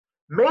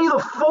May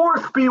the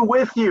 4th be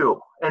with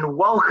you, and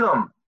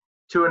welcome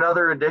to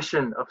another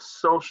edition of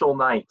Social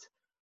Night,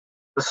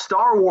 the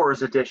Star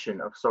Wars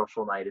edition of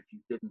Social Night, if you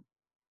didn't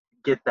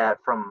get that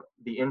from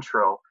the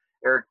intro.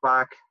 Eric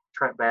Bach,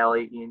 Trent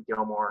Valley, Ian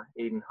Gilmore,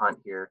 Aiden Hunt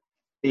here,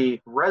 the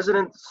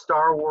resident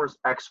Star Wars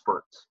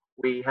experts.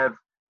 We've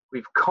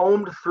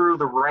combed through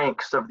the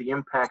ranks of the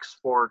Impact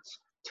Sports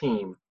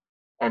team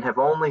and have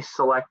only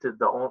selected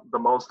the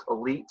most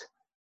elite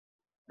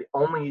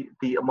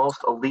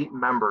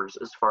members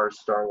as far as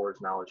Star Wars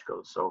knowledge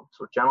goes. So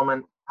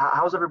gentlemen,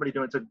 how's everybody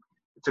doing?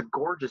 It's a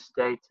gorgeous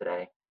day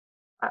today.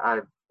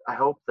 I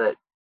hope that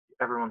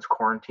everyone's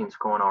quarantine's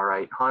going all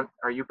right. Hunt,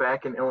 are you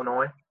back in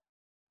Illinois?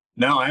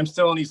 No, I'm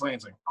still in East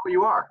Lansing. Oh,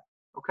 you are?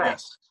 Okay.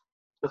 Yes.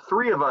 The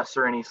three of us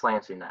are in East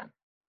Lansing then.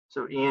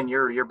 So Ian,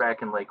 you're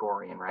back in Lake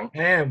Orion, right?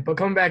 I am, but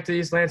coming back to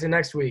East Lansing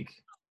next week.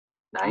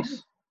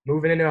 Nice.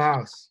 Moving into a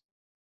house.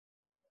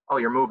 Oh,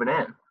 you're moving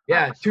in?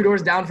 Yeah, 2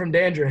 doors down from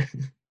Dandrin.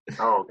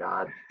 Oh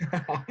God.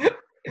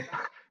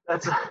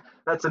 That's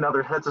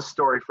a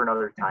story for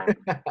another time.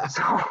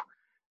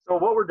 So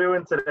what we're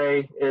doing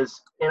today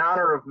is, in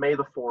honor of May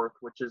the 4th,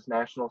 which is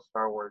National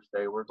Star Wars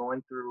Day, we're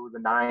going through the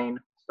 9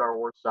 Star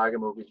Wars saga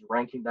movies,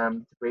 ranking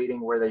them,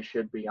 debating where they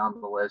should be on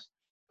the list,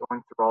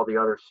 going through all the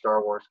other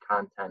Star Wars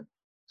content.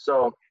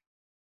 So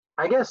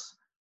I guess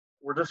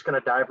we're just going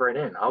to dive right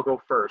in. I'll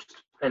go first.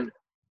 And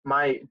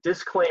my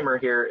disclaimer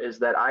here is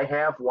that I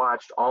have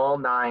watched all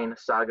 9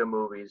 saga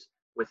movies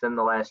within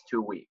the last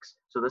 2 weeks.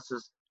 So this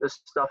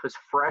stuff is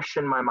fresh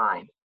in my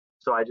mind.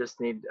 So I just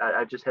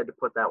had to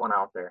put that one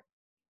out there.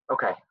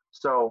 Okay,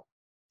 so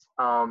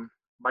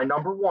my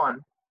number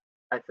one,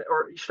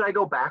 or should I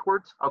go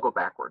backwards? I'll go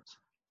backwards.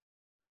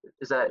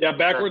 Is that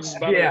backwards is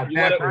better. Yeah, you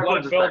let it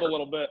build a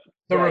little bit.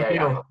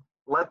 Yeah.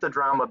 Let the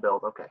drama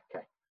build. Okay.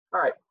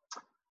 All right.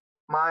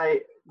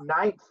 My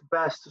 9th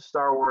best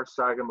Star Wars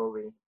saga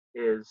movie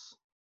is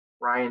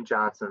Rian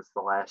Johnson's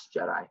The Last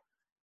Jedi.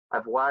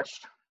 I've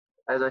watched,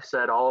 as I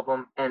said, all of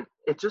them, and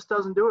it just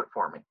doesn't do it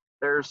for me.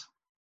 There's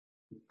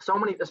so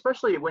many,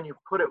 especially when you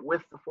put it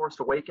with The Force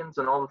Awakens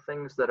and all the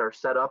things that are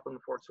set up in The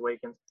Force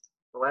Awakens.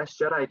 The Last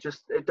Jedi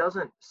it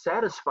doesn't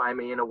satisfy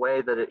me in a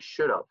way that it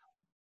should have.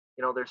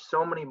 You know, there's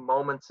so many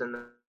moments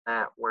in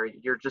that where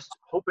you're just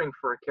hoping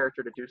for a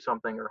character to do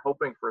something or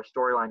hoping for a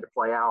storyline to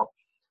play out.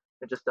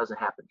 It just doesn't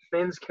happen.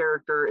 Finn's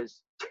character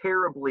is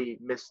terribly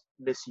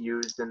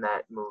misused in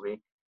that movie.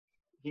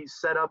 He's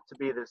set up to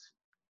be this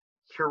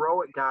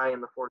heroic guy in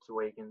The Force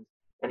Awakens,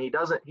 and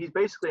he's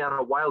basically on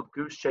a wild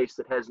goose chase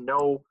that has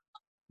no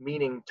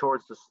meaning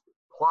towards the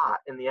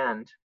plot in the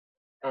end.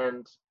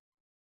 And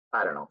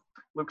I don't know.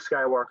 Luke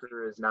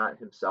Skywalker is not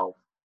himself,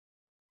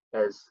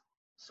 as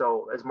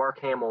Mark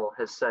Hamill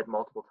has said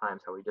multiple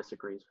times how he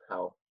disagrees with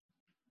how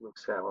Luke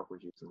Skywalker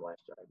was used in The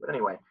Last Jedi. But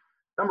anyway,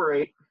 number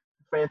 8,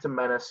 Phantom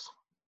Menace.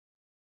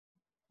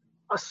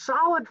 A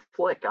solid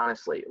flick,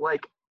 honestly.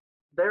 Like,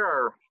 there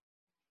are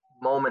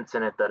moments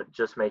in it that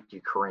just make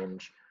you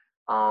cringe.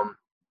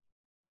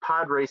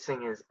 Pod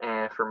racing is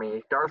for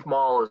me. Darth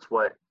Maul is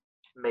what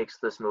makes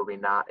this movie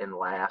not in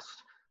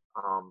last.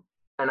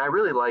 And I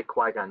really like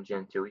Qui-Gon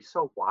Jinn too. He's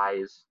so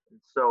wise. And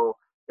so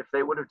if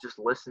they would have just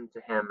listened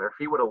to him, or if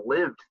he would have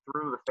lived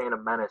through the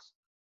Phantom Menace,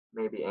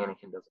 maybe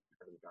Anakin doesn't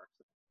turn to the dark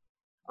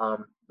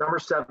side. Number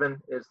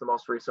 7 is the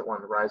most recent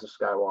one, The Rise of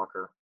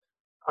Skywalker.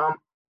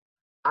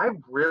 I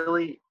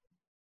really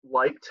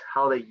liked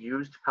how they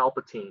used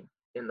Palpatine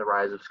in The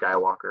Rise of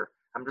Skywalker.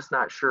 I'm just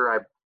not sure I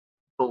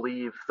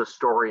believe the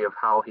story of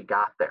how he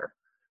got there.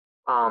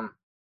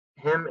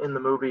 Him in the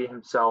movie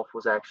himself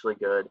was actually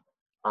good.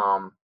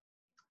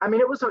 I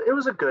mean, it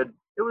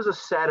was a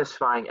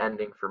satisfying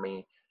ending for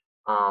me.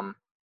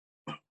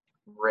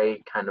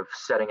 Rey kind of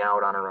setting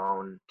out on her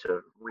own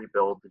to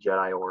rebuild the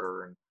Jedi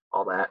Order and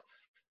all that.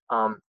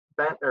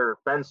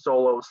 Ben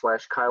Solo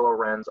 / Kylo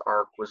Ren's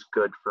arc was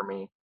good for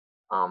me.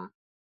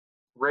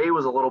 Rey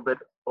was a little bit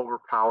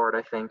overpowered,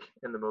 I think,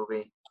 in the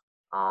movie.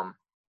 For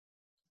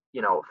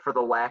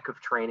the lack of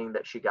training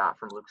that she got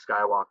from Luke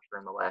Skywalker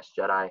in The Last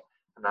Jedi,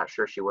 I'm not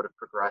sure she would have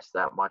progressed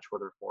that much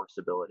with her Force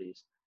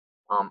abilities.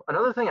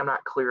 Another thing I'm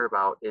not clear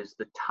about is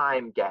the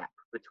time gap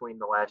between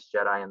The Last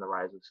Jedi and The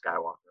Rise of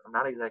Skywalker. I'm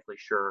not exactly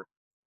sure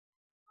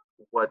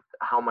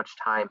how much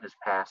time has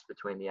passed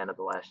between the end of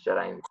The Last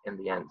Jedi and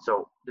the end.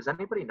 So does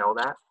anybody know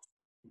that?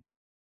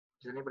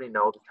 Does anybody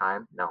know the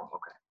time? No?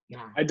 Okay.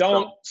 I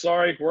don't.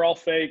 Sorry, we're all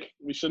fake.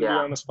 We shouldn't be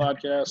on this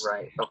podcast.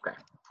 Right, okay.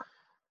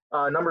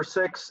 Number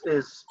 6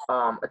 is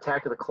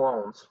Attack of the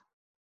Clones.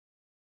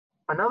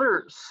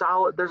 Another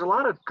solid, there's a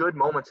lot of good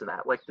moments in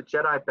that, like the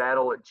Jedi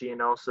battle at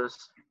Geonosis.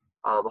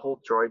 The whole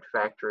droid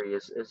factory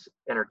is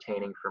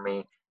entertaining for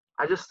me.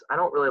 I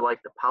don't really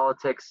like the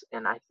politics,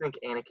 and I think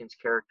Anakin's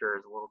character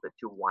is a little bit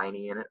too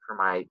whiny in it for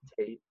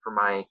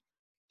my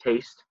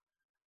taste.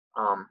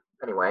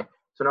 Anyway,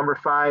 so number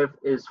 5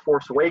 is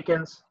Force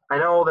Awakens. I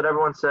know that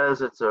everyone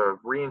says it's a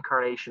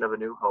reincarnation of A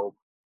New Hope.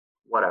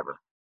 Whatever.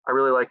 I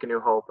really like A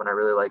New Hope, and I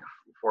really like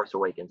Force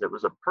Awakens. It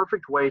was a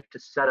perfect way to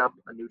set up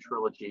a new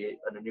trilogy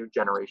and a new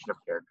generation of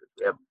characters.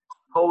 We have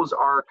Poe's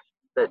arc,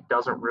 that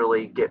doesn't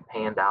really get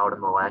panned out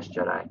in The Last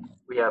Jedi.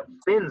 We have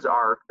Finn's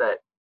arc that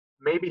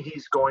maybe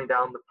he's going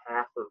down the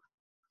path of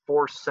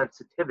force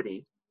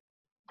sensitivity,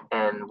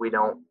 and we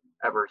don't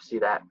ever see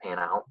that pan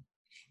out.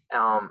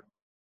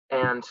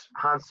 And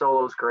Han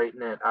Solo's great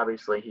in it.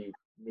 Obviously, he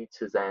meets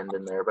his end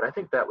in there, but I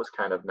think that was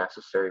kind of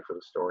necessary for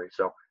the story.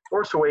 So,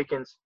 Force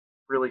Awakens,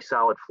 really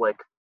solid flick.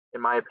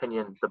 In my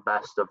opinion, the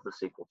best of the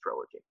sequel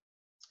trilogy.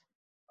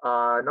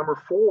 Number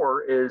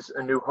 4 is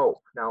A New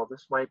Hope. Now,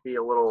 this might be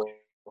a little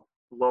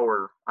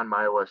lower on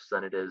my list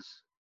than it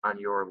is on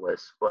your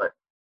list, but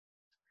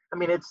I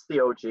mean, it's the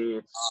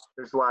OG.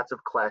 There's lots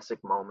of classic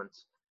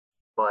moments,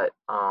 but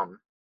I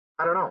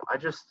don't know.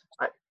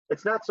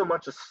 It's not so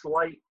much a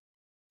slight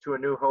to A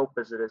New Hope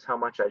as it is how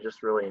much I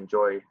just really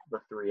enjoy the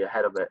 3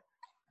 ahead of it.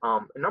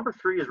 And number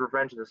 3 is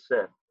Revenge of the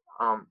Sith.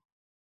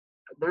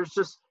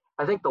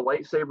 I think the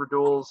lightsaber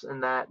duels in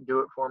that do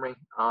it for me.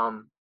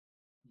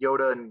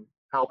 Yoda and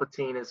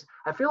Palpatine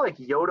I feel like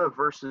Yoda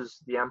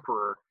versus the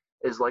Emperor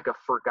is like a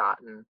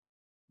forgotten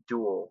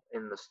duel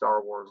in the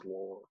Star Wars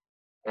lore.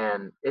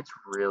 And it's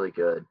really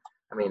good.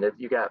 I mean, if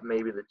you got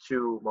maybe the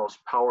 2 most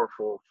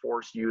powerful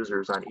Force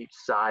users on each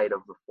side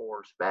of the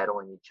Force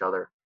battling each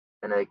other,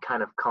 and they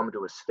kind of come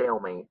to a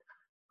stalemate.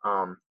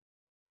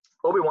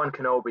 Obi-Wan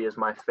Kenobi is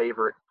my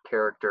favorite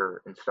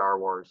character in Star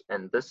Wars,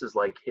 and this is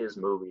like his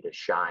movie to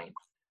shine.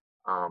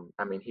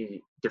 I mean,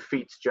 he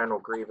defeats General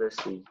Grievous,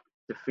 he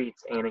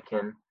defeats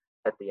Anakin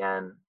at the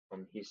end,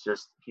 and he's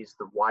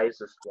the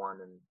wisest one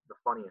and the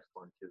funniest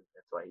one too.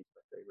 That's why he's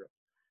my favorite.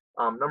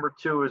 Number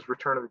 2 is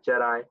Return of the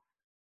Jedi.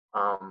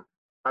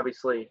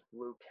 Obviously,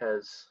 Luke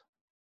has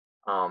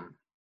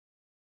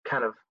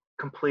kind of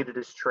completed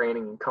his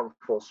training and come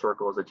full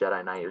circle as a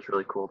Jedi Knight. It was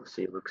really cool to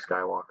see Luke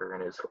Skywalker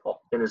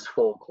in his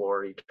full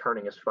glory,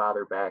 turning his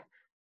father back.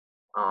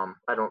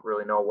 I don't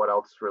really know what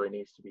else really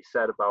needs to be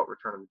said about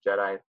Return of the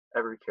Jedi.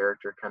 Every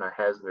character kind of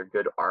has their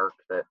good arc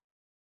that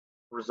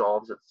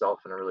resolves itself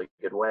in a really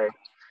good way.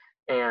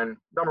 And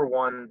number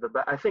 1,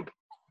 I think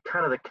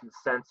kind of the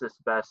consensus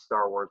best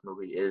Star Wars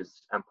movie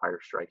is Empire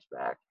Strikes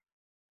Back.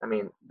 I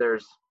mean,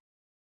 there's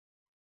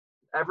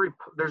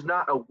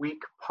not a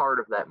weak part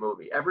of that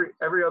movie.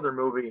 Every other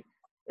movie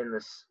in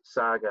this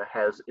saga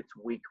has its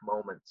weak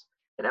moments,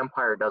 and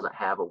Empire doesn't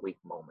have a weak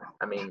moment.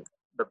 I mean,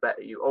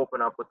 you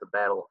open up with the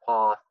Battle of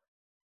Hoth.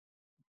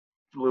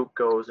 Luke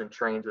goes and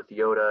trains with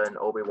Yoda, and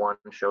Obi-Wan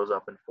shows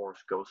up in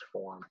Force Ghost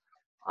form.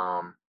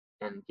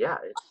 And yeah,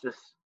 it's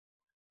just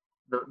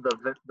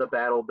the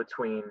battle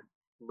between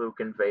Luke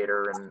and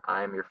Vader and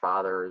I Am Your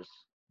Father is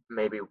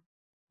maybe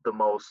the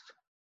most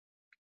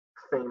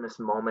famous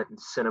moment in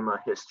cinema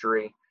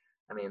history.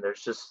 I mean,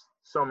 there's just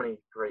so many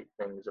great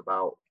things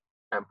about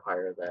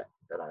Empire that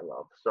I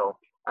love. So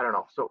I don't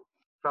know. So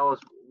fellas,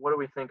 what do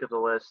we think of the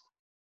list?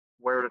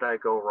 Where did I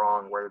go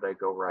wrong? Where did I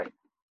go right?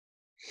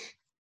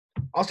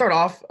 I'll start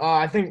off.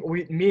 I think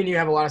me and you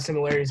have a lot of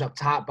similarities up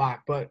top,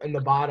 Bach, but in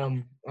the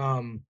bottom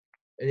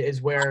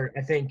is where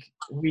I think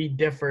we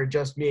differ,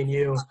 just me and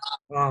you.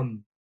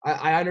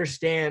 I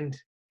understand,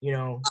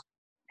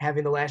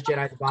 having The Last Jedi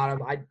at the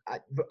bottom.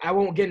 I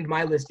won't get into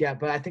my list yet,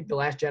 but I think The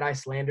Last Jedi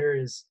slander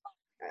is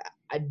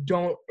I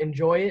don't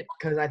enjoy it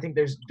because I think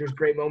there's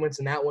great moments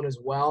in that one as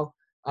well.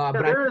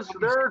 But there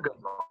are good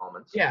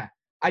moments. Yeah,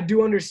 I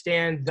do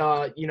understand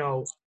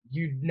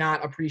you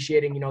not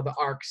appreciating the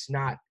arcs,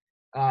 not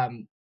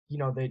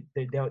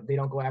they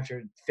don't go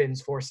after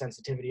Finn's force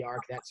sensitivity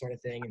arc, that sort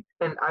of thing.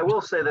 And I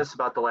will say this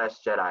about The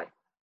Last Jedi.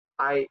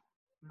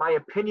 My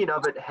opinion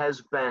of it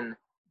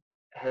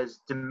has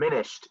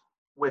diminished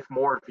with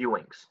more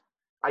viewings.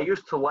 I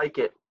used to like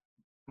it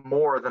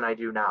more than I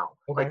do now.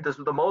 Okay. Like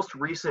the most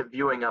recent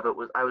viewing of it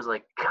I was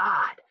like,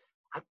 God,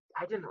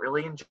 I didn't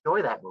really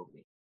enjoy that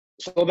movie.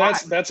 So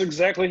that's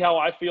exactly how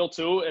I feel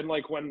too. And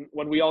like when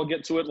we all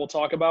get to it, we'll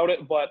talk about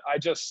it. But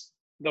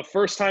the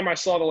first time I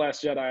saw The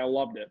Last Jedi, I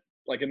loved it.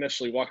 Like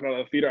initially walking out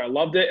of the theater, I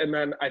loved it. And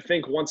then I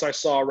think once I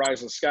saw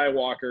Rise of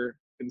Skywalker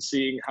and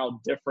seeing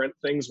how different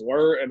things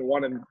were and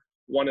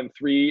one and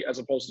 3 as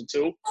opposed to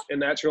 2 in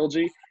that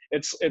trilogy,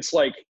 it's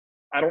like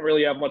I don't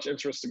really have much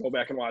interest to go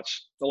back and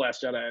watch The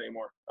Last Jedi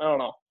anymore. I don't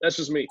know. That's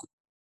just me.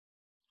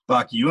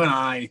 Buck, you and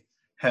I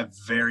have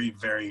very,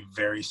 very,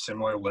 very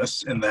similar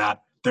lists in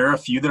that there are a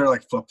few that are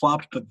like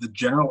flip-flopped, but the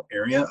general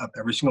area of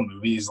every single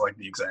movie is like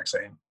the exact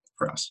same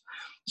for us.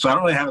 So I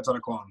don't really have a ton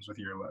of qualms with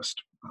your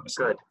list,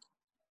 honestly. Good.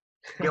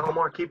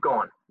 Gilmore, keep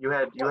going. You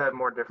had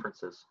more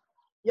differences.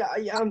 Yeah.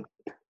 I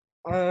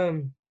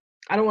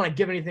don't want to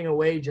give anything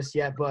away just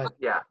yet, but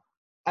yeah,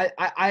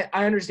 I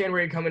understand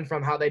where you're coming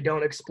from, how they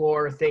don't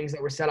explore things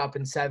that were set up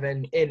in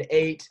 7, in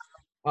 8.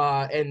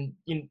 And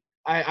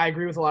I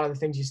agree with a lot of the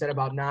things you said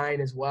about 9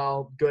 as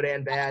well, good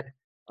and bad.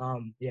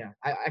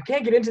 I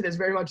can't get into this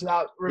very much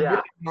without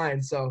revealing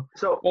mine. So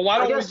well, why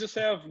don't we just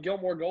have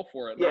Gilmore go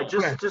for it? Yeah,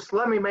 just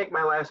let me make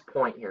my last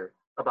point here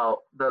about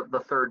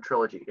the third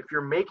trilogy. If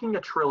you're making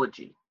a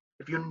trilogy,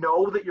 if you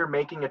know that you're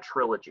making a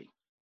trilogy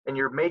and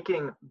you're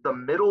making the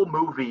middle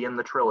movie in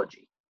the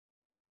trilogy,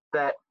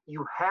 that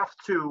you have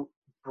to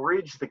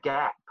bridge the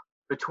gap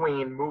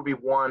between movie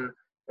 1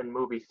 in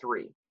movie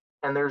 3,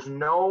 and there's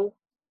no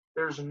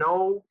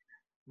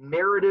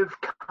narrative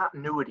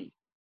continuity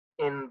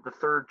in the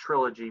third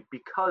trilogy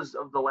because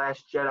of The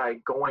Last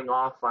Jedi going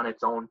off on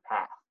its own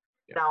path.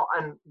 Yeah. Now,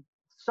 and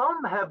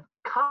some have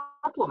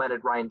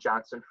complimented Rian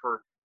Johnson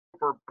for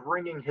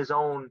bringing his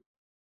own,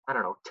 I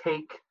don't know,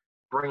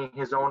 bringing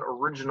his own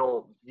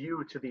original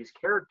view to these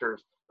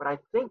characters. But I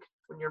think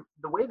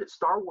the way that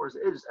Star Wars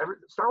is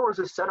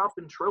set up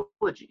in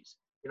trilogies.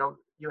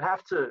 You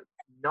have to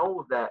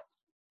know that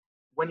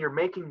when you're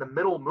making the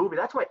middle movie,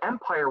 that's why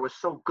Empire was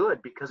so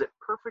good, because it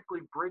perfectly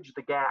bridged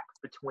the gap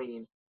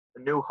between A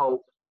New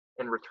Hope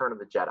and Return of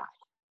the Jedi.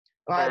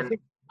 I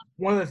think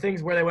one of the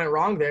things where they went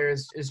wrong there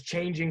is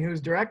changing who's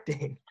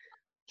directing.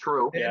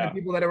 True. And the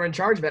people that are in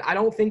charge of it. I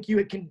don't think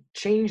you can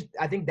change.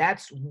 I think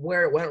that's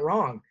where it went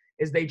wrong,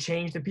 is they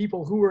changed the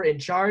people who were in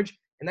charge,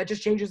 and that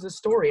just changes the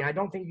story. And I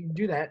don't think you can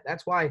do that.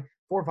 That's why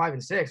 4, 5,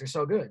 and 6 are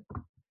so good.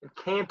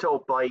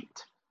 Canto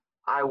Bight,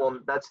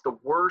 that's the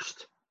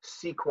worst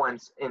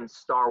sequence in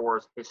Star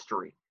Wars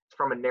history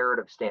from a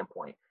narrative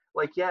standpoint.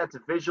 Like, yeah, it's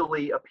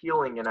visually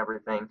appealing and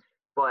everything,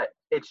 but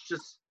it's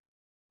just,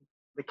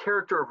 the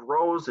character of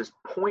Rose is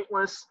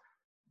pointless.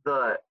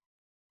 The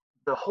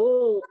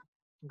whole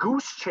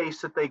goose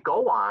chase that they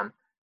go on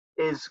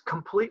is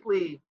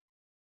completely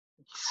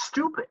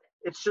stupid.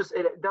 It's just,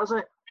 it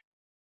doesn't,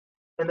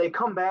 and they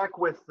come back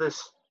with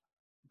this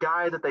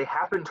guy that they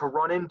happen to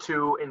run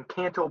into in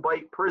Canto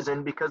Bight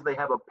prison because they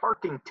have a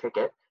parking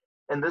ticket,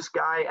 and this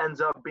guy ends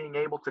up being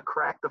able to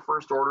crack the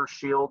First Order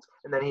shields,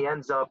 and then he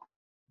ends up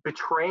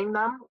betraying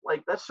them.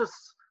 Like, that's just,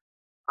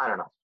 I don't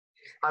know.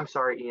 I'm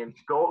sorry, Ian.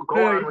 Go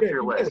on with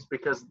your list,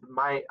 because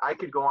I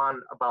could go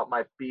on about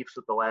my beefs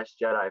with The Last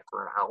Jedi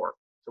for an hour.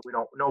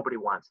 So nobody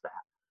wants that.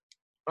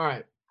 All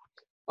right.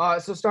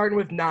 So starting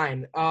with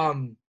 9,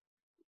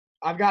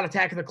 I've got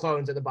Attack of the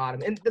Clones at the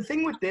bottom. And the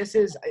thing with this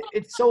is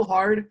it's so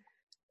hard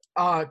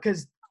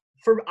because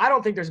I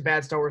don't think there's a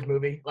bad Star Wars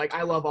movie. Like,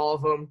 I love all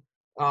of them.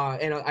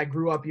 And I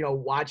grew up,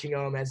 watching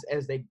them as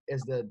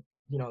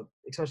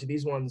especially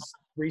these ones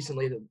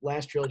recently, the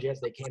last trilogy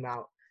as they came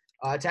out.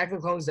 Attack of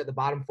the Clones is at the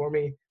bottom for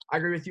me. I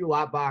agree with you a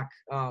lot, Bach.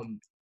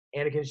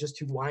 Anakin's just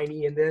too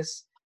whiny in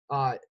this.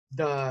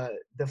 The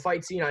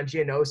fight scene on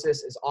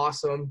Geonosis is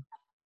awesome,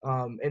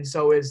 and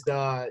so is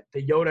the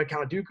Yoda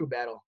Count Dooku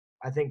battle.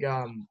 I think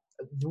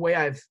the way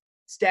I've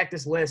stacked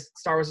this list,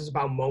 Star Wars is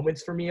about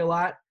moments for me a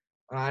lot,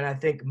 and I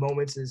think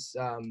moments is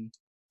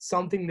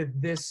something that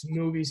this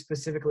movie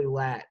specifically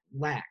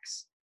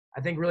lacks.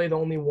 I think really the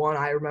only one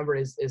I remember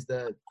is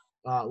the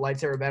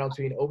lightsaber battle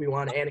between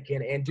Obi-Wan,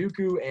 Anakin, and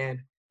Dooku, and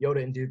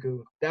Yoda and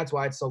Dooku. That's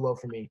why it's so low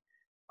for me.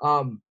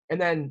 And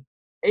then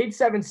 8,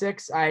 7,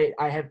 6,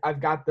 I've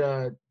got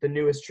the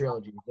newest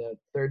trilogy, the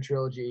third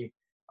trilogy,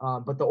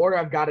 but the order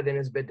I've got it in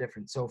is a bit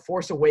different. So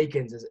Force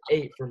Awakens is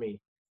 8 for me,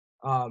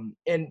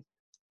 and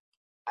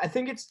I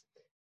think it's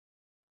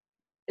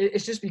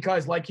just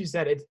because, like you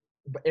said,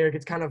 Eric,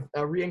 it's kind of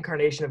a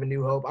reincarnation of A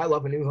New Hope. I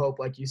love A New Hope,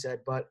 like you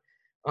said, but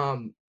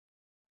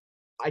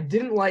I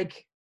didn't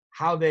like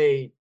how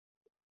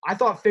I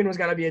thought Finn was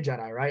gonna be a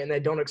Jedi, right? And they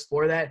don't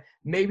explore that.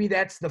 Maybe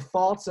that's the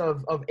faults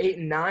of 8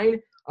 and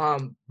 9,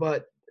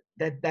 but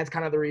that's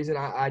kind of the reason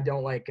I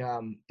don't like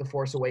The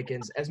Force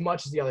Awakens as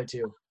much as the other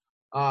two.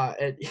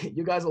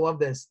 You guys will love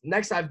this.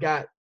 Next, at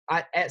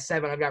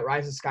 7, I've got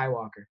Rise of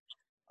Skywalker.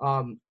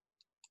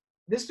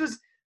 This was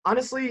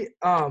honestly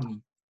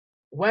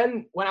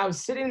when I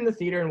was sitting in the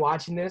theater and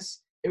watching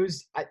this, it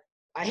was I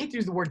hate to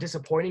use the word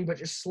disappointing, but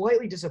just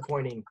slightly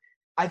disappointing.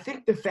 I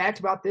think the fact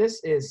about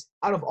this is,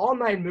 out of all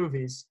 9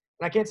 movies,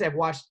 and I can't say I've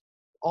watched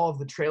all of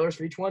the trailers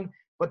for each one,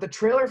 but the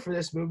trailer for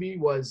this movie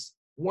was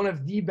one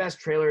of the best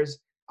trailers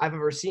I've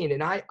ever seen.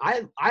 And I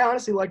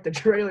honestly like the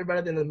trailer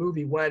better than the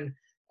movie. When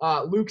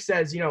Luke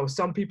says,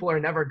 some people are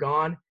never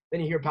gone,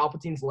 then you hear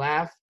Palpatine's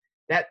laugh.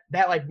 That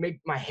like made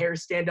my hair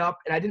stand up,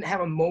 and I didn't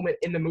have a moment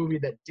in the movie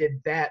that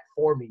did that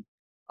for me.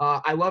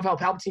 I love how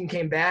Palpatine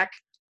came back.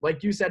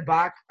 Like you said,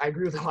 Bach, I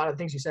agree with a lot of the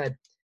things you said.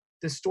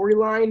 The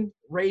storyline,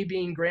 Rey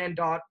being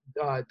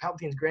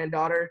Palpatine's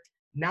granddaughter,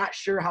 not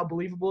sure how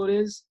believable it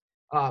is,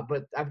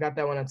 but I've got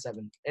that one at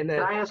 7. And then,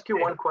 can I ask you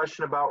one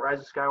question about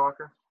Rise of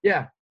Skywalker?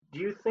 Yeah. Do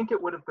you think it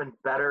would have been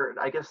better?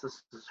 I guess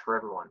this is for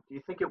everyone. Do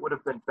you think it would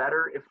have been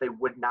better if they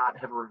would not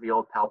have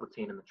revealed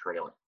Palpatine in the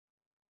trailer?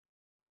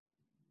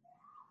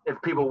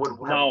 If people would have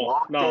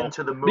walked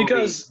into the movie?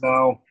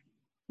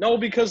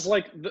 Because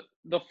like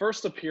the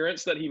first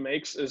appearance that he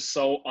makes is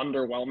so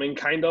underwhelming,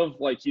 kind of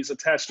like he's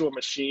attached to a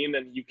machine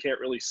and you can't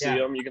really see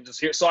him. You can just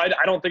hear. So I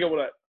don't think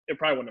it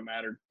probably wouldn't have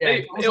mattered.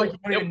 Yeah,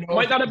 it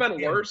might not have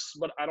been worse,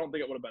 but I don't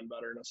think it would have been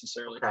better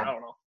necessarily. Okay. I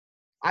don't know.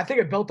 I think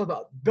it built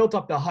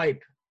up the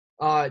hype.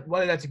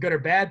 Whether that's a good or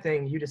bad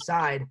thing, you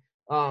decide.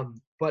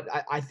 But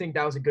I think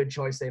that was a good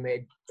choice they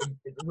made,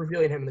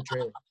 revealing him in the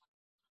trailer.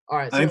 All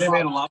right. I think they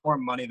made a lot more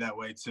money that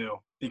way too,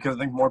 because I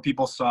think more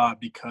people saw it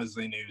because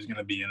they knew he was going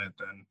to be in it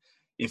than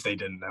if they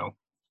didn't know.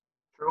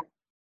 True.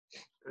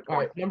 All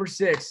right, number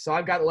 6. So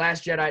I've got The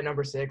Last Jedi at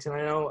number 6, and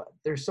I know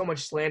there's so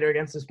much slander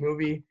against this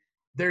movie.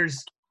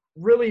 There's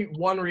really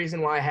one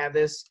reason why I have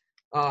this.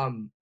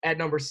 at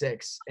number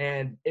 6,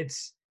 and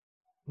it's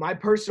my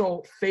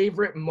personal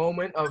favorite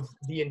moment of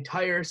the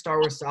entire Star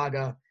Wars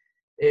saga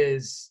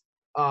is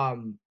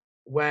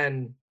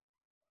when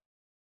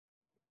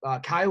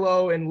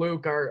Kylo and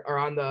Luke are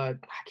on I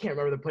can't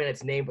remember the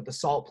planet's name, but the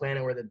salt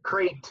planet where the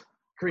Crate.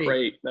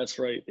 Great, that's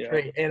right. Yeah.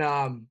 Great.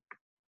 And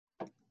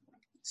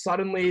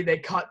suddenly they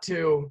cut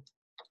to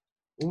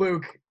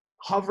Luke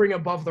hovering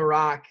above the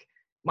rock.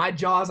 My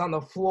jaw's on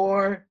the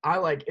floor. I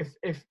like if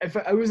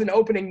it was an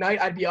opening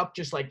night, I'd be up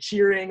just like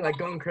cheering, like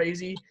going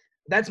crazy.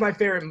 That's my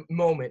favorite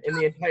moment in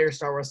the entire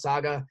Star Wars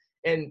saga,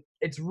 and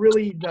it's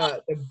really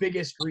the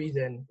biggest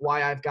reason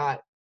why I've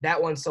got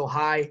that one so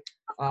high.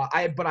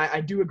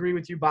 I do agree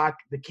with you, Bach.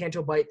 The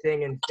Canto Bite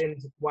thing and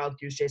Finn's wild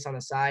goose chase on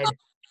the side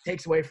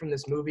takes away from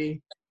this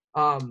movie.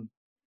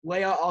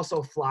 Leia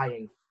also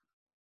flying.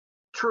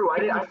 True,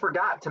 I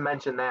forgot to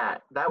mention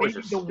that. That was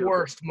Maybe just the stupid.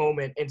 worst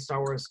moment in Star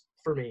Wars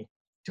for me.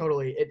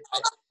 Totally.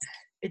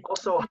 It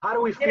Also, how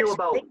do we can't feel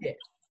about explain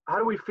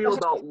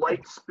it.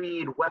 light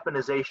speed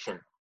weaponization?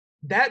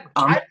 That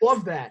I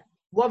love that.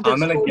 Loved it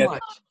so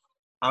much.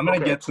 I'm gonna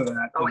Okay. get to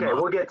that. Okay,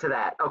 we'll get to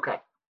that. Okay.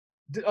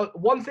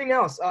 One thing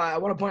else I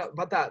want to point out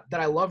about that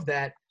I love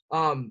that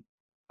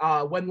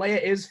when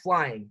Leia is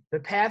flying, the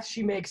path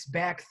she makes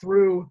back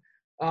through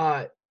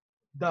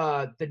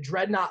the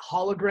dreadnought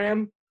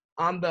hologram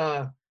on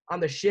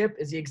the ship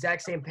is the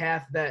exact same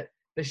path that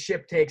the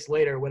ship takes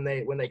later when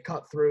they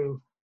cut through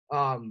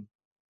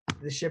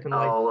the ship and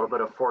Oh, a little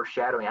bit of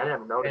foreshadowing. I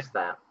never noticed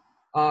that.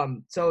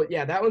 So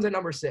yeah, that one's at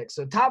number 6.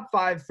 So top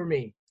 5 for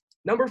me.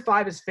 Number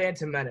 5 is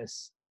Phantom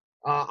Menace.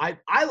 I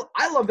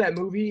love that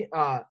movie.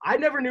 I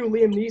never knew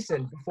Liam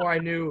Neeson before I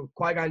knew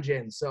Qui-Gon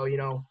Jinn. So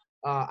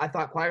I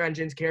thought Qui-Gon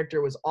Jinn's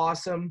character was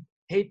awesome.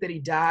 Hate that he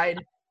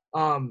died.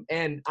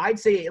 And I'd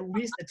say at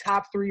least the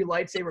top 3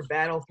 lightsaber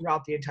battle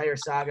throughout the entire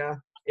saga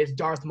is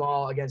Darth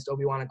Maul against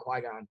Obi-Wan and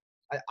Qui-Gon.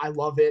 I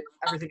love it.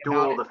 Everything about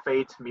Duel it. of the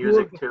Fates Duel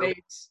music of the too.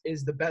 Fates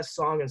is the best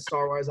song in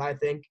Star Wars, I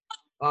think.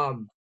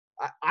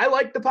 I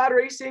like the pod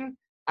racing.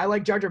 I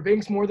like Jar Jar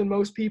Binks more than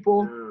most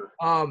people.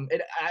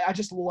 I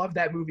just love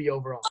that movie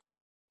overall.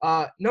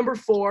 Number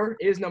 4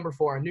 is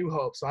A New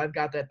Hope. So I've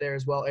got that there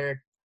as well, Eric.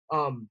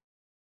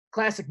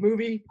 Classic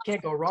movie.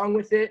 Can't go wrong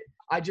with it.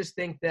 I just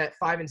think that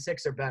 5 and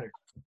 6 are better.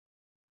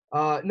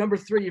 Number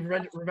 3,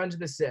 Revenge of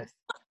the Sith.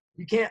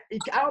 I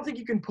don't think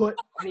you can put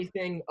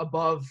anything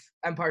above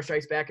Empire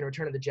Strikes Back and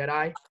Return of the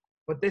Jedi,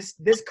 but this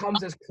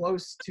comes as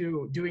close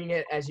to doing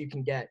it as you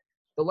can get.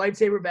 The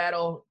lightsaber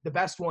battle, the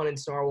best one in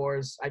Star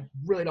Wars. I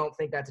really don't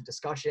think that's a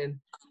discussion.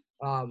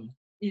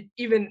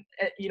 Even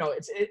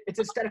it's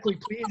aesthetically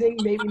pleasing,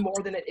 maybe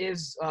more than it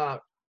is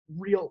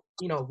real,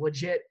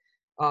 legit.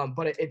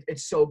 But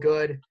it's so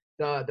good.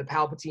 The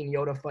Palpatine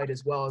Yoda fight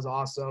as well is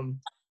awesome.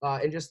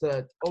 And just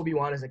the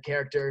Obi-Wan as a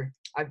character.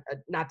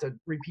 Not to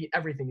repeat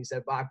everything you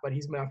said, Bach, but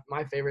he's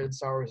my favorite in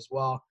Star Wars as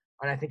well,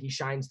 and I think he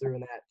shines through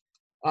in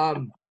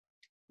that.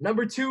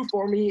 Number 2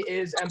 for me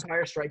is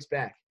Empire Strikes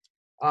Back.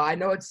 I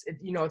know it's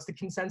the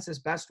consensus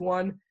best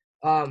one.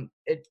 You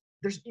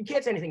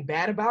can't say anything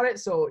bad about it,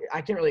 so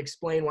I can't really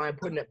explain why I'm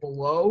putting it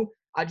below.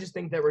 I just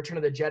think that Return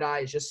of the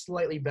Jedi is just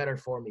slightly better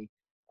for me.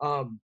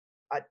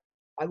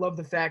 I love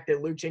the fact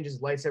that Luke changes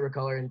his lightsaber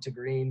color into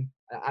green.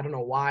 I don't know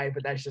why,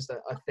 but that's just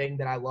a thing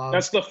that I love.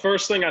 That's the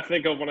first thing I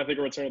think of when I think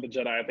of Return of the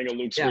Jedi. I think of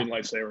Luke's green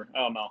lightsaber. I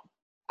don't know.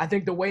 I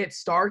think the way it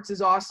starts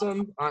is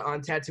awesome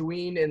on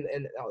Tatooine and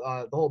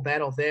the whole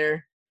battle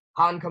there.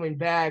 Han coming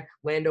back,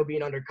 Lando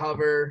being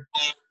undercover,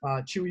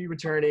 Chewie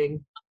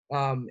returning,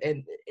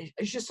 and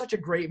it's just such a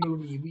great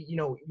movie.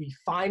 We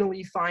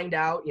finally find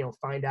out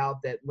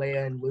that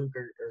Leia and Luke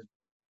are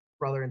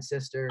brother and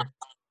sister.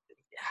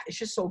 It's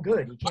just so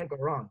good. You can't go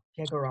wrong.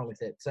 Can't go wrong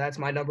with it. So that's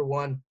my number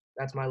 1.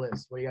 That's my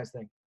list. What do you guys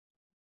think?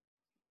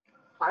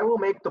 I will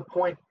make the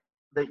point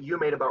that you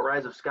made about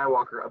Rise of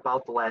Skywalker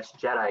about The Last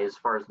Jedi as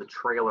far as the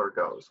trailer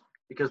goes.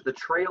 Because the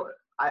trailer,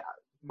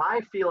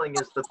 my feeling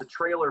is that the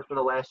trailer for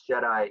The Last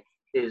Jedi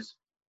is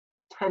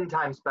 10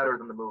 times better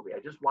than the movie. I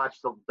just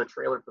watched the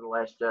trailer for The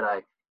Last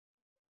Jedi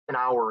an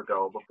hour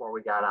ago before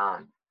we got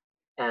on.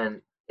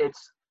 And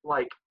it's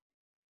like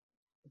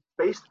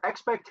based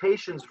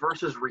expectations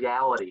versus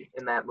reality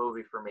in that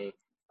movie for me.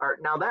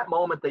 Now that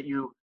moment that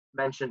you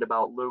mentioned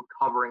about Luke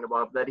hovering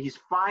above, that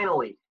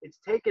it's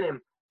taken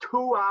him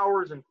 2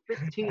 hours and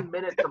 15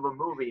 minutes of a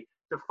movie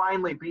to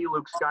finally be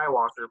Luke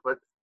Skywalker, but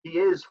he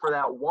is for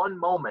that one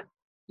moment.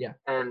 Yeah.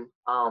 And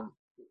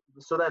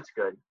so that's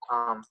good.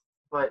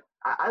 But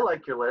I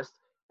like your list.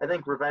 I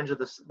think Revenge of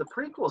the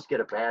prequels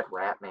get a bad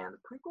rap, man.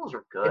 The prequels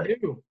are good. They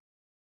do.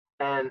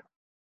 And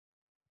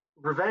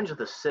Revenge of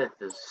the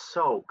Sith is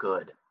so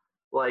good.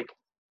 Like,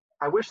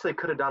 I wish they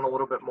could have done a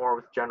little bit more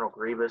with General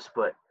Grievous,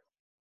 but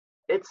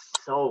it's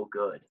so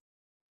good.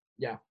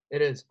 Yeah,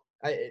 it is.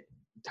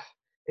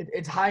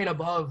 It's high and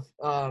above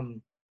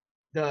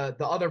the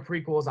other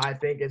prequels, I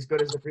think, as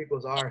good as the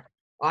prequels are.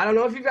 I don't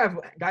know if you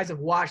guys have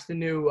watched the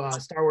new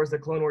Star Wars: The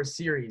Clone Wars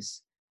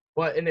series,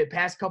 but in the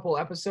past couple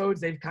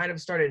episodes, they've kind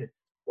of started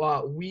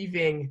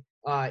weaving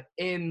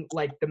in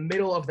like the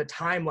middle of the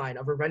timeline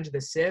of Revenge of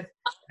the Sith,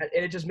 and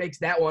it just makes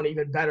that one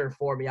even better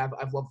for me.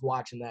 I've loved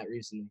watching that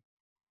recently.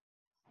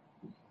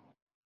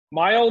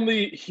 My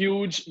only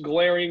huge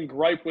glaring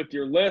gripe with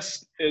your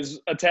list is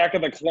Attack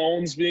of the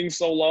Clones being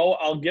so low.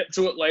 I'll get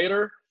to it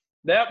later.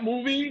 That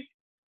movie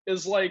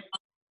is like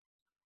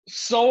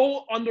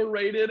so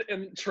underrated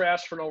and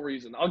trash for no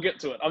reason. I'll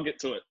get to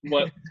it.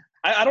 But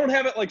I don't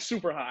have it like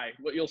super high,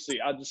 but you'll see.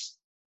 I just,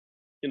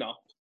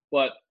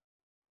 but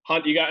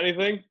Hunt, you got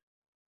anything?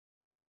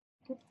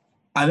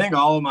 I think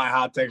all of my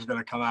hot takes are going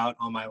to come out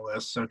on my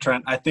list. So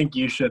Trent, I think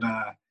you should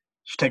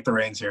take the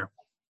reins here.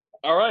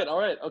 All right.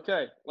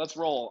 Okay, let's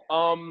roll.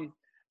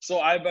 So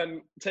I've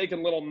been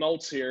taking little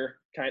notes here.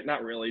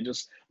 Not really,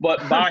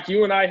 but Bach,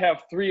 you and I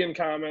have 3 in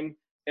common,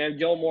 and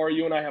Gilmore,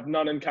 you and I have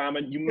none in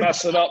common. You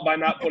mess it up by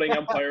not putting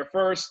Empire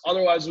first.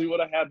 Otherwise, we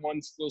would have had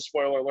one little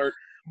spoiler alert.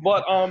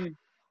 But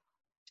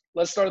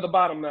let's start at the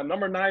bottom then.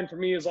 Number 9 for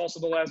me is also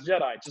The Last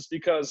Jedi, just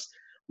because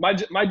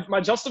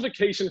my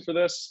justification for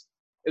this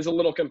is a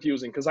little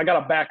confusing because I got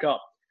to back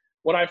up.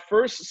 When I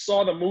first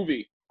saw the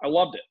movie, I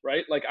loved it,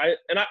 right? Like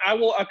I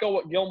will echo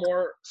what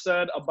Gilmore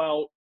said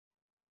about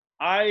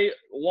I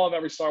love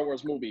every Star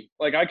Wars movie.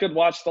 Like I could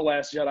watch The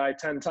Last Jedi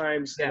 10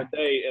 times in a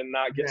day and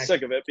not get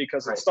sick of it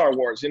because it's Star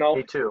Wars,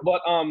 Me too.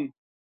 But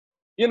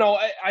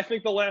I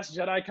think The Last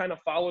Jedi kind of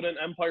followed in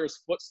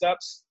Empire's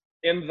footsteps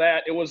in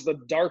that it was the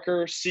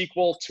darker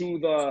sequel to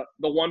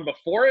the one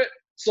before it.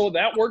 So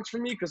that worked for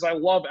me because I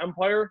love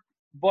Empire,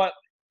 but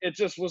it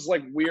just was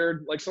like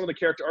weird. Like some of the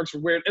character arcs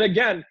were weird. And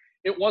again,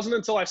 it wasn't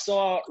until I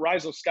saw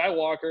Rise of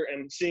Skywalker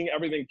and seeing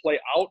everything play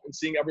out and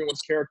seeing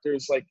everyone's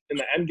characters like in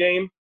the end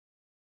game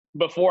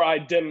before I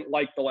didn't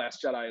like The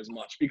Last Jedi as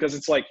much, because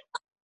it's like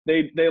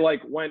they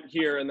like went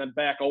here and then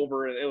back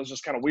over, and it was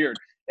just kind of weird.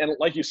 And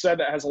like you said,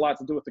 that has a lot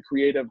to do with the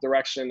creative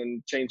direction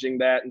and changing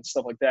that and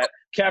stuff like that.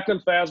 Captain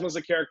Phasma is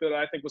a character that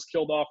I think was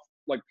killed off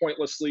like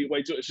pointlessly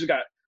way too. She's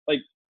got like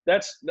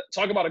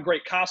talk about a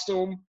great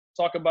costume.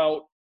 Talk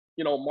about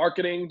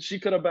marketing. She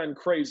could have been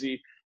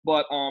crazy.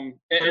 But and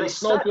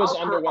Snoke was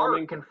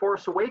underwhelming. In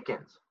Force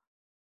Awakens.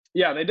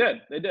 Yeah, they did,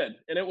 and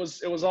it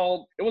was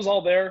all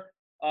there.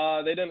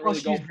 They didn't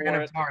really go for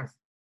it. Darth.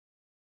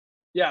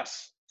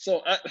 Yes,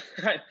 so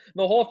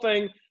the whole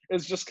thing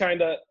is just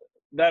kind of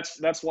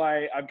that's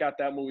why I've got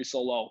that movie so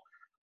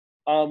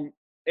low.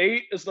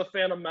 8 is The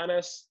Phantom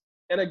Menace,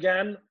 and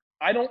again,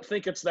 I don't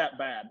think it's that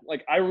bad.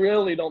 Like I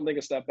really don't think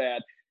it's that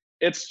bad.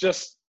 It's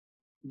just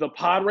the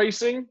pod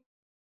racing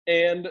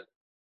and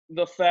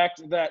the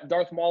fact that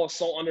Darth Maul is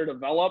so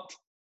underdeveloped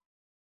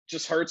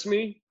just hurts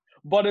me.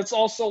 But it's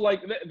also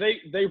like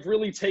they've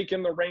really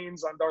taken the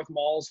reins on Darth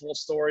Maul's whole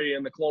story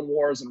and the Clone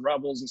Wars and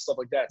Rebels and stuff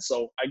like that.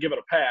 So I give it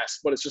a pass.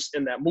 But it's just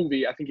in that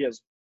movie, I think he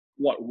has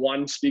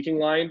 1 speaking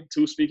line,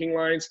 2 speaking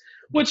lines,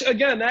 which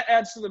again that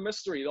adds to the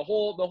mystery. The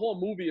whole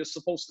movie is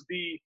supposed to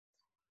be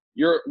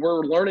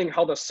we're learning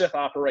how the Sith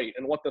operate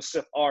and what the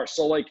Sith are.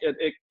 So like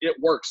it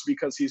works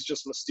because he's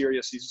just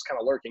mysterious. He's just kind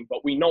of lurking, but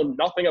we know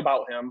nothing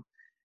about him.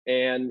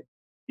 And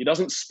he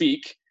doesn't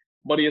speak,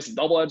 but he has a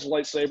double-edged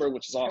lightsaber,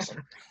 which is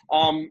awesome.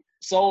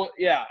 So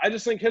yeah, I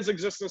just think his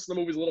existence in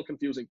the movie is a little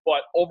confusing,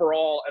 but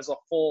overall, as a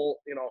full,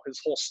 his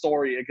whole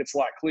story, it gets a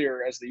lot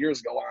clearer as the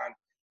years go on.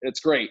 It's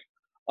great.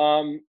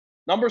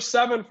 Number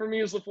 7 for me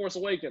is The Force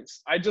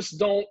Awakens. I just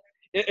don't.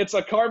 It's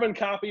a carbon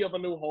copy of A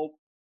New Hope.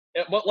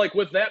 But like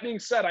with that being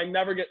said, I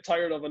never get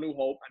tired of A New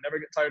Hope. I never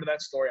get tired of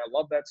that story. I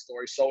love that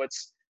story. So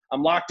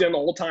I'm locked in the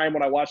whole time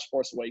when I watch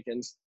Force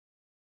Awakens.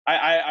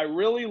 I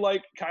really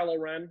like Kylo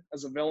Ren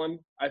as a villain.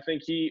 I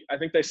think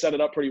they set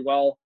it up pretty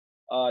well.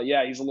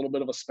 Yeah, he's a little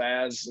bit of a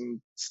spaz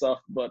and stuff,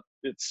 but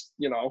it's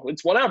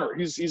it's whatever.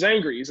 He's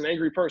angry. He's an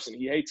angry person.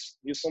 He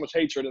has so much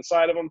hatred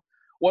inside of him.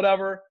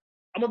 Whatever.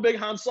 I'm a big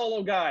Han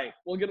Solo guy.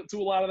 We'll get to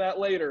a lot of that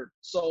later.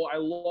 So I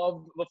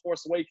love The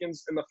Force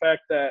Awakens and the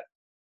fact that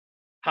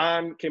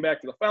Han came back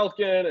to the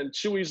Falcon and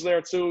Chewie's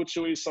there too.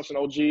 Chewie's such an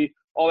OG.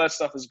 All that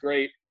stuff is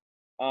great.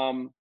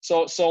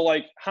 So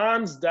like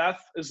Han's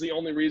death is the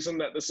only reason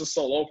that this is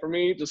so low for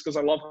me, just because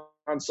I love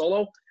Han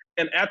Solo.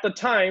 And at the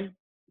time,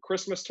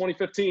 Christmas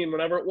 2015,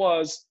 whenever it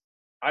was,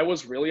 I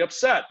was really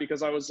upset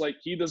because I was like,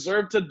 he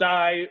deserved to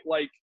die,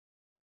 like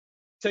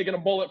taking a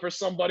bullet for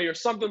somebody or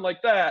something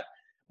like that.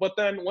 But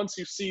then once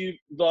you see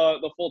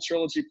the full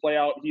trilogy play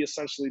out, he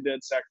essentially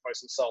did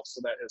sacrifice himself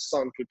so that his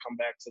son could come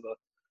back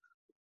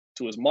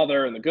to his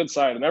mother and the good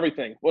side and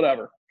everything,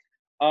 whatever.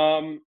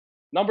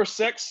 Number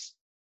 6,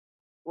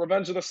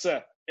 Revenge of the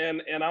Sith.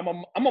 And I'm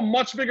a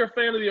much bigger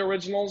fan of the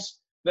originals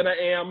than I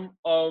am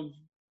of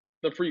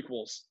the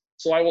prequels.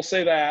 So I will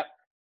say that.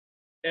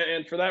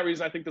 And for that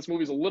reason, I think this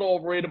movie is a little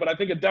overrated, but I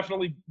think it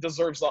definitely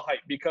deserves the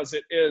hype because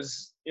it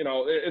is,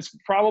 it's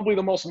probably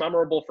the most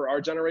memorable for our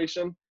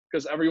generation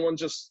because everyone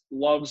just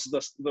loves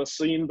the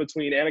scene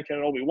between Anakin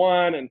and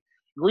Obi-Wan, and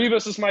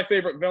Grievous is my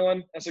favorite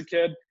villain as a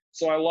kid.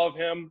 So I love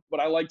him, but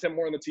I liked him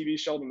more in the TV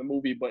show than the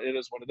movie, but it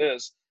is what it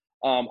is.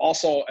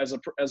 Also,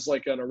 as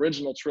like an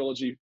original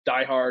trilogy,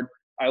 Die Hard,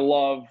 I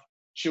love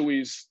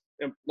Chewie's,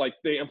 like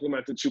they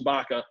implemented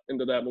Chewbacca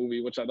into that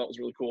movie, which I thought was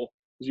really cool.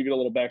 because you get a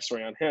little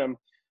backstory on him.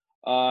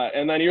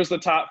 And then here's the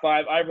top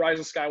 5. I have Rise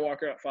of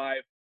Skywalker at 5,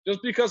 just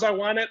because I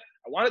want it.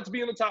 I want it to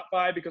be in the top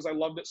 5 because I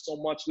loved it so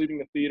much leaving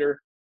the theater.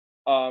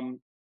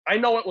 I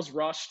know it was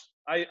rushed.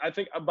 I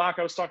think, Bach,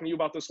 I was talking to you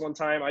about this one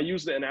time. I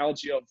used the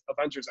analogy of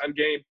Avengers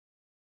Endgame.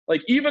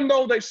 Like, even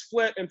though they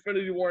split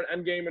Infinity War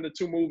and Endgame into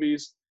 2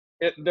 movies,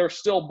 they're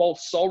still both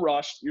so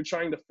rushed. You're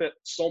trying to fit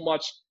so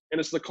much, and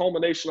it's the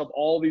culmination of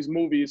all these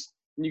movies,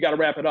 and you got to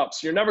wrap it up.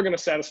 So you're never going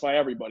to satisfy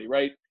everybody,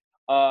 right?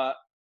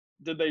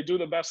 Did they do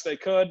the best they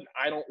could?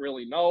 I don't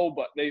really know,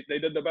 but they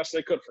did the best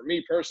they could. For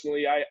me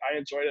personally, I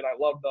enjoyed it. I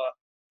loved the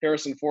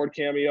Harrison Ford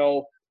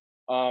cameo.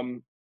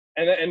 And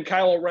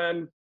Kylo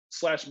Ren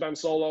 / Ben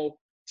Solo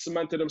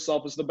cemented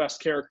himself as the best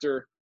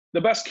character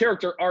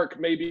arc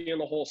maybe in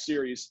the whole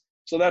series.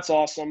 So that's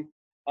awesome.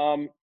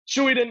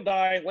 Chewie didn't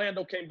die.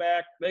 Lando came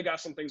back. They got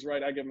some things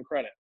right. I give them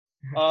credit.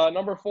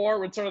 Number 4,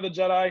 Return of the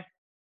Jedi.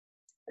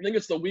 I think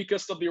it's the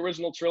weakest of the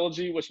original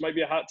trilogy, which might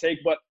be a hot take,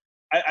 but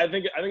I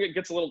think it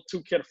gets a little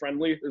too kid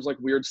friendly. There's like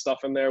weird stuff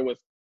in there with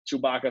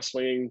Chewbacca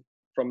swinging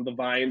from the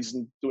vines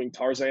and doing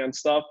Tarzan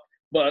stuff,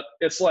 but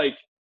it's like,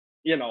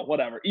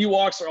 whatever.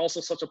 Ewoks are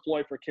also such a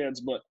ploy for kids,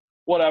 but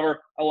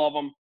whatever. I love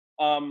them.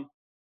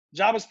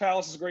 Jabba's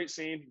palace is a great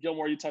scene.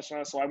 Gilmore, you touched on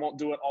it, so I won't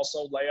do it.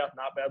 Also, Leia,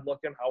 not bad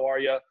looking. How are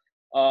you?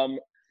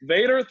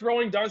 Vader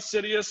throwing Darth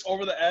Sidious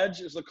over the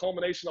edge is the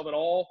culmination of it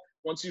all.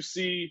 Once you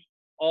see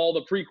all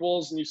the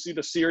prequels and you see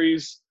the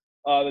series,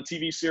 the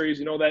TV series,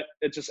 that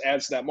it just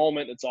adds to that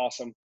moment. It's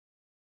awesome.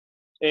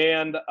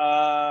 And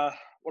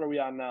what are we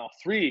on now?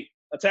 3,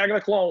 Attack of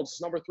the Clones,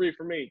 number 3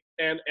 for me.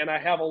 And I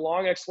have a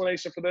long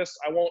explanation for this.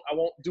 I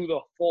won't do the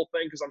full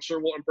thing because I'm sure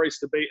we'll embrace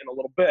debate in a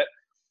little bit.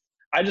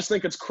 I just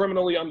think it's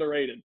criminally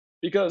underrated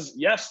because,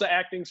 yes, the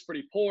acting's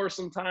pretty poor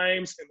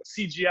sometimes, and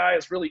the CGI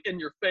is really in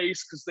your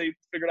face because they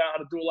figured out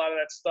how to do a lot of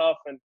that stuff,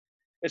 and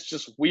it's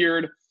just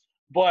weird.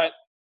 But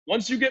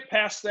once you get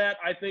past that,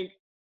 I think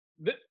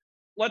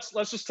let's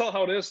just tell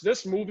how it is.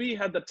 This movie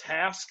had the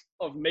task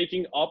of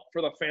making up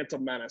for the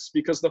Phantom Menace,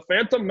 because the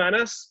Phantom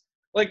Menace,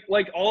 like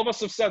all of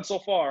us have said so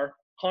far,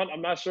 Hunt,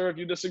 I'm not sure if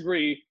you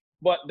disagree,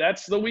 but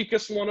that's the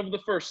weakest one of the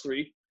first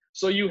 3.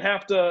 So you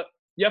have to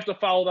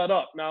follow that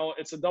up. Now,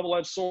 it's a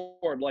double-edged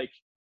sword. Like,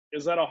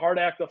 is that a hard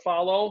act to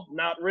follow?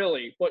 Not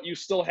really, but you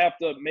still have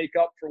to make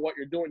up for what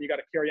you're doing. You got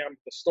to carry on with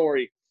the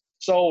story.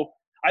 So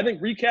I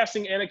think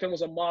recasting Anakin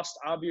was a must,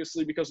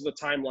 obviously, because of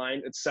the timeline.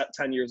 It's set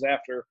 10 years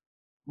after.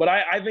 But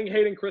I think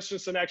Hayden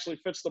Christensen actually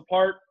fits the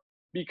part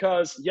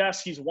because,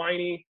 yes, he's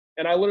whiny.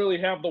 And I literally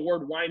have the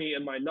word whiny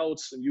in my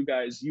notes, and you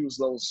guys use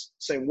those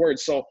same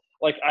words. So,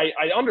 like, I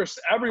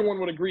understand. Everyone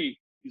would agree.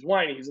 He's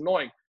whiny. He's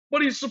annoying.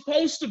 But he's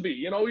supposed to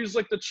be. He's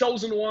like the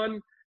chosen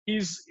one.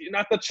 He's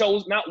not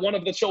one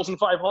of the chosen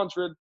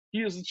 500.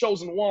 He is the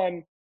chosen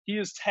one. He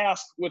is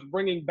tasked with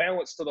bringing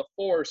balance to the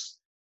Force.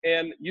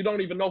 And you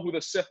don't even know who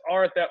the Sith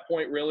are at that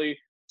point, really.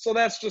 So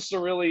that's just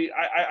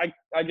I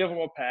give him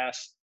a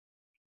pass.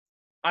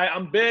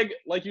 I'm big,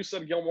 like you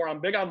said, Gilmore, I'm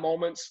big on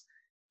moments.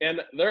 And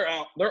there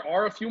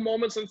are a few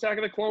moments in Attack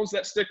of the Clones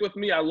that stick with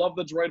me. I love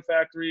the droid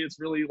factory. It's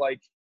really,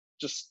 like,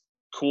 just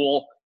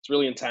cool. It's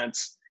really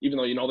intense, even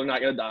though they're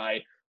not going to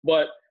die.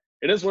 But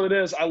it is what it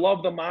is. I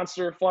love the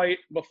monster fight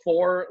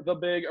before the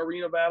big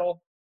arena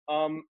battle.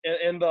 And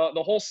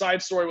the whole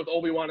side story with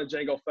Obi-Wan and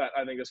Jango Fett,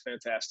 I think, is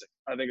fantastic.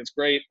 I think it's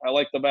great. I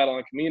like the battle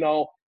on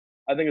Kamino.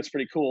 I think it's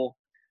pretty cool.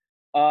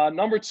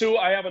 Number 2,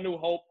 I have A New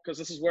Hope, because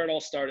this is where it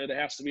all started. It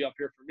has to be up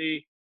here for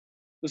me.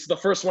 This is the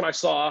first one I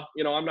saw.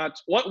 I'm not.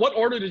 What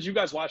order did you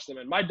guys watch them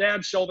in? My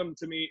dad showed them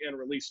to me in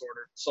release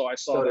order, so I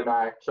saw them.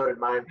 So did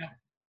mine. Yeah.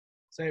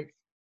 Same.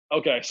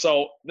 Okay,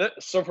 so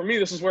for me,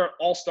 this is where it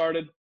all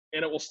started,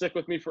 and it will stick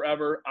with me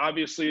forever.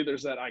 Obviously,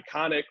 there's that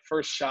iconic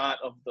first shot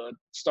of the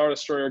Star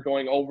Destroyer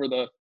going over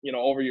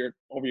over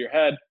your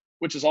head,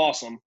 which is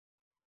awesome.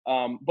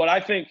 But I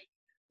think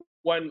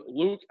when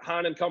Luke,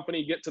 Han, and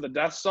company get to the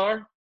Death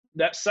Star,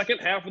 that second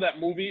half of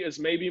that movie is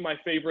maybe my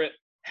favorite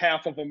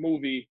half of a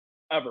movie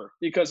ever,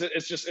 because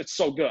it's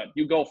so good.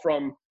 You go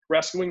from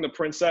rescuing the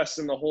princess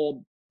and the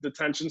whole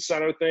detention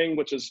center thing,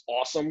 which is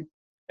awesome,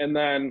 and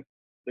then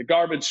the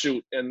garbage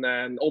chute, and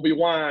then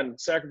Obi-Wan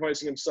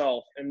sacrificing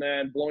himself, and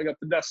then blowing up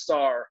the Death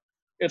Star.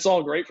 It's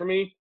all great for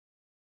me.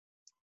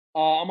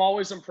 I'm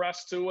always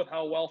impressed too with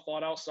how well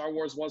thought out Star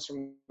Wars was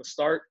from the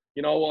start.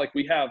 Like,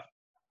 we have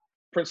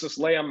Princess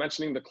Leia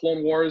mentioning the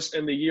Clone Wars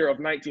in the year of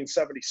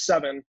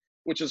 1977,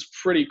 which is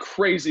pretty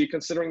crazy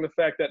considering the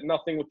fact that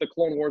nothing with the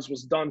Clone Wars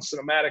was done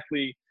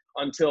cinematically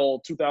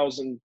until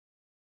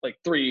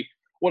 2003,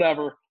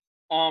 whatever.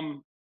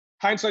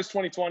 Hindsight's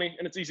 2020,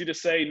 and it's easy to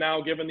say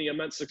now given the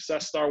immense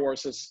success Star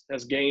Wars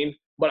has gained.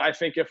 But I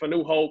think if A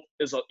New Hope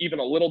is even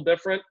a little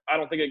different, I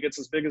don't think it gets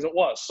as big as it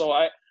was. So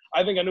I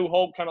think A New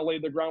Hope kind of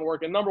laid the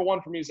groundwork. And number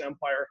 1 for me is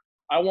Empire.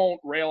 I won't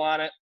rail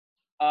on it.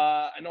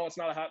 I know it's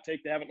not a hot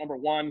take to have it number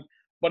 1,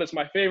 but it's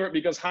my favorite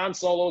because Han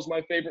Solo is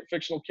my favorite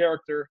fictional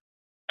character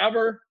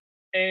ever,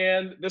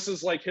 and this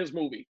is like his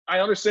movie.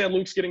 I understand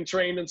Luke's getting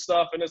trained and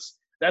stuff, and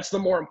that's the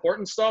more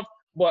important stuff,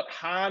 but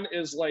Han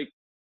is like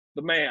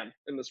the man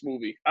in this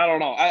movie. I don't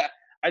know.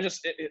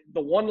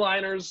 the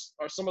one-liners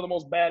are some of the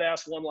most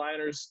badass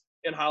one-liners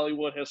in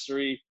Hollywood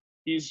history.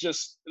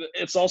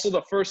 It's also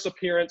the first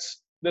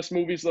appearance. This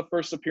movie's the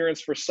first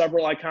appearance for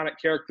several iconic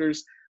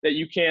characters that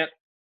you can't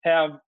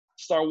have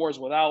Star Wars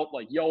without,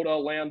 like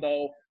Yoda,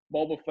 Lando,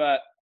 Boba Fett,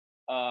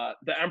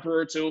 the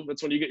Emperor too.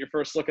 That's when you get your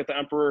first look at the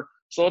Emperor.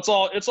 So it's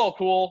all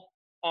cool.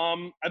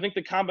 I think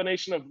the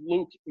combination of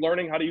Luke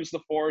learning how to use the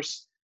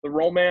Force, the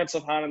romance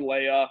of Han and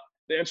Leia,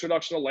 the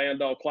introduction of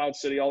Lando, Cloud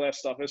City, all that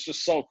stuff. It's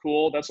just so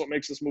cool. That's what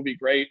makes this movie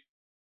great.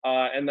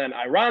 And then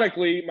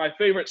ironically, my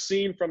favorite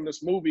scene from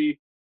this movie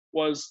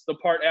was the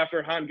part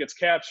after Han gets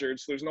captured.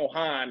 So there's no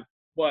Han,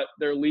 but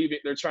they're leaving.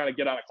 They're trying to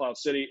get out of Cloud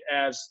City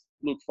as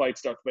Luke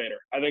fights Darth Vader.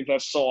 I think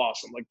that's so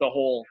awesome. Like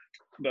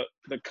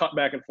the cut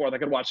back and forth. I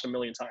could watch it a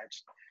million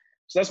times.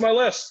 So that's my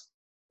list.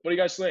 What do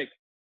you guys think?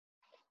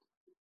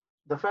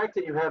 The fact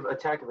that you have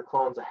Attack of the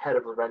Clones ahead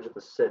of Revenge of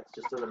the Sith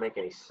just doesn't make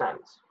any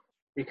sense,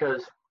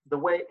 because the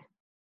way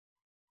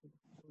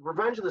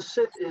Revenge of the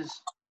Sith is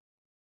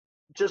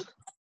just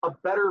a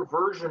better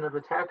version of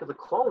Attack of the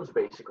Clones,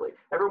 basically.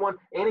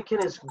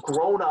 Anakin has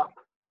grown up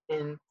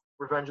in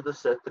Revenge of the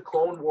Sith. The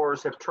Clone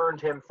Wars have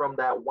turned him from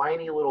that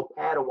whiny little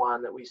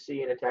Padawan that we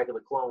see in Attack of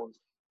the Clones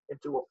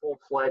into a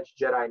full-fledged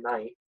Jedi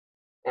Knight.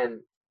 And,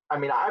 I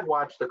mean, I've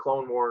watched the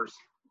Clone Wars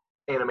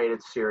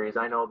animated series.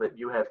 I know that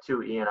you have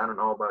too, Ian. I don't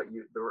know about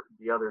you,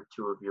 the other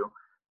two of you,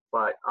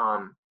 but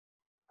I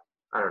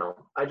don't know.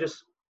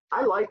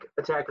 I like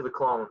Attack of the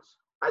Clones.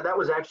 I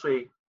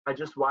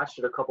just watched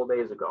it a couple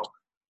days ago,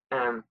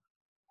 and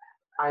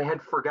I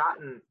had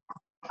forgotten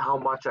how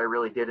much I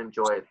really did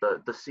enjoy it.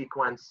 The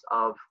sequence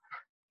of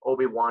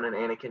Obi-Wan and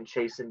Anakin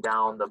chasing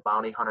down the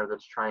bounty hunter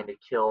that's trying to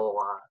kill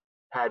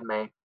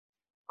Padme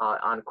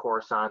on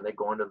Coruscant. They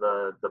go into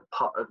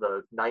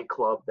the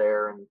nightclub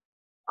there, and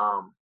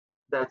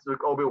that's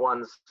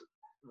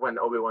when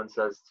Obi-Wan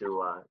says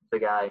to the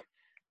guy,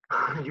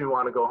 "You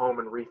want to go home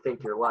and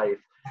rethink your life."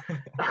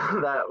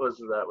 that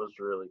was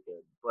really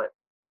good. But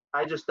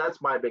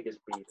that's my biggest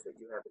beef, that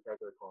you have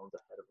Attack of the Clones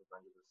ahead of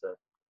Revenge of the Sith.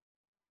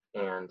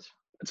 And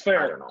it's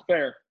fair. I don't know. It's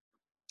fair.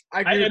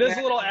 It is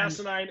a little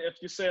asinine if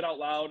you say it out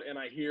loud and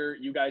I hear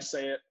you guys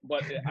say it,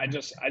 but I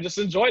just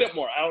enjoyed it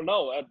more. I don't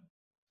know. I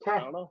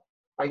don't know.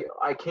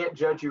 I can't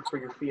judge you for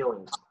your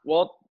feelings.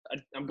 Well,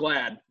 I'm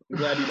glad. I'm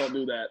glad you don't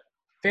do that.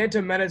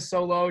 Phantom Menace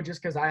so low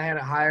just because I had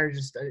it higher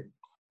just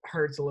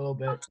hurts a little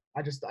bit.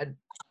 I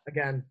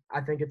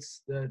think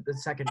it's the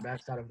second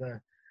best out of the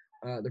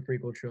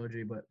prequel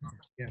trilogy. But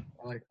yeah,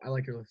 I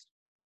like your list.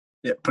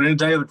 Yeah, putting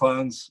Attack of the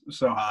Clones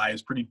so high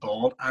is pretty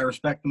bold. I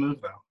respect the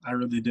move though. I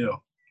really do.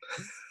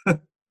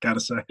 Gotta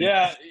say.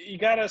 Yeah, you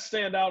gotta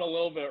stand out a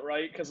little bit,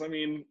 right? Because I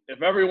mean,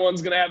 if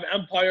everyone's gonna have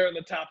Empire in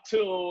the top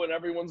 2, and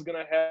everyone's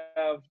gonna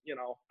have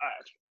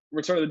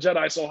Return of the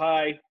Jedi so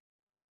high,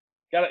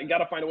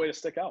 gotta find a way to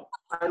stick out.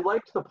 I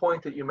liked the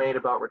point that you made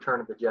about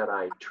Return of the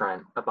Jedi,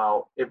 Trent,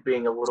 about it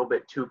being a little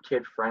bit too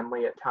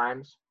kid-friendly at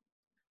times.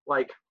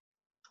 Like,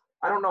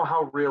 I don't know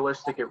how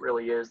realistic it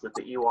really is that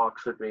the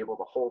Ewoks would be able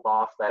to hold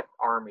off that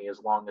army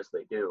as long as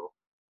they do.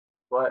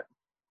 But,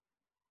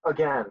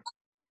 again...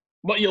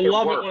 But you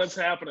love it when it's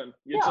happening.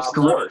 Of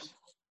course.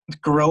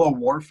 Guerrilla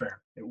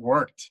warfare. It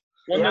worked.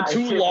 When the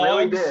two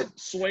logs really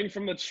swing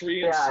from the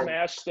tree and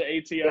smash the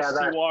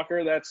ATST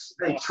walker, that's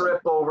they awesome.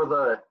 Trip over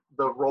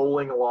the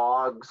rolling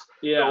logs.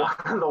 Yeah.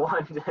 The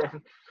one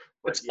did.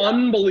 It's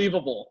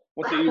unbelievable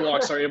what the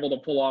Ewoks are able to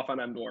pull off on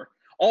Endor.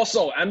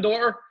 Also,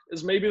 Endor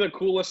is maybe the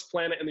coolest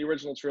planet in the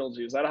original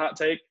trilogy. Is that a hot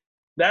take?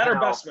 That or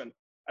Bespin?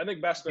 I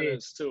think Bespin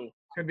is too.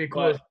 Could be the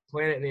coolest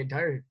planet in the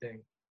entire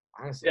thing,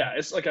 honestly. Yeah,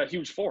 it's like a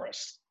huge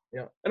forest.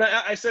 Yeah. And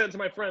I said it to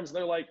my friends, and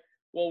they're like,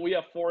 well, we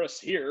have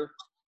forests here.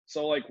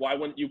 So, like, why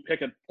wouldn't you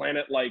pick a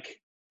planet like,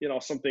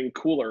 something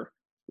cooler?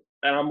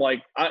 And I'm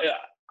like, I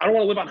don't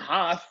want to live on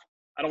Hoth.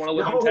 I don't want to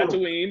live on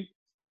Tatooine.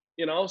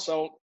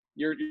 So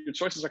your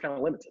choices are kind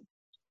of limited.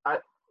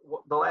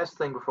 The last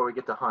thing before we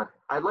get to Hunt,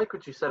 I like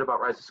what you said about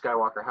Rise of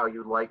Skywalker,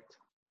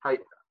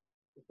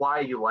 why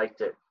you liked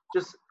it.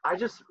 I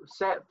just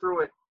sat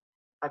through it.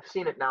 I've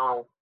seen it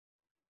now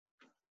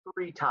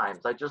 3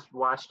 times. I just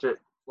watched it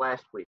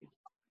last week.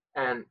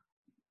 And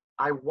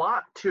I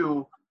want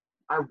to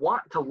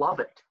love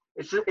it.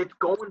 It's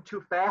going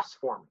too fast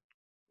for me.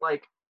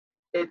 Like,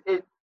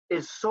 it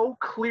is so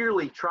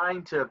clearly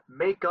trying to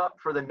make up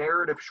for the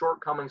narrative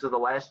shortcomings of The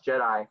Last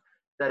Jedi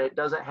that it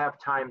doesn't have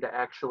time to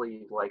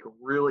actually, like,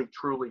 really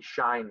truly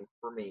shine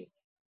for me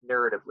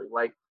narratively.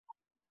 Like,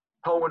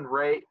 Poe and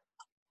Rey,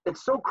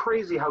 it's so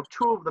crazy how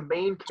 2 of the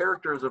main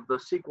characters of the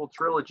sequel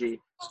trilogy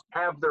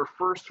have their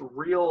first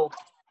real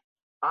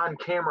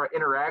on-camera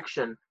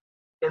interaction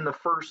in the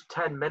first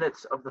 10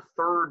 minutes of the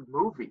 3rd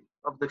movie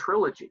of the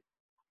trilogy.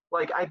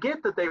 Like, I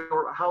get that they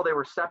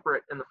were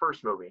separate in the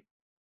first movie.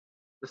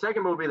 The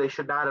second movie, they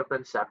should not have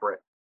been separate.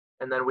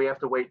 And then we have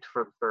to wait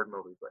for the 3rd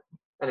movie. But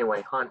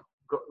anyway, Hunt,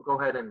 go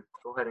ahead and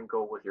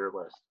go with your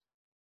list.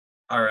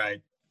 All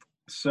right.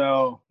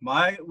 So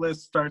my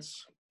list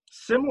starts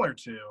similar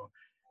to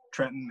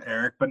Trent and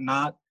Eric, but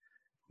not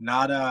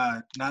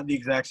the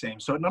exact same.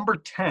 So at number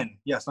 10,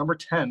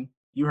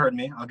 You heard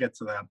me. I'll get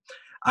to that.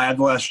 I have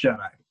The Last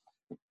Jedi.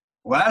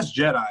 Last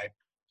Jedi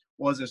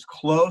was as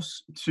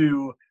close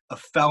to a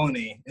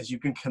felony as you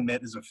can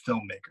commit as a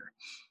filmmaker.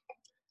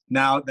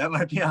 Now, that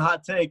might be a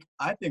hot take.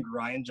 I think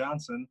Rian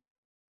Johnson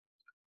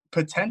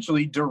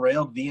potentially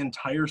derailed the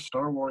entire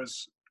Star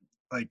Wars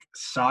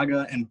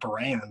saga and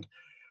brand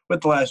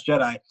with The Last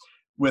Jedi,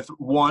 with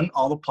one,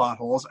 all the plot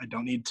holes. I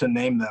don't need to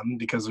name them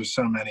because there's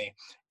so many,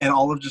 and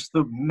all of just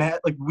the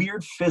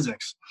weird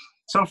physics.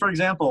 So, for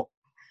example,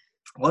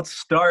 let's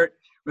start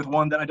with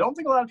one that I don't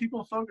think a lot of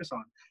people focus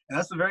on, and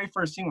that's the very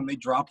first scene when they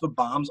drop the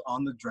bombs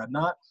on the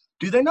dreadnought.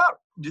 Do they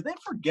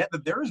forget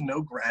that there is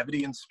no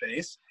gravity in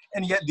space,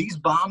 and yet these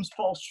bombs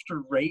fall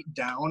straight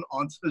down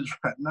onto the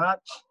dreadnought?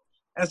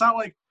 And it's not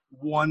like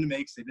one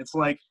makes it. It's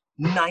like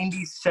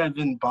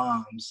 97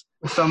 bombs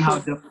somehow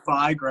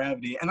defy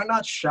gravity, and they're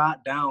not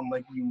shot down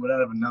like you would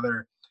out of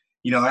another,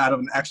 out of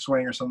an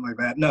X-wing or something like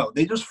that. No,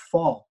 they just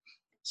fall.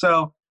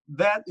 So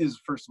that is,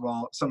 first of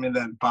all, something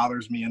that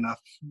bothers me enough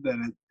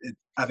that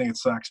I think it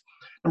sucks.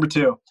 Number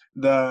two,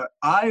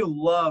 I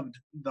loved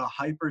the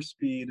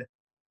hyperspeed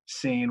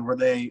scene where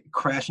they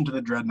crash into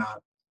the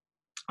dreadnought.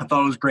 I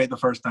thought it was great the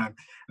first time,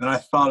 and then I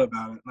thought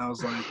about it, and I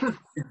was like,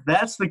 if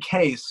that's the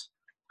case,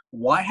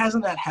 why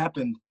hasn't that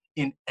happened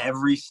in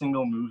every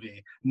single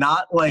movie?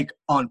 Not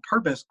on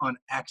purpose, on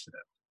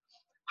accident.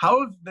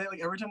 How have they,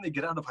 every time they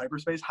get out of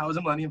hyperspace, how has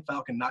a Millennium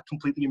Falcon not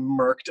completely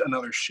murked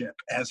another ship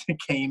as it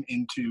came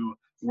into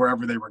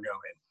wherever they were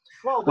going?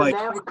 Well, the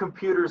nav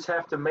computers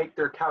have to make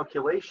their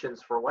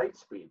calculations for light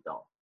speed,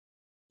 though.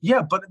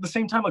 Yeah, but at the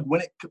same time,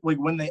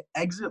 when they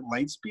exit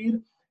light speed,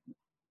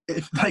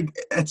 if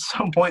at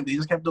some point they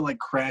just have to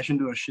crash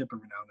into a ship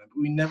every now and then. But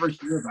we never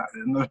hear about it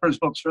in the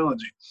original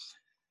trilogy.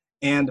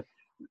 And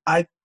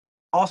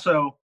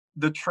also,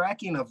 the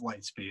tracking of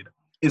light speed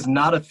is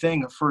not a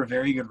thing for a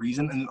very good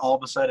reason. And then all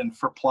of a sudden,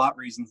 for plot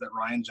reasons that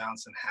Rian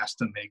Johnson has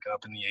to make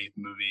up in the 8th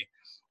movie,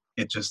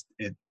 it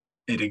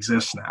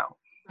exists now.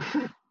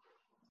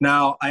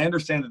 Now, I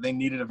understand that they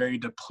needed a very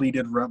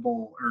depleted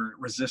rebel or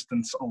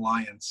resistance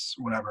alliance,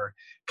 whatever,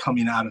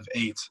 coming out of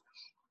 8.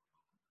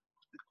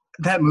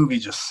 That movie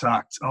just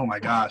sucked. Oh my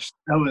gosh.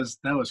 That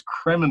was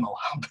criminal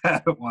how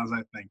bad it was,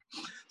 I think.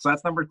 So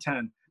that's number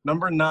 10.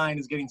 Number 9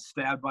 is getting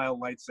stabbed by a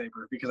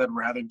lightsaber, because I'd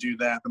rather do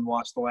that than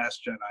watch The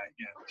Last Jedi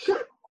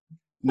again.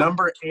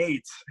 Number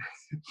 8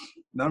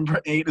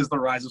 is The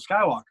Rise of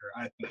Skywalker,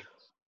 I think.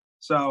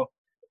 So,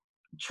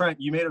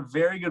 Trent, you made a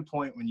very good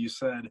point when you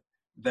said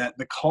that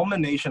the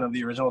culmination of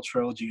the original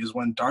trilogy is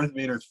when Darth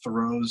Vader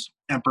throws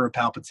Emperor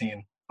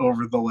Palpatine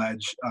over the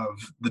ledge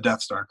of the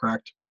Death Star,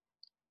 correct?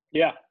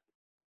 Yeah.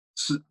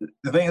 So,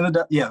 the thing in the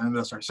Death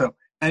Star. So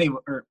anyway,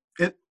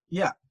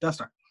 Death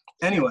Star.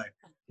 Anyway,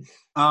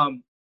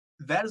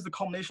 that is the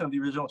culmination of the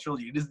original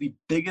trilogy. It is the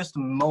biggest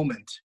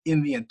moment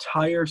in the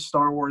entire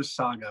Star Wars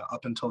saga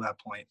up until that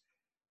point.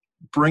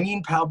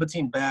 Bringing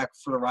Palpatine back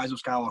for The Rise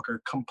of Skywalker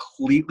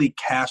completely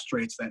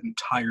castrates that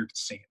entire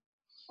scene.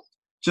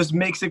 Just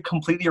makes it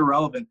completely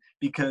irrelevant,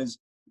 because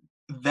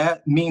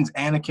that means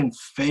Anakin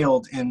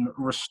failed in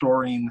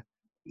restoring,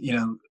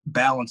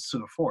 balance to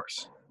the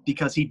Force,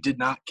 because he did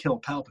not kill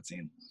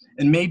Palpatine.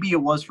 And maybe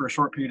it was for a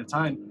short period of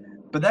time,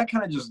 but that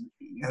kind of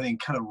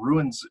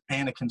ruins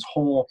Anakin's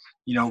whole,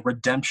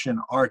 redemption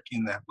arc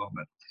in that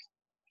moment.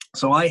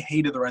 So I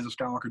hated The Rise of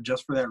Skywalker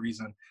just for that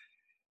reason.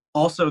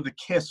 Also, the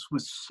kiss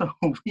was so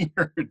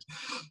weird. It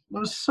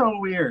was so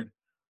weird.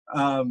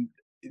 And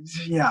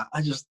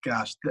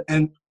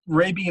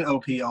Rey being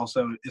OP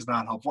also is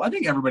not helpful. I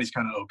think everybody's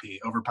kind of OP,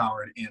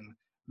 overpowered in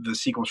the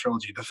sequel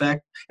trilogy. The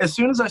fact, as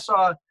soon as I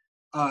saw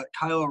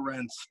Kylo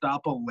Ren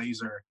stop a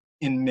laser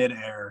in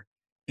midair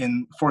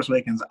in Force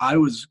Awakens, I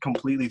was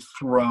completely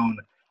thrown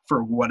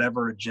for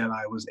whatever a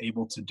Jedi was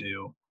able to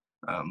do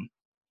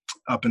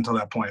up until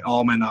that point.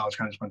 All my knowledge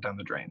kind of just went down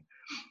the drain.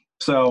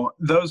 So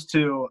those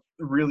two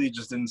really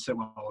just didn't sit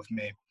well with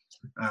me.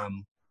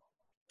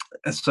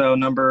 And so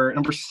number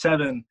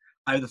 7,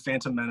 I have The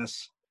Phantom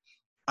Menace.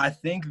 I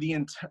think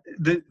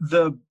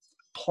the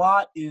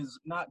plot is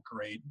not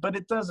great, but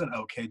it does an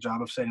okay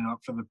job of setting up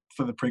for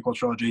the prequel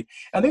trilogy.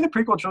 I think the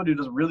prequel trilogy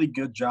does a really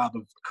good job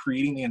of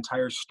creating the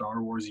entire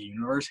Star Wars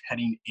universe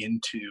heading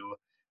into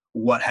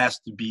what has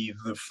to be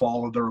the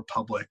fall of the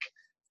Republic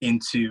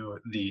into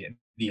the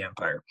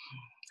Empire.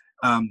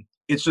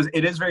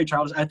 It is very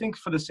childish. I think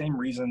for the same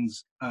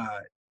reasons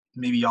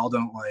maybe y'all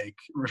don't like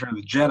Return of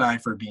the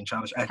Jedi for being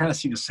childish. I kind of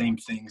see the same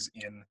things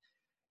in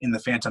the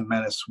Phantom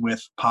Menace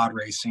with pod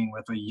racing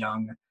with a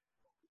young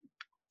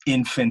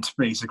infant,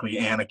 basically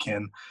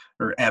Anakin,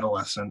 or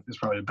adolescent is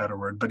probably a better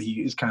word, but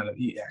he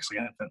actually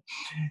an infant.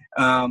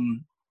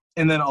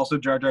 And then also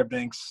Jar Jar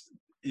Binks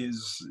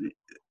is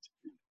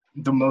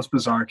the most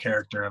bizarre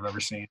character I've ever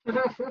seen.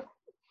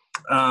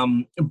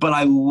 But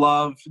I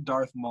love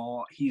Darth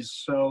Maul. He's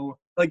so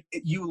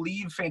you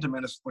leave Phantom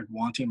Menace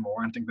wanting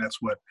more. I think that's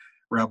what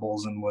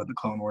Rebels and what the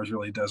Clone Wars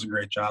really does a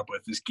great job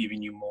with, is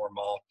giving you more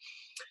Maul.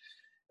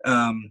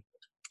 And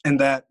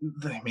the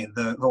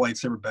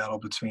lightsaber battle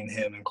between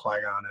him and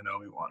Qui-Gon and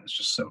Obi-Wan is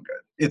just so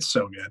good. It's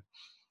so good.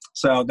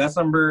 So that's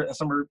number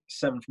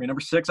 7 for me. Number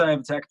 6, I have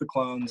Attack of the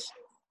Clones.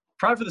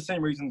 Probably for the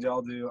same reasons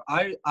y'all do.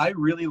 I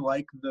really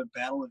like the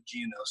Battle of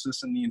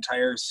Geonosis and the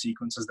entire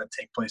sequences that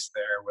take place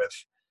there with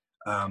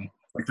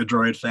like the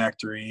droid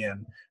factory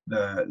and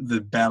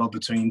the battle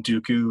between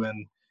Dooku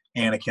and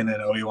Anakin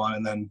and Obi-Wan,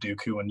 and then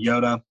Dooku and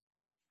Yoda.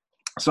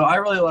 So I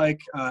really like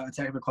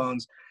Attack of the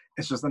Clones.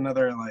 It's just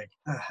another like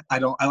I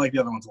like the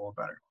other ones a little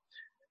better.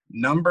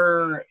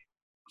 Number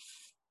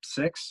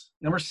 6,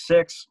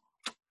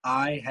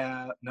 I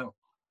have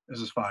this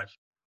is 5.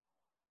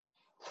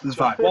 This is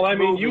 5. Well, I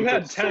mean, Movie, you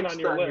had but 10 on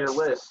your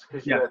list.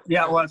 'cause Yeah, you had-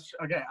 yeah. Well,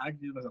 okay. I can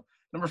do myself.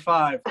 Number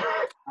 5,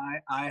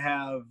 I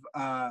have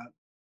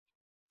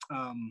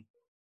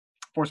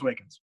Force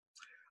Awakens.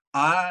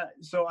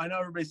 So I know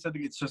everybody said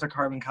that it's just a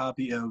carbon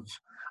copy of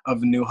A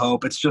New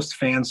Hope. It's just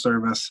fan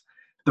service.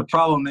 The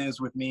problem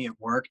is with me, it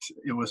worked.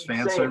 It was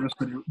fan Same. service,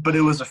 but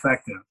it was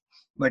effective.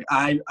 Like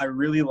I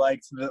really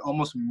liked the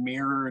almost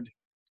mirrored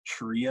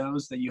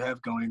trios that you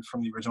have going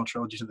from the original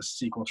trilogy to the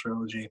sequel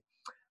trilogy.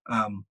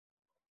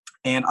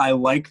 And I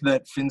like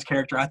that Finn's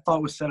character I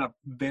thought was set up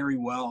very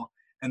well.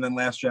 And then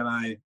Last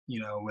Jedi,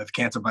 with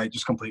Canto Bight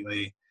just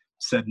completely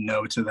said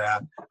no to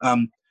that.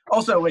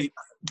 Also, wait,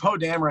 Poe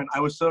Dameron, I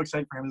was so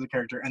excited for him as a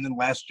character. And then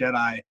Last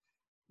Jedi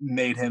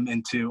made him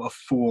into a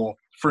fool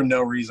for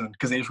no reason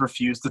because they just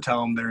refused to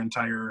tell him their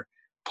entire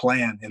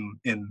plan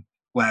in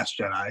Last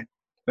Jedi.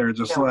 They're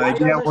just why like,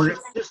 doesn't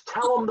she just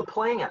tell him the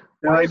plan?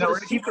 They're Why like, is no,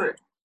 it a secret?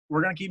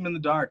 we're gonna keep him in the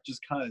dark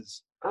just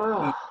cause.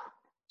 Ugh.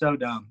 So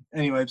dumb.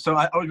 Anyway, so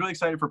I was really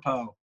excited for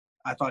Poe.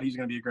 I thought he was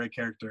gonna be a great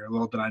character.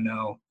 Little did I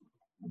know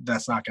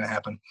that's not gonna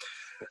happen.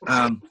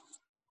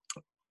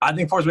 I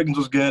think Force Awakens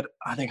was good.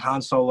 I think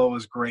Han Solo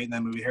was great in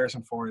that movie.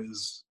 Harrison Ford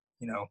is,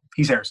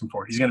 he's Harrison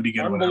Ford. He's gonna be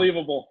good.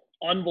 Unbelievable.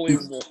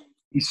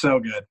 He's so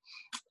good.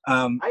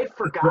 I had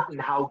forgotten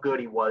how good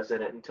he was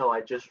in it until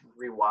I just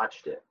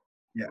rewatched it.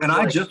 Yeah, and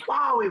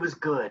wow, he was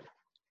good.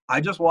 I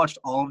just watched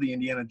all of the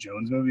Indiana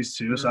Jones movies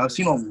too, so I've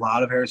seen a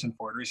lot of Harrison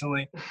Ford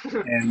recently.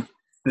 And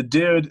the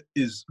dude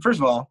is, first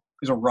of all,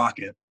 is a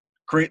rocket,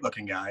 great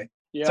looking guy.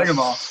 Yes, second of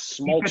all,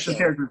 he fits his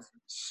character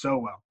so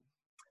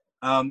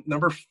well.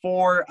 Number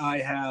 4, I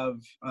have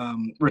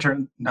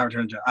Return of the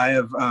Jedi. I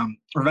have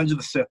Revenge of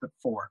the Sith at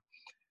 4.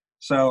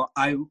 So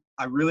I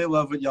really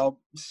love what y'all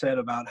said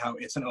about how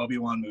it's an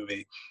Obi-Wan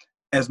movie.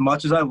 As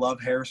much as I love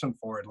Harrison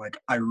Ford, like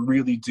I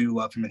really do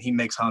love him, and he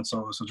makes Han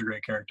Solo such a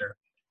great character.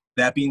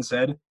 That being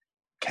said,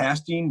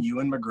 casting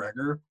Ewan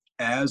McGregor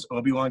as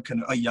Obi-Wan,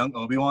 a young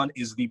Obi-Wan,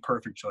 is the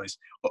perfect choice.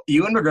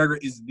 Ewan McGregor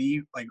is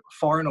the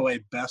far and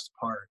away best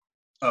part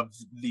of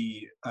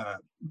the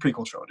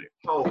prequel trilogy.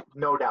 Oh,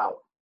 no doubt.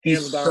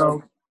 He's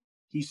so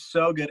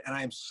good, and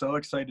I am so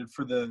excited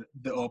for the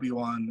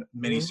Obi-Wan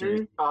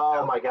miniseries.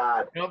 Oh my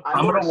God, Yep.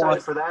 I'm more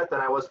excited for that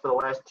than I was for The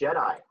Last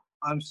Jedi.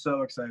 I'm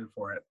so excited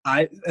for it.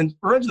 And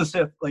Revenge of the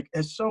Sith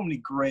has so many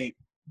great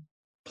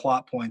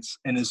plot points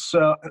and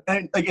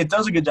it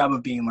does a good job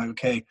of being like,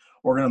 okay,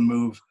 we're gonna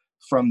move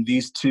from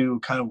these two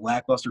kind of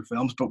lackluster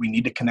films, but we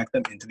need to connect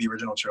them into the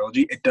original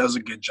trilogy. It does a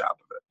good job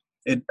of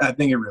it. I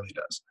think it really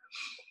does.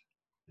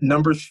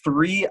 Number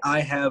 3, I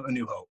have A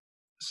New Hope.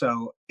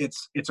 So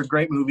it's a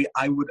great movie.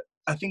 I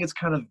think it's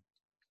kind of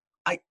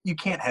you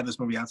can't have this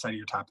movie outside of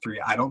your top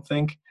 3, I don't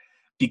think,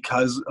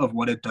 because of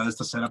what it does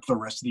to set up the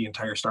rest of the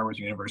entire Star Wars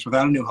universe.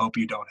 Without A New Hope,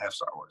 you don't have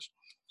Star Wars.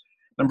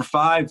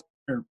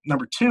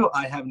 Number 2,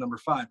 I have number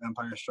 5,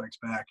 Empire Strikes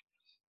Back.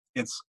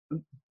 It's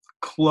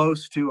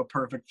close to a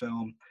perfect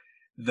film.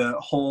 The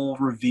whole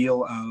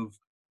reveal of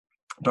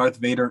Darth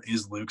Vader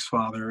is Luke's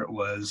father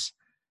was,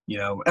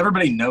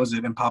 everybody knows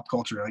it in pop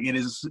culture.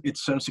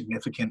 It's so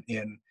significant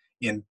in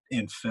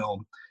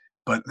film.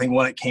 But I think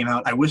when it came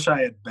out, I wish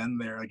I had been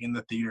there, in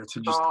the theater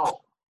to just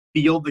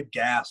feel the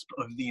gasp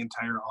of the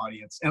entire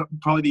audience and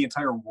probably the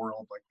entire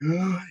world.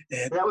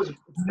 That was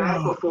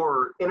back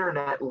before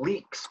internet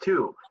leaks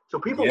too. So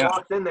people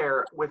walked in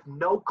there with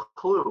no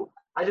clue.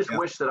 I just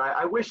wish that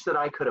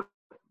I could have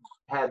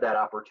had that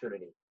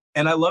opportunity.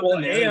 And I love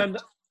and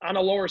on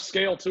a lower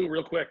scale too,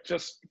 real quick,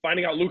 just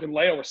finding out Luke and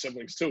Leia were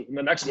siblings too in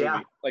the next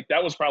movie.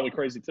 That was probably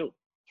crazy too.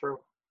 True.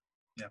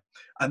 Yeah.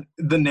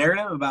 The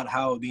narrative about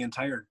how the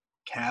entire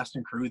cast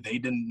and crew, they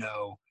didn't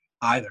know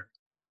either.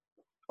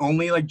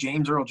 Only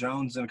James Earl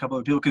Jones and a couple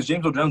of people, because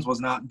James Earl Jones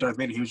was not Darth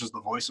Vader, he was just the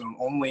voice of him.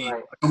 Only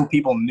a couple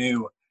people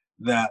knew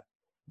that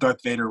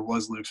Darth Vader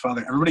was Luke's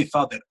father. Everybody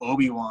thought that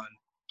Obi-Wan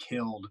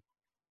killed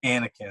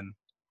Anakin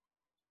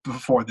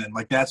before then.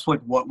 That's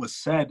what was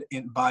said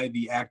by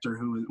the actor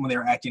when they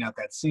were acting out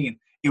that scene.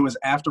 It was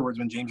afterwards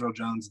when James Earl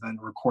Jones then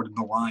recorded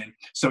the line.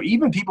 So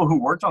even people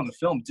who worked on the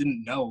film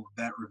didn't know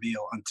that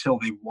reveal until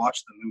they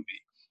watched the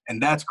movie.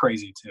 And that's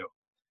crazy too.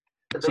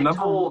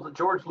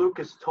 George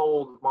Lucas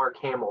told Mark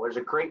Hamill, there's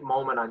a great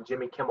moment on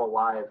Jimmy Kimmel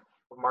Live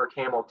of Mark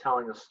Hamill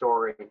telling a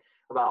story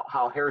about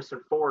how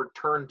Harrison Ford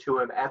turned to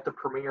him at the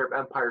premiere of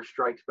Empire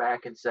Strikes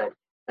Back and said,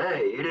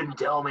 "Hey, you didn't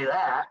tell me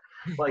that."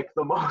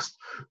 The most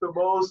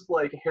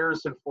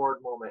Harrison Ford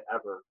moment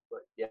ever.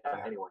 But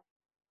anyway.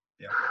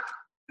 Yeah.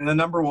 And then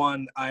number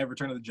 1, I have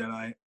Return of the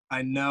Jedi.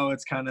 I know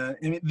it's kind of,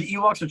 I mean, the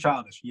Ewoks are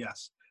childish,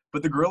 yes,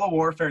 but the guerrilla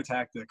warfare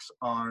tactics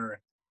are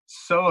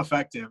so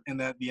effective in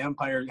that the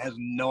Empire has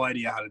no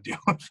idea how to deal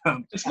with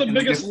them. It's the And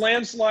biggest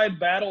landslide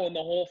battle in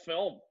the whole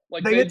film.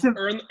 Like They get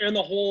to- in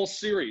the whole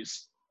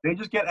series. they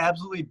just get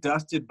absolutely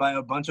dusted by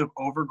a bunch of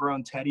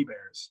overgrown teddy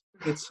bears.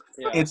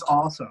 Yeah. It's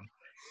awesome.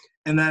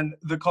 And then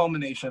the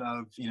culmination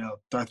of,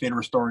 Darth Vader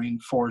restoring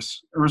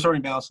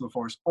balance to the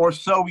Force, or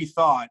so we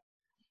thought,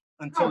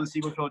 until the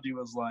sequel trilogy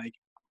was like,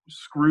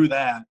 screw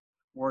that,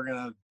 we're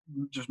gonna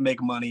just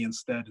make money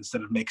instead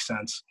of make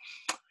sense.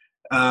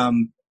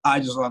 I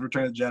just love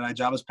Return of the Jedi.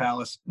 Jabba's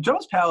palace.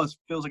 Jabba's palace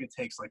feels like it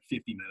takes like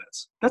 50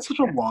 minutes. That's such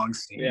a long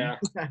scene. Yeah,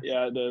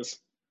 it is.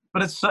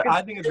 But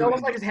I think it's It really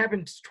almost like it's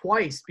happened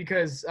twice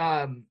because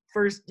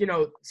first,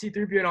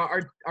 C-3PO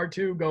and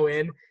R2 go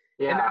in,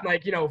 Yeah.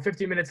 and then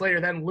 15 minutes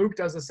later, then Luke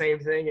does the same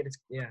thing, and it's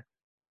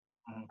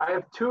I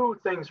have two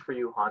things for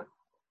you, Hunt.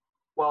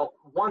 Well,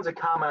 one's a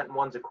comment and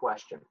one's a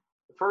question.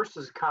 The first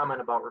is a comment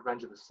about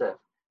Revenge of the Sith.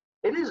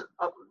 It is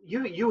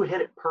you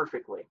hit it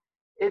perfectly.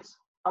 It's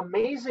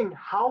amazing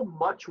how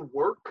much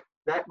work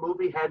that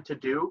movie had to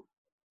do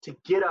to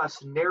get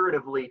us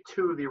narratively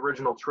to the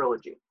original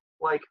trilogy.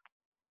 Like,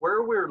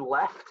 where we're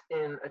left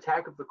in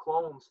Attack of the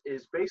Clones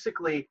is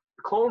basically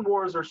the Clone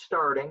Wars are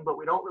starting, but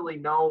we don't really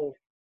know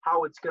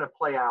how it's going to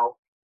play out.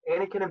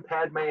 Anakin and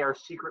Padme are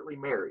secretly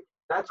married.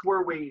 That's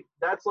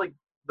like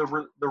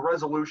the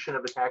resolution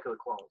of Attack of the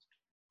Clones.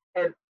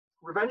 And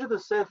Revenge of the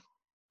Sith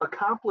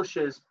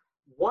accomplishes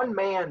one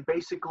man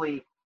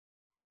basically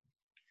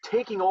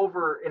taking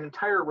over an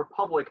entire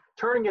republic,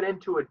 turning it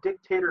into a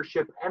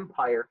dictatorship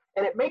empire,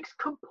 and it makes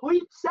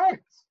complete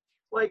sense.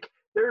 Like,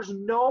 there's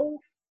no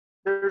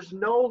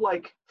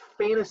like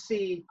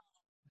fantasy.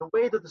 The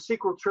way that the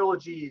sequel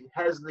trilogy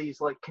has these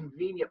like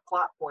convenient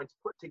plot points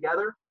put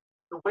together,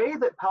 the way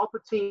that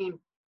Palpatine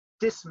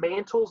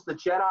dismantles the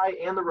Jedi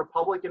and the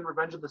Republic in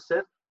Revenge of the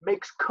Sith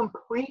makes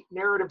complete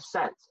narrative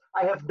sense.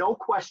 I have no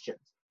questions.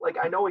 Like,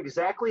 I know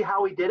exactly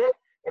how he did it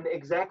and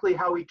exactly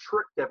how he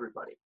tricked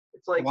everybody.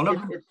 It's like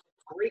it's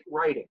great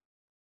writing.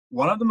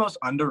 One of the most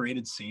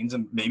underrated scenes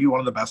and maybe one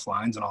of the best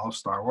lines in all of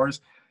Star Wars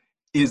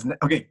is,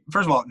 okay,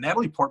 first of all,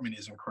 Natalie Portman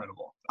is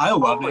incredible. I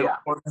love Natalie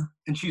Portman,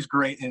 and she's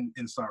great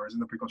in Star Wars, in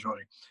the prequel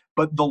trilogy.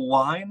 But the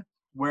line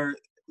where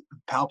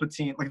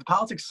Palpatine, like, the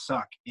politics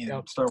suck in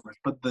Star Wars,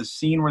 but the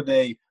scene where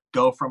they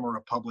go from a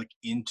republic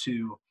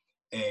into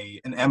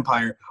an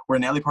empire, where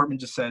Natalie Portman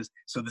just says,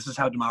 "So this is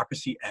how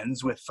democracy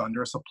ends, with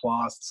thunderous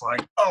applause." It's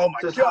like, oh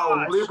my god!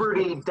 How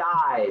liberty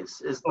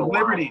dies is the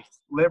liberty.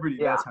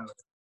 Yeah. That's how it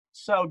is.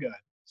 So good,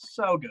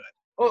 so good.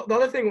 Well, the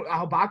other thing,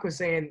 how Bach was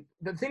saying,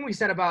 the thing we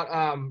said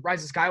about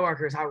Rise of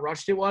Skywalker is how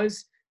rushed it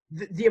was.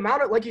 The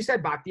amount of, like you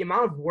said, Bach, the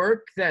amount of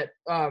work that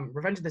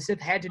Revenge of the Sith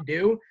had to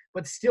do,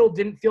 but still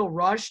didn't feel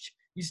rushed.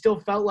 You still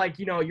felt like,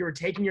 you were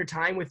taking your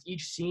time with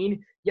each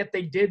scene, yet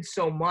they did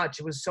so much.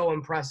 It was so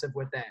impressive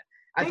with that.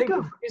 I think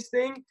the biggest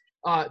thing,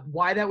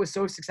 why that was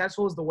so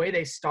successful is the way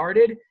they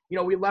started.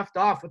 We left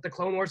off with the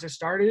Clone Wars that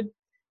started.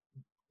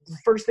 The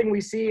first thing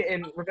we see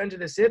in Revenge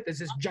of the Sith is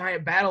this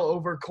giant battle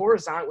over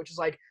Coruscant, which is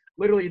like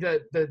literally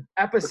the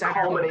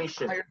epicenter of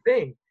the entire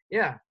thing.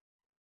 Yeah.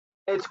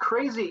 It's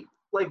crazy.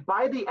 Like,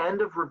 by the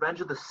end of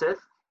Revenge of the Sith,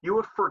 you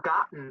have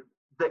forgotten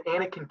that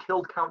Anakin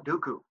killed Count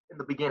Dooku in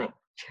the beginning.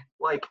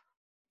 Like,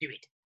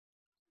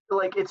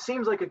 it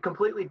seems like a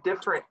completely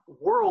different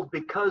world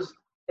because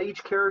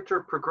each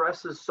character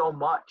progresses so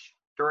much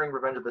during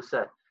Revenge of the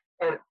Sith.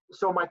 And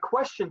so my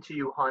question to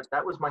you, Hunt,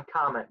 that was my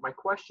comment. My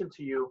question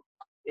to you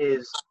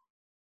is,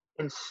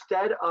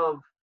 instead of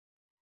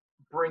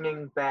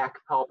bringing back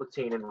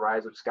Palpatine in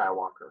Rise of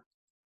Skywalker,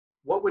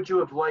 what would you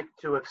have liked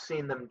to have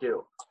seen them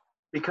do?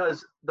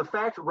 Because the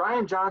fact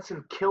Rian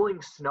Johnson killing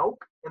Snoke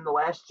in The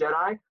Last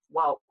Jedi,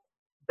 while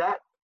that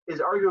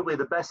is arguably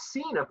the best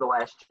scene of The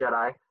Last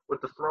Jedi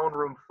with the throne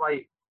room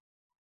fight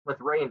with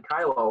Rey and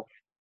Kylo,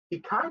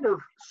 he kind of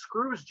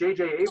screws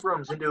J.J.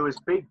 Abrams into his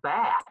big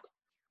bad.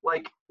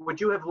 Like,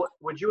 would you have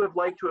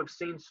liked to have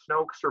seen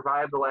Snoke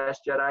survive The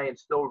Last Jedi and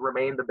still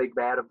remain the big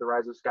bad of The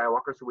Rise of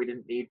Skywalker, so we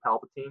didn't need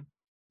Palpatine?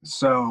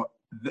 So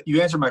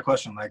you answered my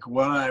question. Like,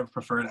 what I would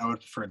prefer,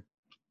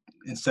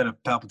 instead of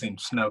Palpatine,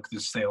 Snoke to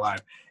stay alive.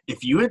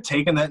 If you had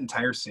taken that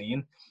entire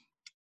scene,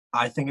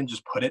 I think, and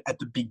just put it at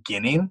the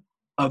beginning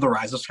of The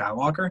Rise of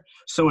Skywalker,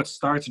 so it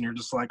starts and you're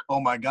just like, oh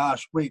my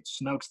gosh, wait,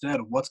 Snoke's dead.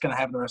 What's going to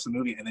happen the rest of the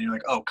movie? And then you're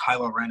like, oh,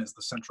 Kylo Ren is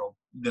the central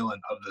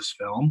villain of this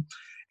film.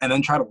 And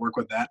then try to work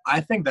with that.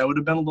 I think that would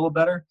have been a little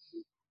better.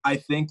 I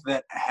think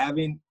that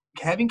having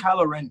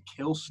Kylo Ren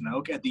kill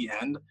Snoke at the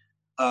end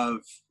of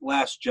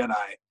Last Jedi,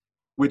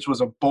 which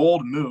was a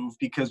bold move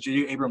because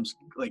J.J. Abrams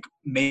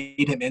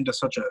made him into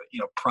such a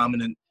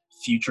prominent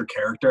future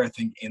character, I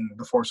think, in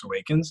The Force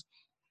Awakens.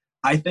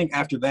 I think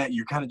after that,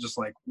 you're kind of just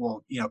like,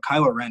 well,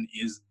 Kylo Ren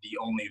is the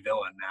only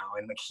villain now,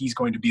 and he's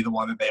going to be the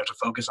one that they have to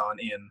focus on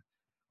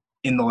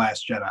in The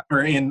Last Jedi,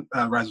 or in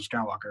Rise of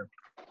Skywalker.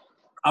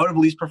 I would have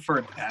at least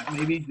preferred that,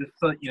 maybe, just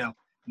to,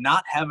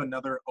 not have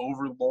another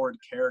overlord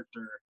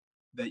character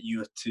that you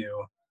have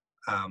to,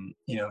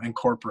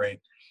 incorporate.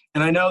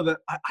 And I know that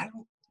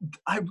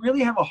I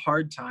really have a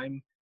hard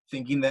time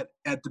thinking that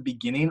at the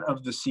beginning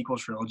of the sequel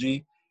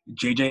trilogy,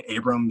 J.J.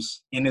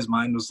 Abrams in his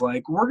mind was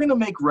like, "We're gonna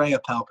make Rey a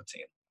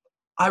Palpatine."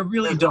 I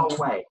really There's don't. no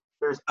way.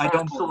 There's I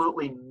don't believe it.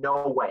 absolutely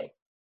no way.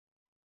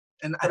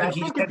 And And I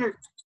he think just if you're,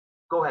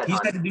 go ahead. had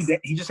Hon. to do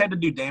he just had to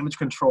do damage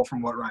control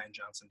from what Rian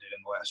Johnson did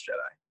in The Last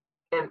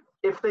Jedi. And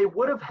if they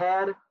would have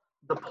had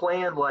the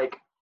plan, like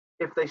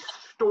if they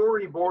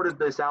storyboarded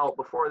this out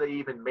before they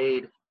even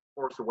made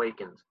Force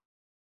Awakens,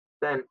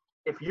 then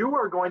if you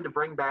are going to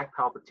bring back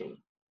Palpatine,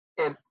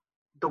 and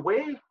the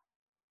way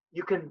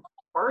you can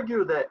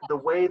argue that the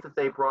way that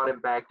they brought him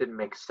back didn't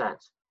make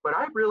sense, but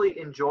I really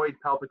enjoyed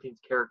Palpatine's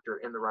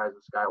character in The Rise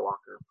of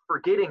Skywalker,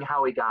 forgetting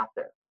how he got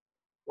there.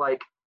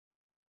 Like,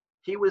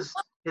 he was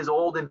his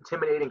old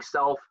intimidating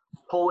self,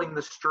 pulling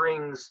the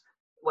strings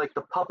like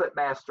the puppet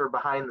master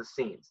behind the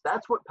scenes.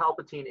 That's what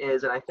Palpatine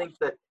is, and I think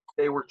that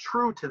they were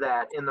true to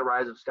that in The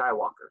Rise of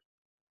Skywalker.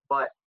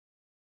 But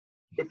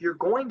if you're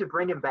going to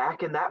bring him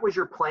back, and that was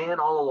your plan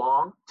all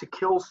along, to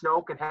kill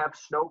Snoke and have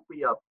Snoke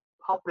be a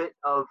puppet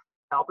of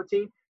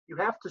Palpatine, you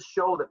have to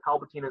show that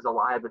Palpatine is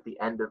alive at the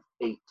end of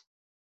 8.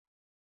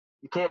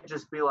 You can't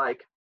just be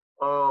like,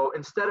 oh,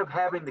 instead of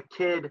having the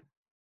kid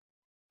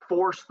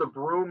force the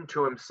broom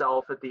to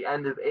himself at the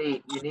end of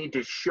 8, you need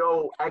to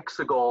show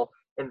Exegol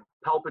in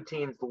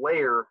Palpatine's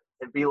lair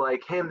and be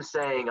like him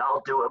saying,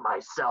 I'll do it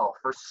myself,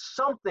 or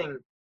something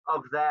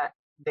of that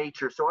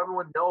nature, so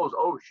everyone knows,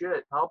 oh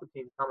shit,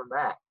 Palpatine's coming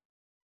back.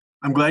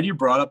 I'm glad you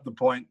brought up the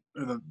point,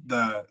 or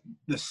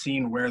the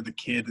scene where the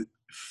kid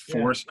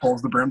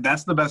pulls the broom.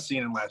 That's the best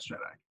scene in Last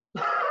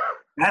Jedi.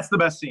 That's the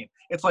best scene.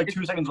 It's like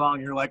 2 seconds long.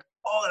 You're like,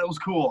 oh, that was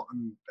cool.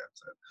 And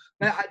that's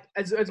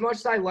it. As much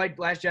as I like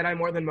Last Jedi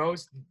more than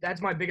most,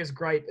 that's my biggest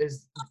gripe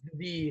is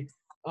the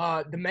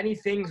many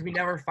things we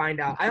never find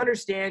out. I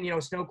understand,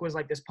 Snoke was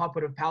like this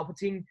puppet of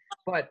Palpatine,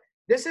 but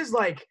this is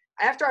like,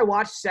 after I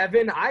watched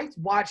 7, I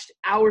watched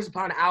hours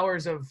upon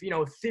hours of,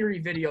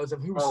 theory videos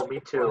of who Oh, me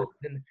too.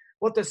 and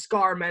what the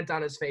scar meant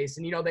on his face.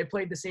 And, they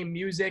played the same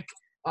music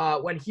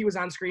when he was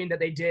on screen that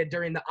they did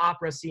during the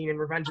opera scene in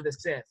Revenge of the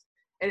Sith.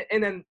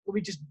 And then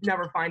we just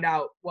never find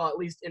out, well, at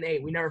least in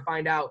 8, we never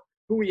find out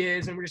who he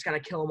is, and we're just going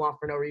to kill him off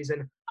for no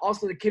reason.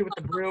 Also, the kid with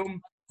the broom,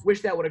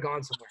 wish that would have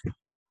gone somewhere.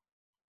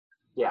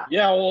 Yeah.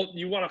 Yeah, well,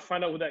 you want to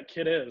find out who that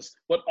kid is.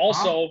 But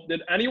also,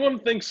 did anyone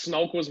think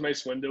Snoke was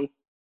Mace Windu?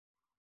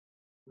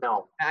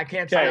 No. I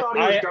can't Okay,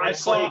 say.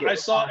 I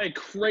saw a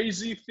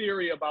crazy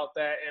theory about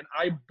that, and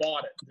I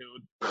bought it,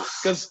 dude.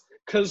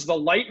 Because the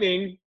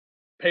lightning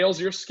pales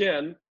your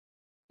skin,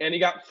 and he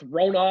got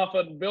thrown off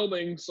a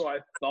building, so I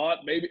thought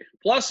maybe.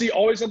 Plus, he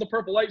always had the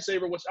purple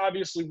lightsaber, which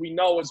obviously we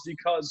know is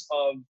because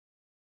of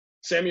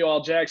Samuel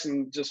L.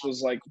 Jackson just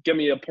was like, give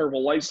me a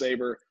purple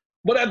lightsaber.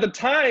 But at the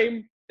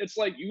time, it's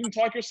like, you can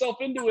talk yourself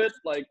into it.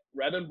 Like,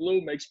 red and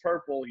blue makes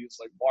purple. He's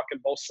like walking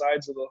both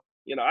sides of the,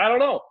 I don't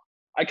know.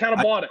 I kind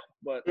of bought it,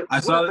 but. I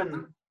saw that.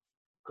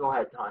 Go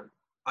ahead, Don.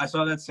 I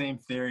saw that same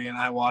theory, and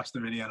I watched the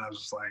video, and I was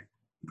just like,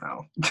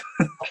 no.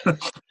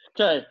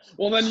 Okay,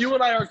 well then you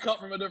and I are cut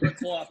from a different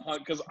cloth,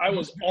 Hunt, because I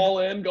was all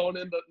in going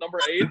into number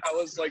 8. I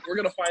was like, we're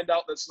gonna find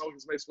out that Snoke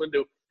is Mace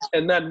Windu,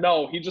 and then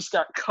no, he just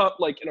got cut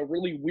like in a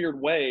really weird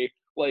way.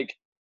 Like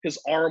his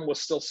arm was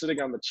still sitting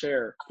on the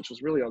chair, which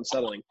was really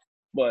unsettling.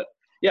 But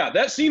yeah,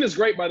 that scene is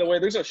great. By the way,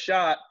 there's a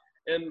shot,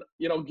 and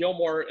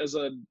Gilmore as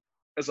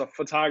a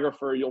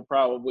photographer, you'll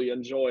probably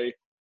enjoy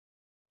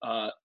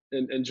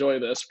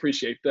this,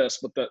 appreciate this.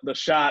 But the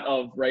shot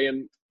of Rey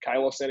and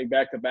Kylo standing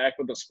back to back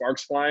with the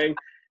sparks flying.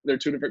 They're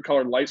 2 different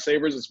colored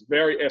lightsabers. It's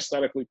very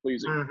aesthetically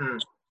pleasing. Mm-hmm.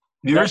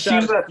 You ever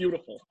seen that?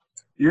 Beautiful.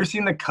 You ever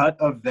seen the cut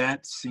of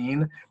that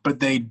scene? But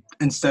they,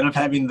 instead of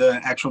having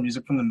the actual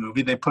music from the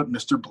movie, they put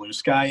Mr. Blue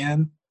Sky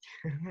in.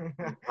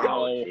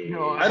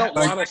 No, I don't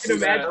want to see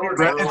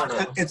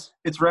that.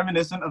 It's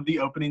reminiscent of the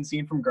opening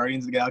scene from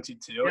Guardians of the Galaxy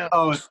 2. Yeah.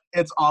 Oh,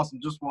 it's awesome.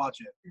 Just watch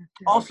it.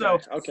 Also,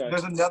 okay.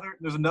 there's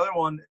another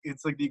one.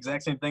 It's like the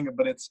exact same thing,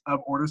 but it's of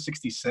Order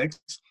 66,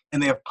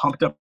 and they have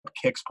Pumped Up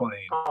Kicks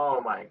playing.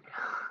 Oh my God.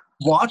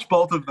 Watch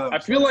both of those. I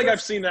feel like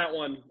I've seen that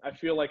one.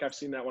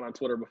 On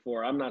Twitter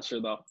before. I'm not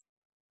sure though.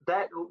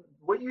 That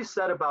what you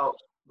said about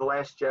The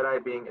Last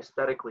Jedi being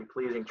aesthetically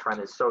pleasing,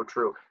 Trent, is so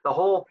true. The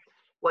whole,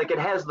 like, it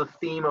has the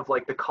theme of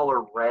like the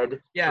color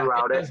red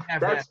throughout it.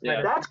 That's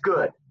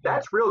good.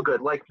 That's real good.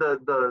 Like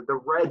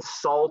the red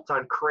salt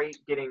on Crate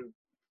getting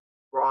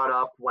brought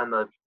up when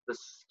the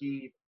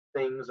ski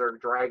things are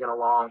dragging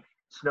along.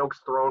 Snoke's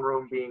throne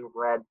room being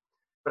red.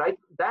 But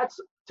that's,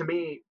 to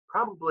me,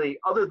 probably,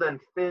 other than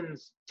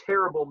Finn's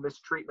terrible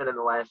mistreatment in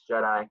The Last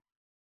Jedi,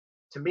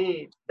 to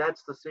me,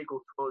 that's the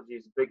sequel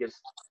trilogy's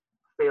biggest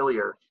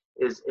failure,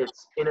 is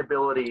its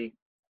inability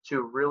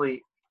to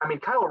really, I mean,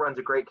 Kylo Ren's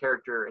a great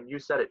character, and you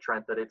said it,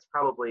 Trent, that it's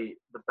probably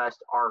the best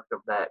arc of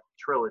that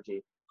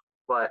trilogy,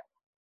 but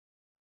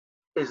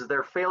is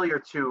their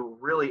failure to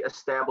really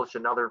establish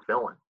another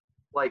villain.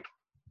 Like,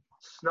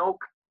 Snoke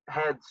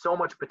had so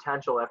much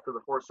potential after The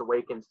Force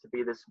Awakens to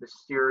be this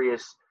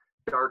mysterious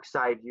dark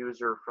side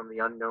user from the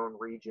unknown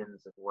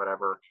regions and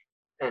whatever.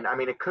 And I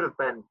mean, it could have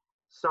been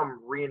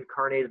some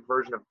reincarnated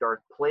version of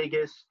Darth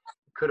Plagueis.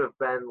 It could have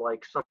been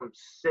like some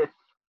Sith,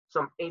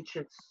 some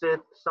ancient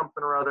Sith,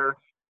 something or other.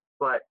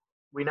 But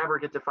we never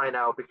get to find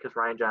out because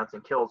Rian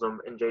Johnson kills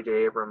him, and J.J.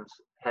 Abrams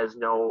has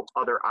no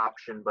other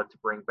option but to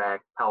bring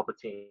back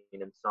Palpatine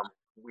in some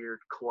weird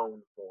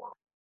clone form.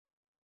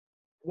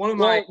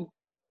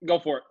 Go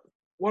for it.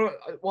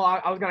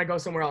 I was gonna go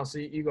somewhere else. So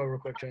you go real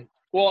quick, Trent.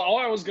 Well, all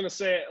I was gonna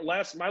say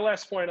my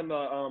last point on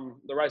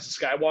the Rise of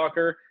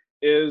Skywalker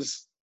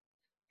is,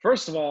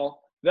 first of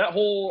all, that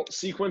whole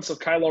sequence of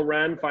Kylo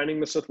Ren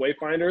finding the Sith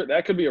Wayfinder,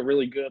 that could be a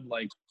really good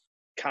like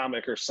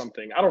comic or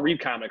something. I don't read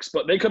comics,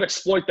 but they could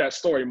exploit that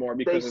story more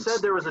because they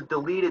said there was a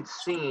deleted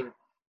scene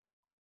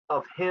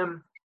of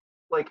him,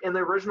 like in the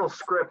original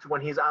script when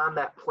he's on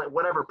that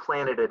whatever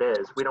planet it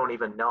is. We don't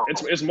even know.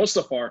 It's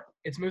Mustafar.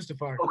 It's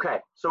Mustafar. Okay,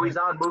 so he's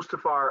on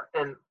Mustafar,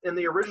 and in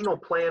the original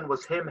plan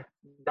was him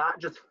not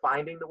just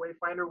finding the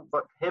Wayfinder,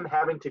 but him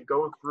having to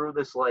go through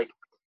this like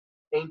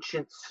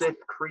ancient Sith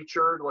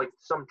creature, like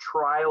some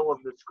trial of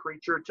this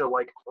creature to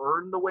like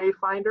earn the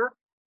Wayfinder.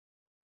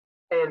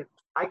 And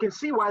I can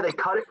see why they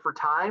cut it for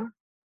time,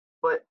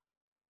 but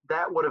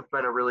that would have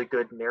been a really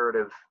good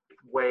narrative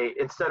way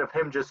instead of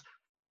him just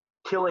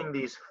killing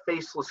these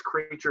faceless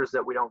creatures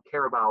that we don't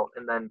care about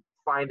and then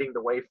finding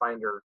the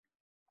Wayfinder.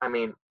 I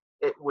mean,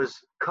 it was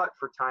cut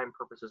for time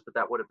purposes, but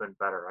that would have been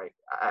better,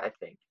 I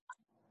think.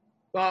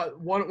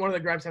 One of the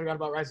gripes I've got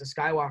about Rise of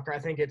Skywalker, I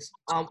think it's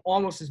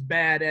almost as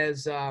bad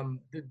as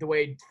the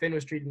way Finn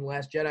was treated in The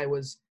Last Jedi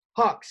was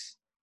Hux.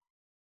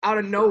 Out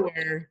of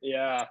nowhere.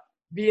 Yeah.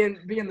 Being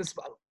the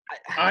spy.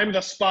 I'm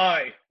the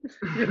spy.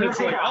 It's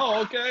like,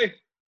 oh, okay.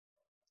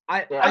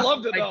 I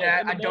loved it, like though.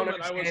 that. I don't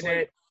understand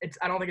it.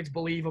 I don't think it's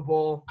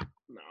believable.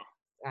 No.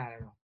 I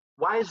don't know.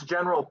 Why is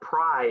General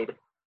Pride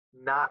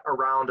not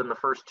around in the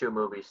first two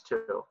movies,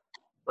 too?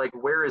 Like,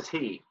 where is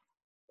he?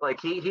 Like,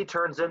 he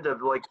turns into,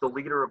 like, the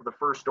leader of the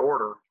First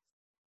Order.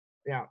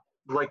 Yeah.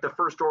 Like, the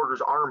First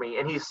Order's army,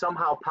 and he's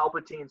somehow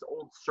Palpatine's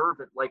old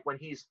servant. Like, when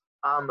he's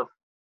on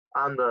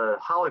the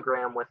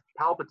hologram with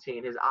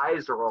Palpatine, his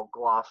eyes are all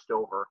glossed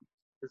over.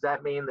 Does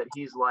that mean that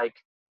he's, like,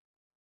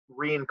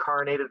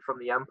 reincarnated from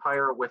the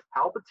Empire with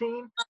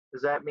Palpatine?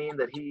 Does that mean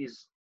that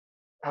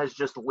has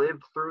just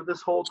lived through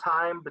this whole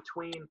time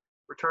between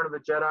Return of the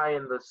Jedi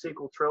and the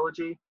sequel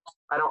trilogy?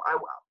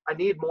 I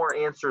need more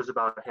answers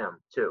about him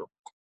too,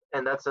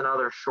 and that's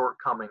another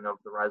shortcoming of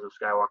the Rise of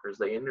Skywalker is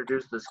they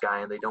introduce this guy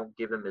and they don't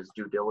give him his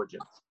due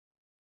diligence.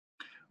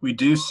 We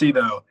do see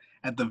though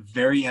at the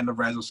very end of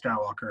Rise of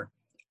Skywalker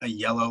a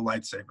yellow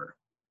lightsaber.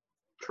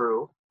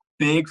 True.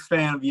 Big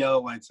fan of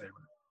yellow lightsaber.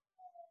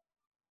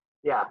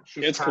 Yeah,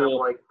 she's kind of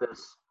like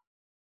this.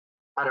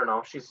 I don't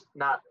know. She's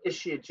not. Is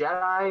she a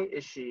Jedi?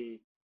 Is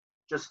she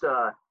just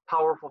a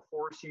powerful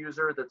Force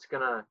user that's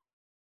gonna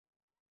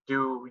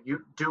do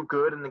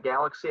good in the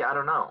galaxy? I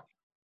don't know.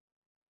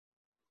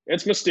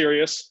 It's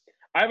mysterious.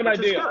 I have an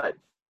idea. Good.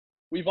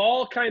 We've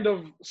all kind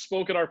of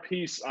spoken our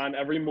piece on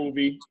every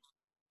movie,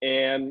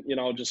 and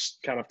just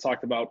kind of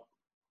talked about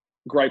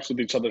gripes with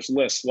each other's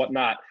lists,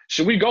 whatnot.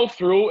 Should we go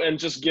through and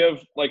just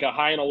give like a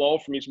high and a low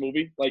from each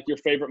movie, like your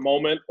favorite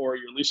moment or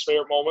your least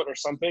favorite moment or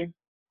something?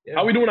 Yeah.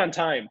 How are we doing on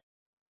time?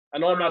 I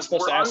know I'm not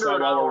supposed to ask that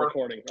while we're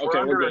recording. Okay,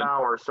 we're good. An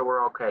hour, so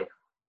we're okay.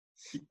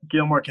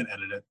 Gilmore can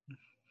edit it.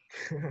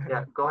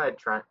 Yeah, go ahead,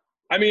 Trent.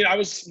 I mean, I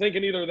was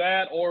thinking either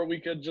that or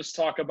we could just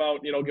talk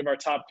about, give our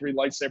top 3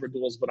 lightsaber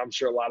duels, but I'm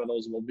sure a lot of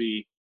those will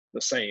be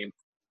the same.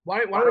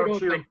 Why don't we go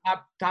with like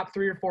top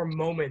 3 or 4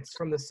 moments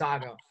from the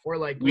saga, or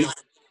like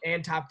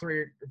and top 3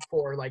 or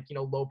 4 like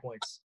low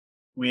points?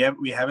 We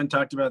haven't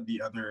talked about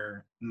the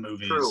other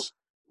movies. True.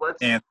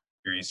 And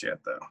series yet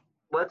though.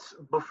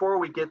 Before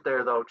we get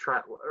there though,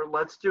 Trent,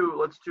 let's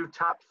do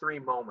top 3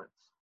 moments.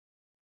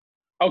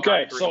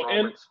 Okay, so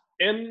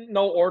in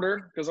no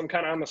order because I'm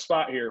kind of on the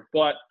spot here,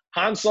 but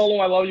Han Solo,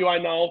 I Love You, I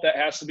Know, that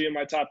has to be in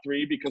my top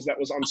 3 because that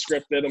was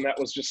unscripted and that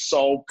was just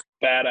so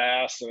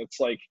badass. And it's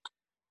like,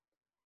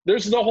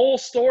 there's the whole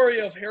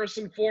story of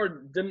Harrison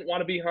Ford didn't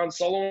want to be Han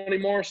Solo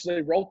anymore, so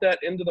they wrote that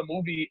into the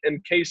movie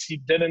in case he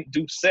didn't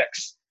do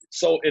 6.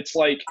 So it's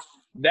like,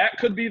 that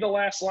could be the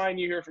last line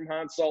you hear from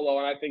Han Solo,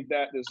 and I think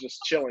that is just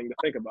chilling to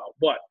think about.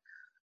 But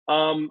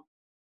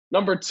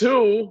number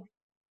 2,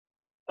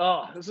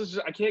 this is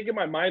just, I can't get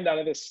my mind out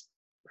of this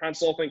Han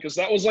Solo thing because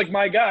that was like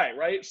my guy,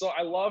 right? So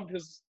I loved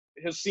his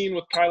scene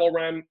with Kylo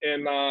Ren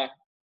in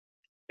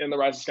The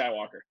Rise of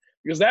Skywalker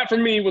because that for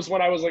me was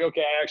when I was like,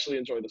 okay, I actually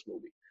enjoy this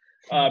movie.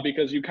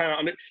 Because you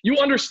kind of you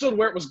understood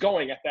where it was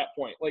going at that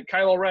point. Like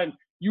Kylo Ren,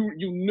 you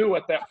knew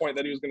at that point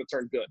that he was going to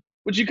turn good,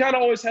 which you kind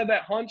of always had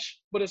that hunch.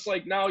 But it's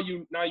like now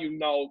you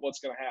know what's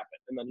going to happen,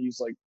 and then he's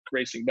like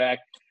racing back.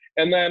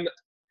 And then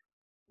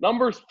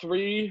number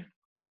 3,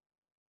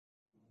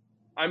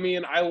 I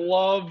mean, I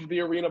love the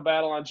arena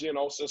battle on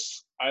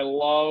Geonosis. I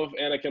love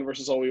Anakin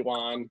versus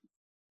Obi-Wan.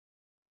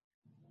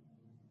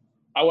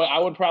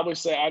 I'd probably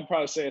say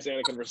it's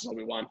Anakin versus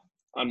Obi-Wan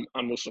on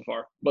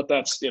Mustafar, but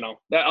that's that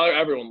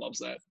everyone loves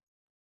that.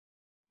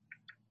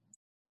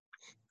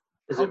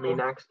 Is it me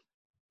next?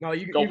 No,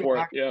 you go for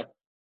it. Yeah.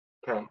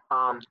 Okay.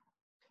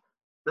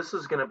 this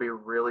is going to be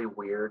really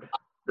weird.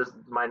 This is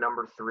my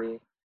number 3,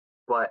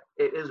 but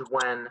it is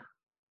when,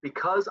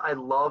 because I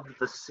loved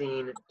the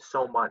scene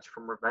so much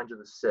from Revenge of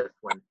the Sith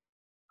when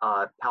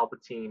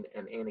Palpatine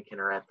and Anakin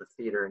are at the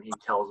theater and he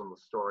tells them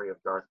the story of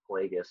Darth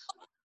Plagueis.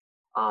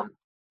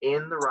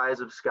 In The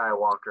Rise of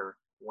Skywalker,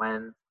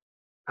 when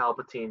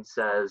Palpatine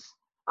says,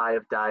 "I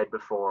have died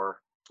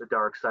before. The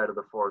dark side of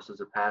the Force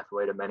is a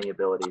pathway to many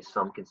abilities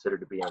some consider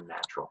to be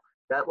unnatural."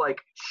 That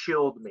like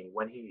chilled me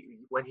when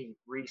he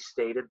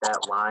restated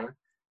that line.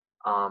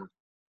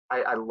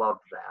 I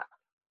loved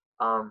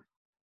that.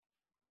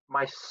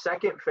 My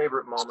second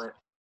favorite moment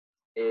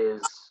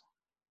is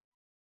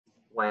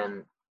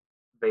when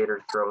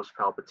Vader throws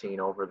Palpatine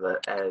over the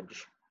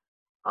edge.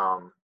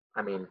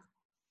 I mean,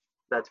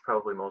 that's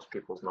probably most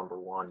people's number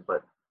 1,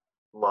 but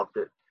loved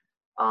it.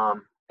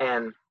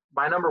 And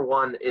my number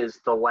 1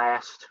 is the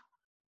last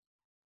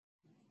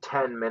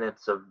 10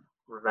 minutes of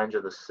Revenge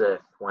of the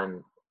Sith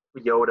when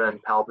Yoda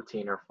and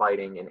Palpatine are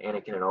fighting and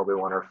Anakin and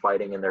Obi-Wan are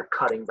fighting and they're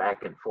cutting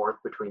back and forth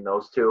between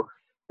those two.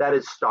 That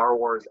is Star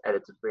Wars at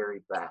its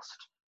very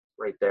best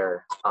right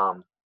there.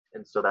 And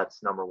so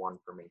that's number 1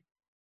 for me.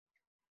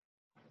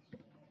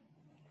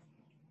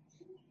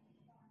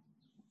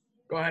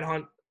 Go ahead,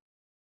 Hunt.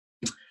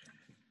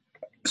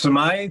 So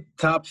my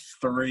top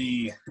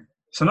 3.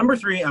 So number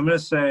 3, I'm going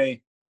to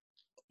say,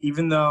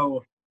 even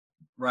though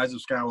Rise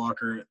of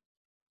Skywalker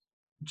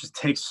just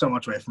takes so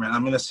much away from it,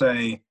 I'm going to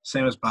say,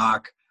 same as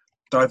Bach,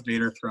 Darth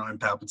Vader throwing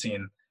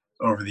Palpatine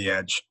over the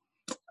edge.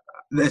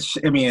 It's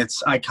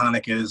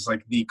iconic. It is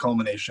like the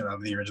culmination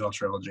of the original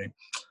trilogy.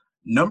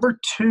 Number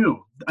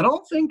 2, I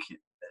don't think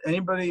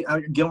anybody,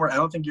 Gilmore, I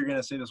don't think you're going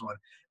to say this one,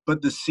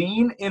 but the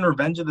scene in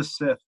Revenge of the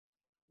Sith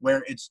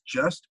where it's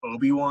just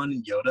Obi-Wan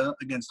and Yoda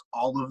against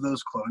all of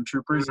those clone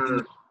troopers in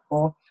the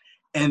temple,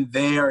 and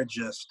they are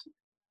just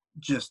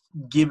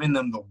giving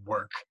them the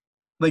work.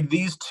 Like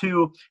these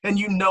two, and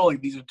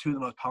like these are 2 of the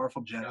most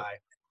powerful Jedi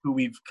who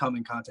we've come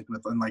in contact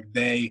with, and like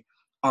they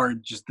are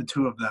just, the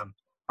 2 of them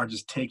are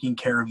just taking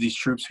care of these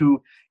troops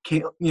who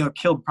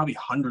killed probably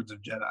hundreds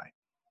of Jedi,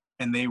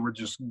 and they were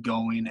just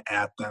going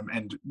at them,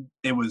 and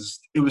it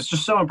was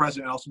just so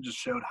impressive, and also just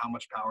showed how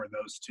much power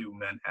those 2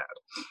 men had.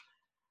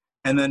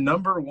 And then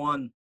number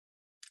 1,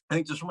 I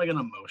think just from like an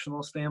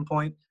emotional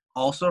standpoint,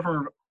 also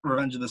from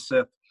Revenge of the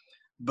Sith,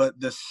 but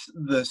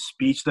the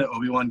speech that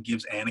Obi-Wan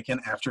gives Anakin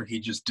after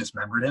he just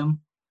dismembered him,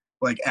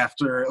 like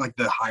after like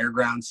the higher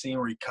ground scene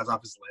where he cuts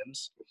off his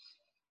limbs,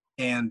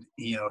 and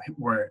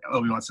where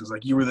Obi-Wan says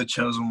like, "You were the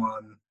chosen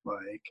one,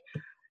 like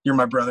you're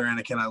my brother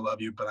Anakin, I love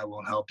you, but I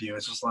won't help you."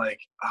 It's just like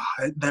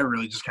that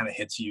really just kind of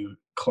hits you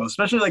close,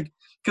 especially like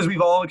because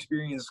we've all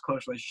experienced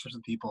close relationships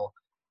with people,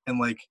 and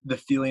like the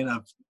feeling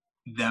of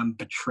them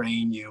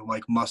betraying you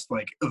like must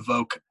like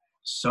evoke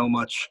so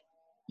much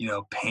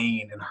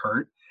pain and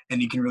hurt,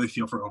 and you can really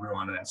feel for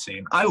Obi-Wan in that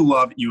scene. I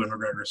love Ewan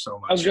McGregor so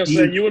much. I was gonna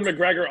say Ewan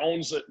McGregor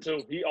owns it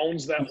too. He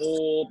owns that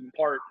whole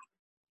part.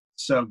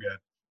 So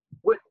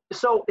good.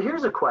 So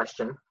here's a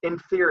question. In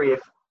theory,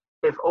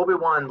 if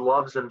Obi-Wan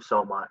loves him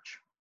so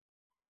much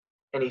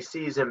and he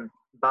sees him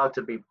about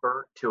to be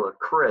burnt to a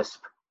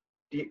crisp,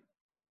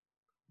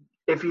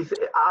 if he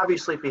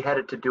had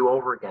it to do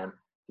over again,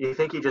 do you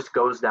think he just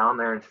goes down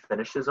there and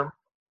finishes him?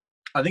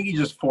 I think he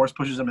just force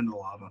pushes him into the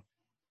lava.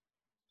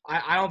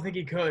 I don't think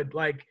he could.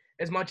 Like,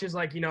 as much as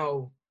like,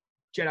 Jedi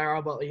are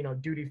about,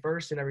 duty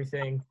first and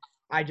everything,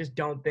 I just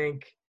don't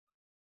think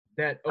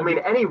that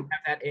any have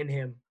that in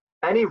him.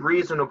 Any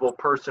reasonable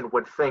person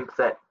would think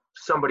that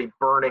somebody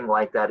burning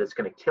like that is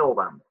going to kill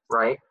them,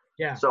 right?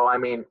 Yeah. So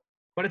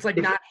but it's like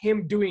not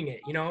him doing it,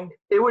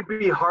 It would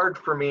be hard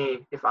for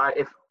me if I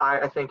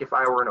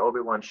were in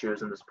Obi-Wan's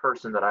shoes and this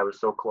person that I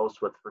was so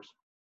close with for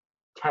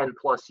 10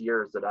 plus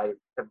years that I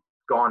have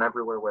gone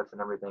everywhere with and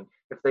everything,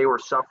 if they were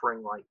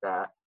suffering like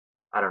that,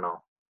 I don't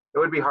know. It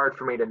would be hard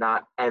for me to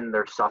not end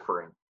their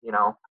suffering,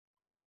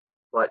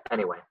 But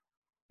anyway.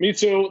 Me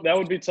too. That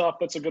would be tough.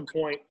 That's a good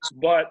point.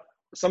 But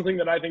something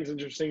that I think is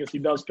interesting is he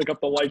does pick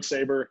up the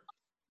lightsaber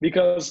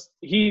because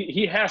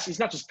he's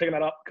not just picking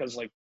it up because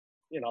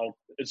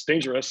it's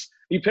dangerous.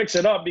 He picks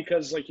it up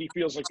because he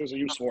feels like there's a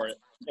use for it.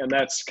 And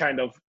that's kind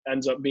of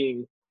ends up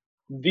being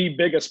the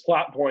biggest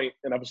plot point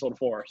in episode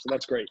 4. So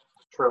that's great.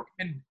 True.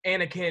 And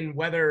Anakin,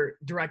 whether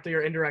directly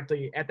or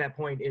indirectly at that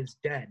point, is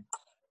dead.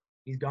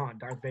 He's gone.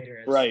 Darth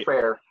Vader is. Right.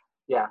 Fair.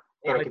 Yeah.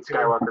 Anakin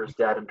Skywalker is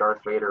dead and Darth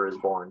Vader is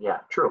born. Yeah,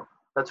 true.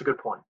 That's a good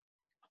point.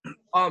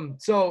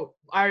 So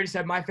I already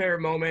said my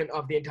favorite moment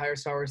of the entire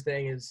Star Wars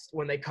thing is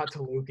when they cut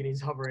to Luke and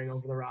he's hovering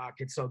over the rock.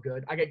 It's so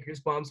good. I get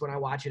goosebumps when I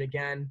watch it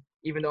again,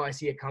 even though I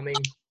see it coming.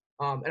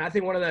 And I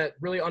think one of the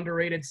really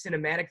underrated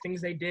cinematic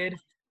things they did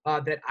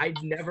that I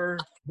never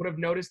would have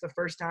noticed the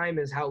first time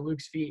is how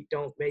Luke's feet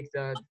don't make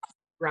the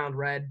ground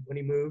red when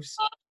he moves.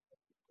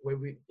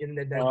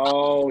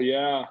 Oh,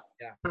 yeah.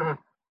 Yeah.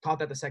 Caught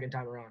that the second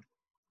time around.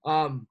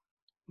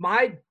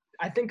 My,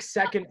 I think,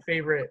 second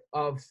favorite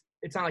of,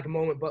 it's not like a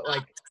moment, but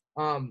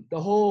the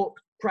whole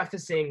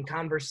prefacing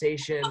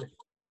conversation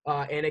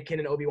Anakin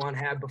and Obi-Wan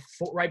have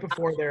right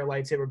before their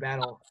lightsaber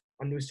battle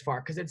on Mustafar.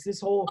 Because it's this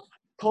whole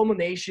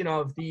culmination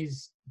of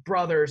these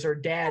brothers or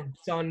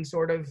dad-son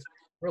sort of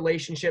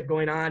relationship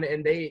going on,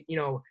 and they,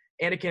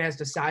 Anakin has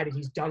decided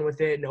he's done with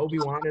it, and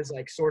Obi-Wan is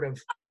like sort of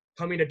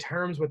coming to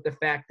terms with the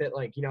fact that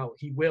like,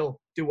 he will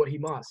do what he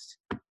must.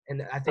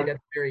 And I think that's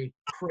a very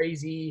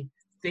crazy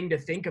thing to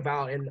think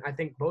about, and I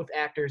think both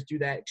actors do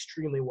that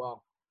extremely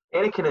well.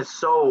 Anakin is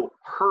so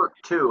hurt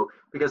too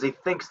because he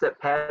thinks that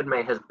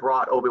Padme has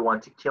brought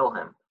Obi-Wan to kill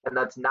him, and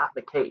that's not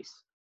the case.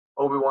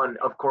 Obi-Wan,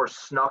 of course,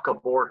 snuck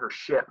aboard her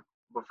ship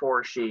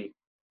before she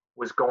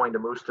was going to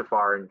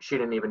Mustafar, and she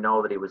didn't even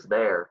know that he was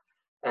there.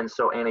 And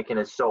so Anakin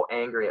is so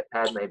angry at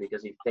Padme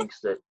because he thinks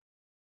that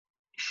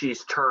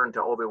she's turned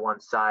to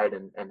Obi-Wan's side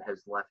and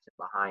has left him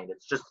behind.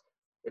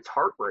 It's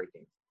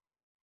heartbreaking.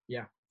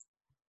 Yeah.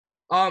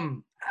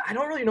 I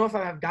don't really know if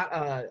I've got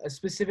a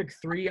specific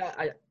 3.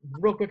 I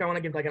real quick, I want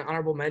to give like an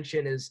honorable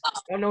mention is, I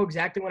don't know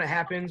exactly when it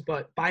happens,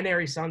 but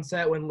Binary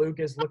Sunset, when Luke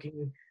is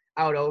looking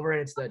out over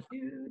and it's the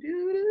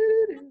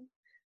doo-doo-doo-doo.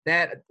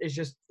 That is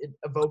just, it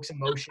evokes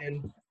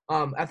emotion.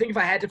 I think if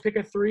I had to pick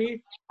a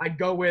 3, I'd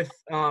go with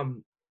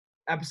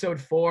episode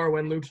 4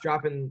 when Luke's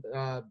dropping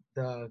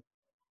the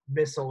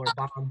missile or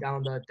bomb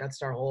down the Death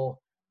Star hole,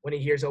 when he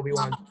hears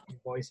Obi-Wan's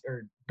voice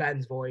or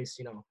Ben's voice,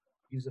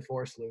 use the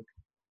Force, Luke.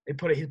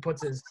 He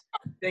puts his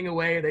thing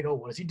away. They go,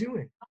 what is he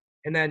doing?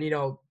 And then,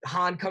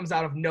 Han comes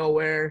out of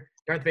nowhere.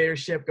 Darth Vader's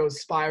ship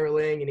goes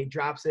spiraling and he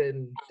drops it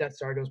and Death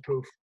Star goes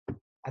poof.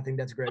 I think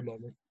that's a great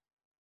moment.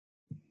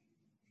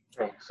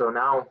 Okay, so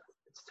now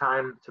it's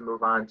time to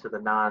move on to the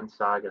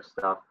non-saga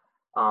stuff.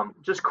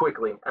 Just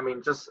quickly, I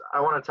want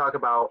to talk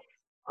about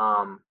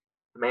The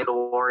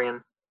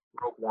Mandalorian,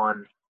 Rogue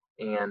One,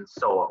 and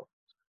Solo.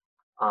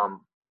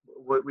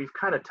 We've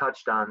kind of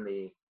touched on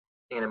the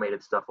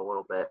animated stuff a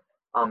little bit.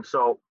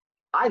 So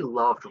I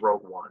loved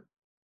Rogue One.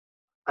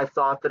 I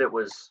thought that it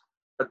was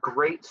a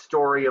great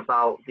story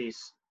about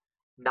these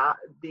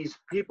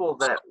people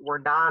that were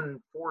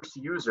non-Force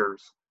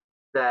users,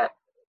 that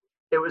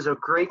it was a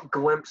great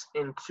glimpse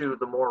into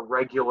the more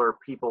regular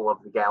people of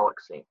the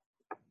galaxy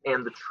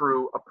and the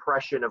true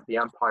oppression of the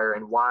Empire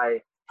and why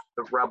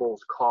the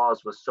Rebels'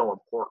 cause was so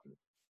important.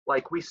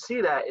 Like, we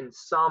see that in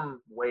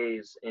some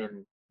ways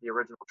in the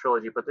original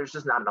trilogy, but there's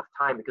just not enough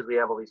time because we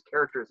have all these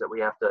characters that we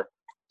have to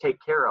take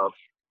care of.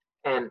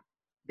 And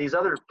these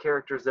other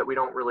characters that we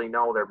don't really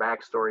know their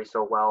backstory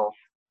so well,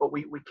 but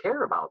we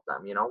care about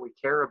them, we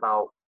care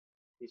about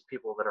these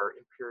people that are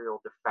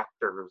Imperial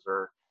defectors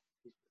or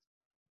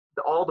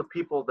all the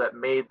people that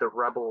made the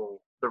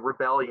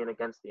rebellion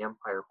against the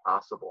Empire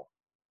possible.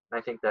 And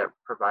I think that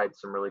provides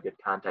some really good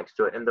context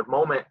to it. And the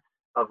moment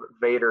of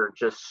Vader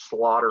just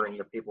slaughtering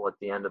the people at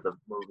the end of the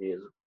movie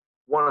is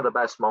one of the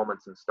best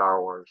moments in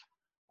Star Wars.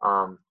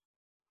 I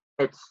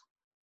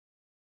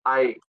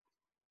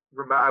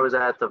was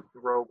at the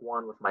Rogue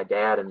One with my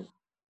dad, and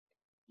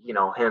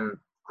him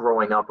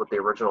growing up with the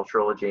original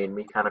trilogy and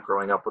me kind of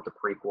growing up with the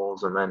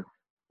prequels, and then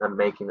them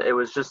making it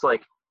was just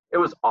like, it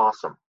was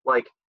awesome.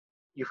 Like,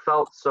 you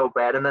felt so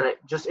bad, and then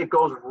it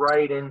goes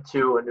right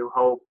into A New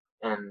Hope,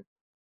 and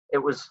it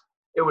was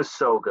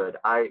so good.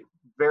 I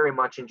very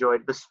much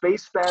enjoyed the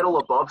space battle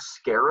above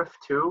Scarif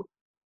too.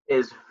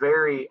 Is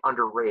very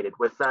underrated,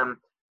 with them,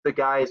 the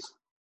guys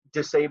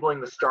disabling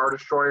the Star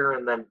Destroyer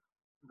and then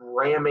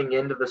ramming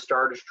into the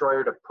Star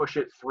Destroyer to push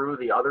it through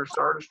the other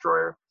Star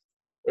Destroyer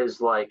is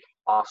like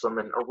awesome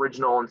and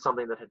original and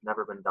something that had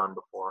never been done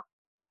before.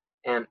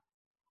 And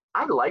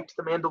I liked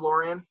The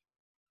Mandalorian.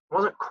 I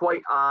wasn't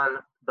quite on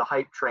the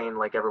hype train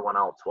like everyone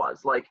else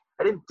was. Like,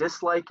 I didn't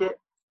dislike it.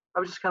 I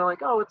was just kind of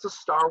like, oh, it's a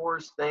Star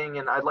Wars thing,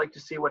 and I'd like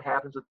to see what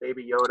happens with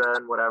Baby Yoda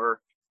and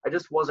whatever. I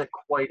just wasn't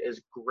quite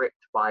as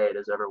gripped by it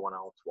as everyone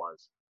else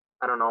was.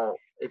 I don't know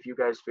if you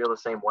guys feel the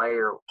same way,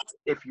 or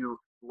if you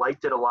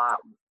liked it a lot,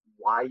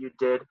 why you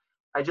did.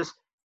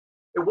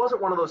 It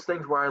wasn't one of those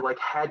things where I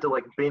had to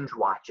binge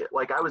watch it.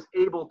 Like, I was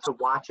able to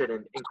watch it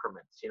in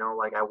increments,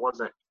 I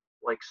wasn't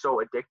so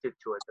addicted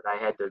to it that I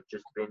had to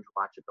just binge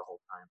watch it the whole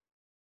time.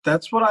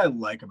 That's what I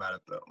like about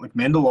it, though. Like,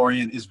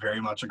 Mandalorian is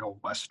very much like a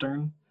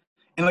Western,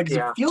 and it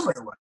feels like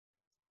a Western.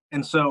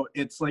 And so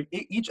it's like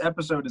each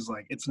episode is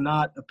it's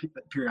not a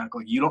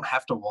periodical. You don't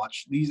have to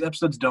watch these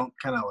episodes. Don't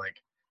kind of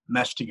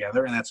mesh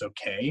together, and that's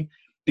okay,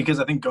 because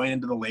I think going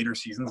into the later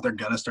seasons they're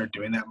gonna start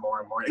doing that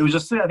more and more. It was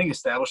just to, I think,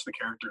 establish the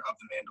character of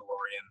the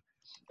Mandalorian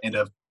and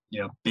of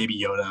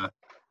Baby Yoda,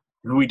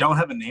 who we don't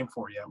have a name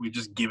for yet. We've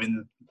just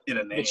given it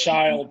a name. The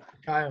child,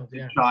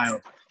 yeah.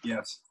 Child,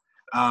 yes.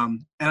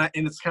 And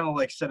it's kind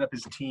of set up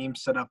his team,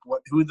 set up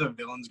who the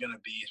villain's gonna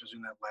be, especially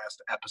in that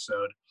last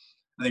episode.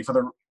 I think for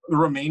the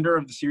remainder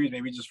of the series,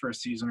 maybe just for a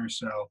season or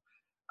so.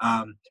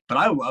 But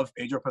I love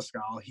Pedro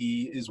Pascal.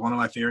 He is one of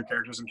my favorite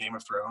characters in Game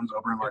of Thrones,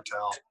 Oberyn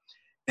Martell.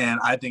 And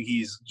I think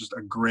he's just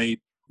a great,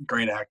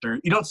 great actor.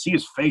 You don't see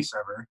his face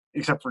ever,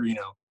 except for,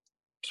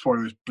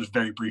 spoilers just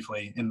very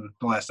briefly in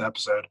the last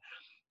episode.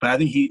 But I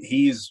think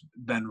he's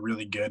been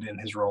really good in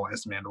his role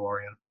as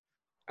Mandalorian.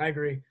 I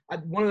agree.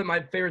 One of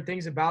my favorite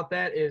things about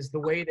that is the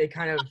way they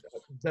kind of,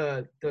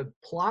 the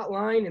plot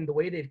line and the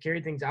way they've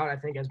carried things out, I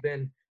think, has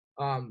been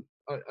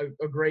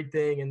a great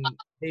thing, and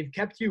they've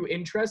kept you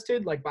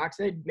interested. Like Bach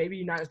said, maybe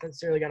you're not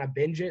necessarily gonna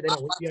binge it. They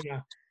don't leave you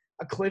on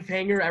a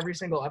cliffhanger every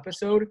single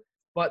episode,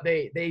 but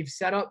they've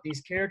set up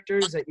these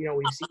characters that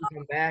we've seen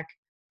come back.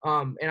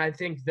 And I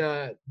think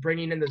the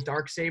bringing in the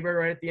Darksaber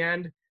right at the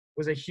end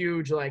was a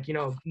huge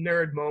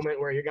nerd moment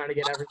where you're gonna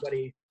get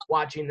everybody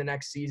watching the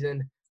next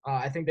season.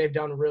 I think they've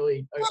done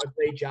really a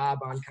great job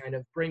on kind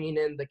of bringing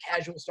in the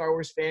casual Star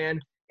Wars fan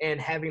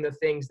and having the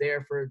things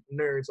there for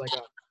nerds like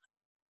us.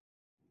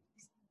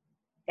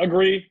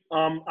 Agree.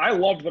 I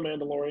loved The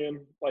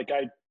Mandalorian. Like,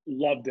 I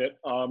loved it.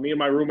 Me and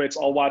my roommates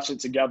all watched it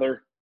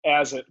together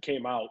as it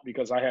came out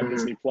because I had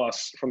Disney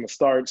Plus from the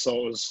start. So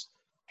it was,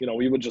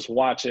 we would just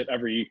watch it I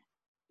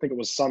think it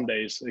was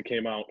Sundays it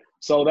came out.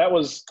 So that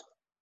was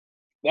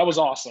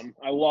awesome.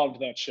 I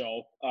loved that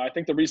show. I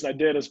think the reason I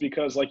did is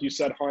because, like you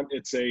said, Hunt,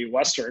 it's a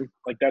Western.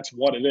 Like, that's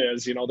what it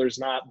is. There's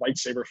not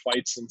lightsaber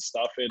fights and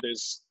stuff. It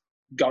is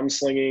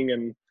gunslinging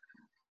and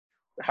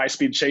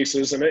high-speed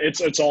chases, and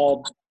it's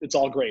all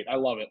great. I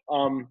love it.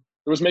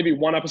 There was maybe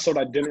one episode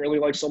I didn't really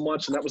like so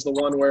much, and that was the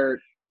one where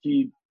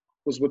he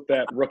was with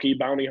that rookie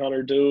bounty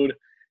hunter dude.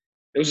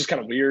 It was just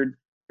kind of weird.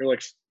 You're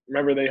like,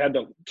 remember they had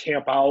to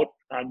camp out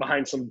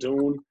behind some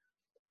dune.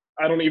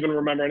 I don't even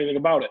remember anything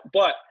about it.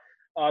 But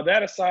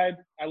that aside,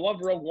 I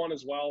loved Rogue One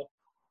as well.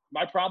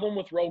 My problem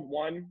with Rogue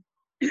One,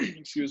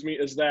 excuse me,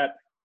 is that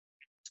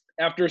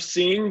after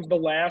seeing the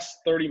last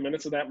 30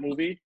 minutes of that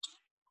movie,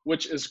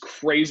 which is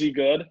crazy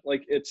good,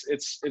 like it's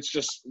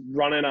just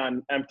running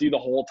on empty the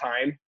whole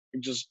time.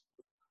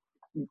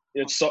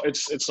 It's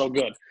so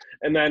good.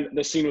 And then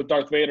the scene with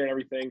Darth Vader and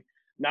everything.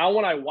 Now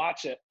when I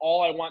watch it,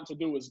 all I want to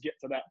do is get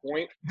to that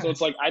point. So it's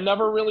like I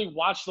never really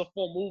watched the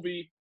full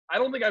movie. I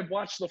don't think I've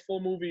watched the full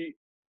movie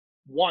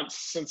once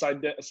since I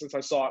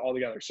saw it all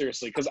together,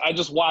 seriously, because I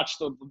just watched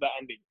the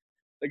ending,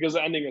 because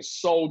the ending is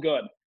so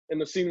good,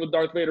 and the scene with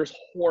Darth Vader is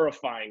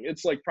horrifying.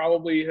 It's like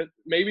probably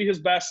maybe his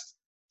best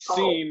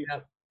scene,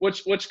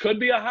 which could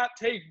be a hot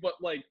take, but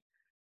like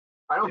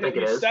I don't think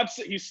it is.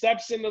 He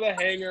steps into the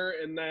hangar,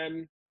 and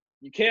then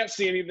you can't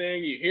see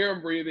anything. You hear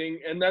him breathing,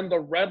 and then the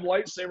red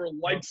lightsaber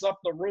lights up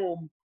the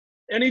room,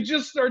 and he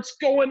just starts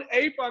going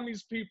ape on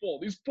these people.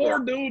 These poor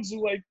dudes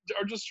who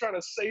are just trying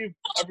to save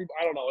everybody.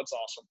 I don't know. It's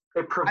awesome.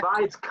 It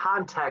provides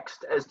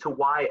context as to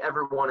why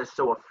everyone is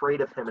so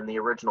afraid of him in the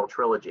original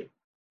trilogy,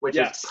 which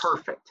is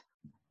perfect.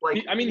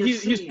 Like,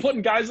 he's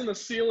putting guys in the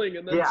ceiling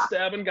and then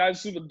stabbing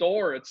guys through the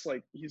door. It's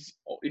like he's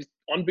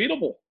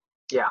unbeatable.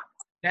 Yeah.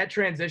 That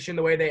transition,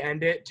 the way they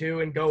end it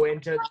too and go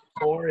into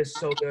Thor is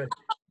so good.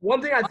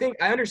 One thing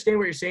I understand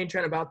what you're saying,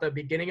 Trent, about the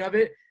beginning of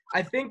it.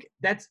 I think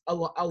that's a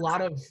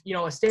lot of, a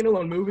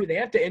standalone movie. They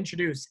have to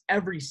introduce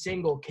every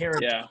single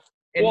character. Yeah.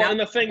 And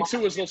the thing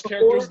too is those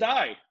characters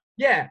die.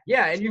 Yeah.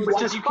 And you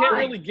can't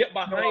really get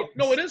behind.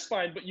 No, it is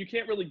fine, but you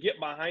can't really get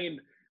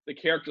behind the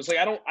characters. Like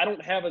I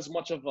don't have as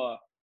much of a,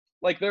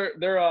 like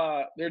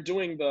they're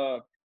doing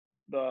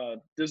the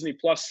Disney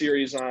Plus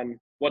series on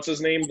what's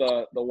his name,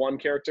 the one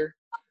character,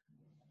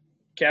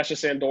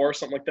 Cassius Andor,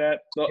 something like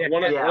that.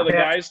 One of the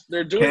guys,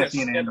 they're doing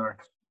Cassian Andor.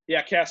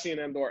 Cassian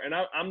Andor, and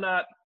I'm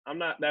not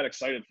that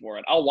excited for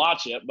it. I'll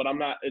watch it, but I'm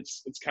not.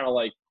 It's kind of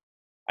like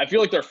I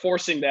feel like they're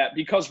forcing that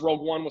because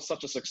Rogue One was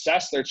such a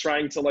success. They're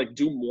trying to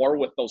do more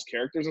with those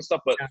characters and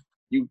stuff, but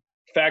you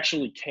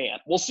factually can't.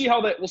 We'll see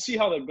how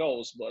that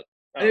goes, but.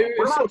 It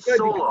was so good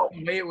Solo.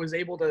 The way it was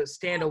able to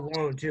stand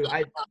alone too.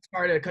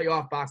 Sorry to cut you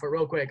off, Bach, but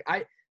real quick,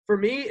 for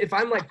me, if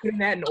I'm putting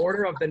that in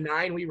order of the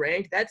 9 we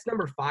ranked, that's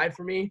number 5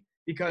 for me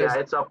because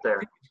it's up there.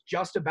 It's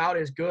just about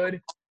as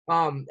good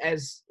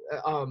as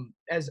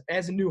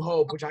A New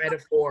Hope, which I had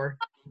at 4.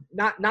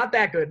 Not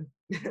that good,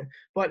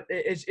 but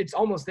it's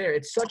almost there.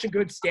 It's such a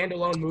good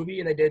standalone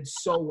movie, and they did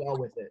so well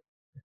with it.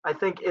 I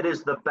think it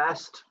is the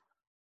best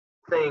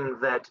thing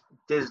that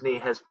Disney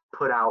has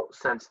put out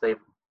since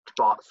they've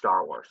bought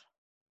Star Wars.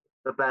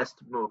 The best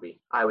movie,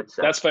 I would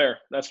say. That's fair.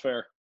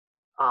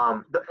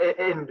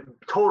 In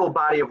total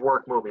body of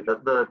work movie.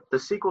 The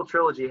sequel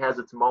trilogy has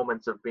its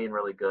moments of being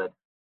really good,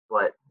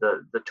 but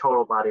the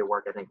total body of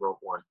work, I think, Rogue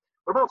One.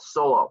 What about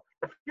Solo?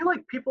 I feel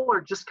like people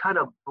are just kind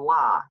of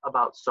blah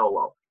about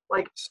Solo.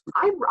 Like,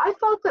 I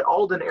thought that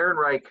Alden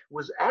Ehrenreich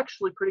was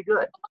actually pretty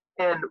good,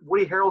 and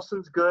Woody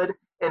Harrelson's good,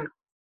 and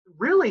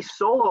really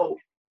Solo,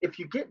 if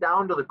you get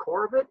down to the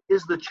core of it,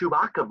 is the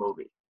Chewbacca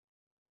movie.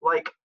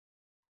 Like,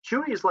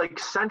 Chewie is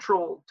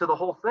central to the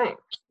whole thing,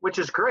 which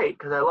is great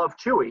because I love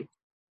Chewie.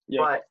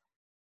 Yeah. But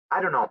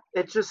I don't know.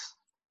 It just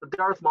the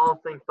Darth Maul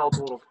thing felt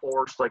a little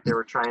forced, like they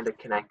were trying to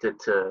connect it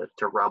to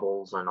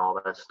Rebels and all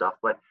that stuff.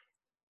 But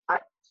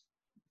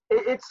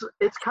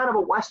it's kind of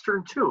a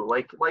Western too,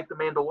 like The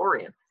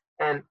Mandalorian,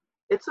 and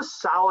it's a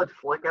solid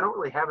flick. I don't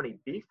really have any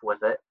beef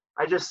with it.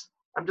 I'm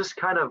just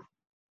kind of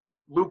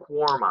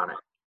lukewarm on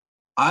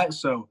it.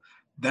 So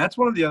that's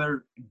one of the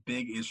other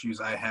big issues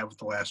I have with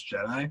The Last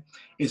Jedi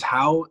is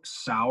how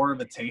sour of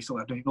a taste it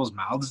left in people's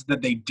mouths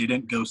that they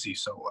didn't go see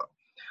Solo.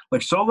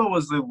 Like, Solo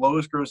was the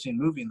lowest grossing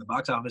movie in the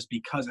box office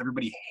because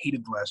everybody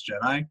hated The Last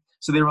Jedi.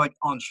 So they were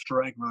on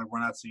strike. We're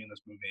not seeing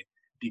this movie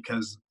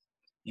because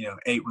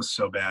 8 was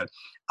so bad.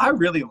 I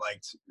really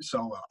liked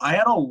Solo. I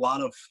had a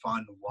lot of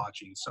fun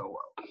watching Solo.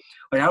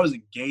 Like, I was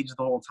engaged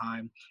the whole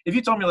time. If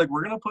you told me, like,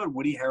 we're going to put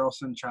Woody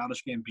Harrelson,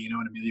 Childish Gambino,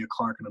 and Emilia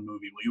Clarke in a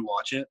movie, will you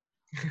watch it?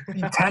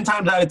 10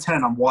 times out of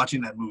 10, I'm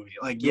watching that movie.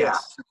 Like,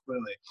 yes,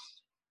 clearly.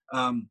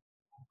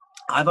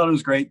 I thought it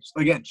was great.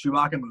 Again,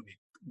 Chewbacca movie.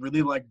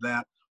 Really liked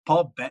that.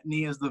 Paul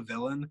Bettany as the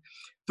villain.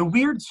 The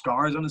weird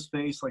scars on his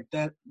face, like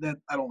that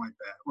I don't like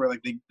that. Where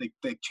like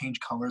they change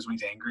colors when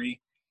he's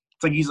angry.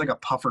 It's like he's like a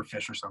puffer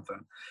fish or something.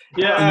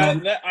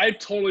 Yeah, I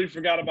totally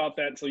forgot about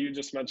that until you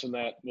just mentioned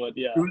that. But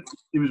yeah,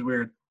 it was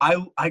weird. I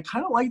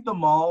kind of like the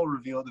Maul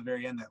reveal at the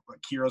very end that like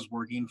Kira's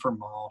working for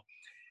Maul,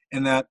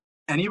 and that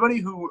anybody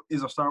who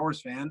is a Star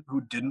Wars fan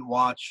who didn't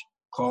watch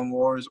Clone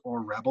Wars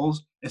or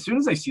Rebels, as soon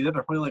as they see that,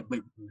 they're probably like,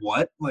 wait,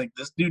 what? Like,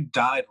 this dude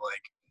died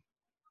like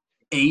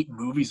 8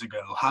 movies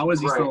ago. How is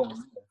he still alive?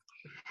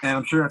 And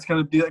I'm sure it's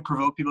going to be like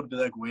provoke people to be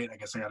like, wait, I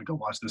guess I got to go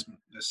watch this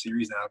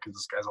series now because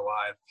this guy's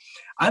alive.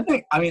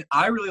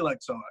 I really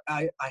liked Solo.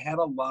 I had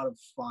a lot of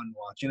fun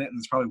watching it, and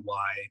that's probably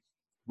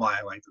why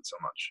I liked it so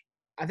much.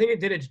 I think it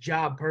did its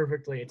job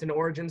perfectly. It's an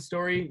origin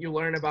story. You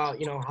learn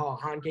about, how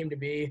Han came to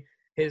be,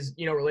 his,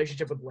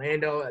 relationship with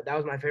Lando. That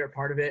was my favorite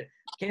part of it.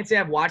 Can't say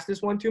I've watched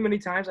this one too many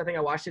times. I think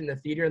I watched it in the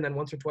theater and then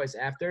once or twice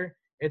after.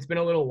 It's been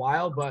a little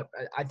while, but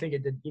I think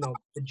it did,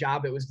 the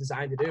job it was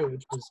designed to do,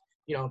 which was,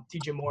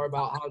 teaching more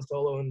about Han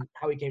Solo and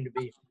how he came to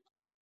be.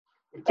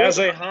 As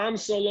a Han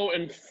Solo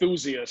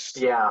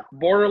enthusiast,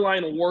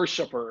 borderline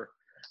worshiper,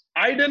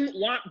 I didn't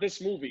want this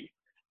movie.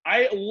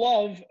 I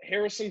love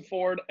Harrison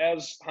Ford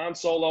as Han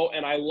Solo,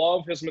 and I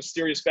love his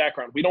mysterious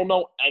background. We don't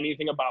know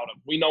anything about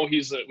him. We know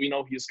he's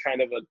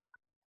kind of a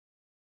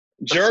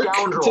jerk,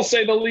 to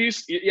say the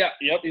least.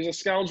 He's a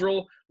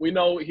scoundrel. We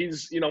know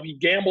he's, he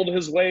gambled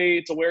his way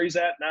to where he's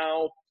at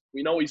now.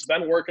 We know he's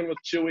been working with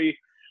Chewie.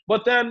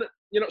 But then,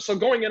 so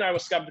going in, I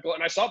was skeptical,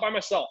 and I saw it by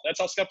myself. That's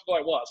how skeptical I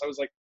was. I was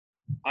like,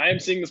 I am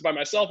seeing this by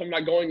myself. I'm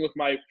not going with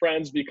my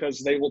friends because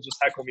they will just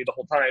heckle me the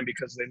whole time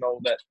because they know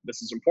that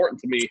this is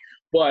important to me.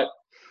 But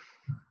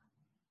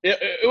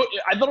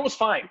I thought it was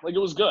fine. Like, it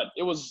was good.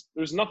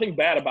 There's nothing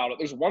bad about it.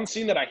 There's one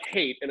scene that I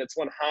hate, and it's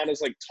when Han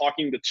is like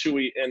talking to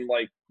Chewie in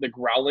like the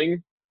growling.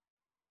 I'm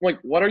like,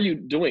 what are you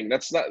doing?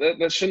 That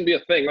shouldn't be a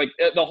thing. Like,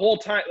 the whole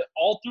time,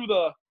 all through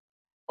the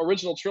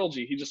original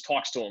trilogy, he just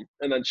talks to him,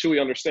 and then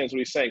Chewie understands what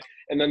he's saying.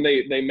 And then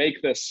they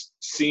make this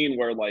scene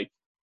where, like,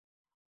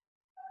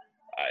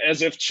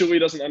 as if Chewie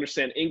doesn't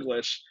understand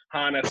English,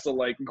 Han has to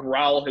like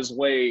growl his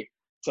way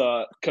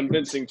to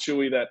convincing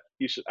Chewie that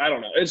he should. I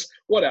don't know. It's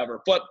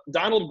whatever. But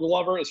Donald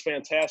Glover is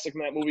fantastic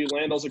in that movie.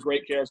 Lando's a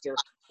great character.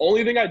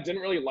 Only thing I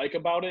didn't really like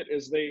about it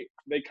is they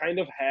kind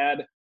of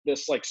had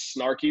this like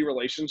snarky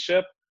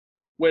relationship,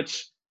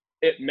 which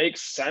it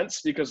makes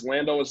sense because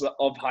Lando is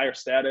of higher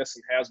status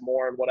and has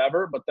more and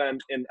whatever. But then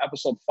in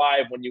episode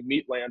 5, when you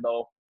meet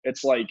Lando,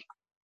 it's like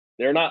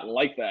they're not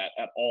like that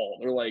at all.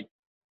 They're like,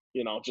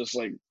 just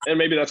like, and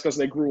maybe that's because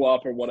they grew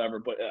up or whatever,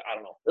 but I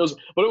don't know.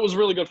 But it was a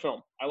really good film.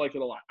 I liked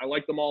it a lot. I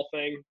liked the Maul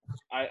thing.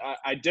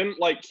 I didn't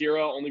like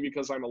Kira only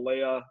because I'm a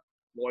Leia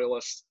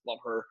loyalist. Love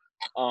her.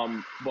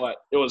 But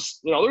it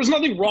was, there was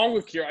nothing wrong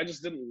with Kira. I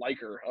just didn't like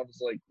her. I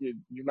was like,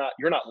 you're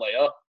not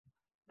Leia.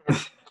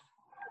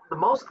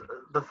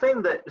 The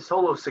thing that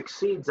Solo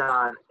succeeds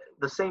on,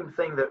 the same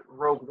thing that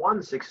Rogue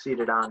One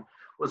succeeded on,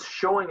 was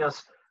showing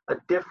us a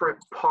different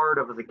part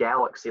of the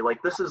galaxy.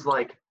 Like, this is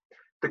like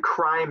the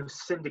crime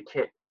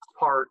syndicate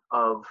part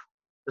of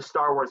the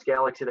Star Wars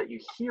galaxy that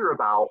you hear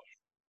about.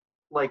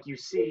 Like, you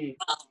see,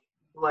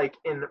 like,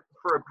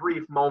 for a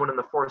brief moment in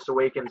The Force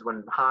Awakens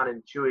when Han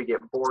and Chewie get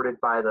boarded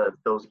by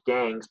those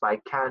gangs, by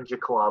Kanja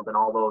Club and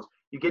all those,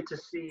 you get to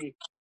see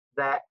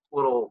that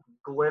little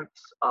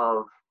glimpse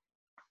of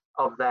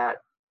that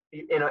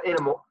in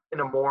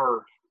a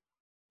more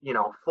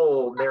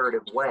full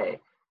narrative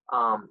way.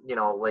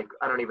 Like,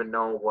 I don't even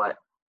know what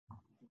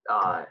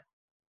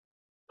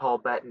Paul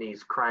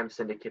Bettany's crime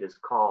syndicate is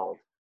called.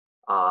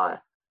 I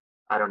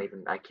can't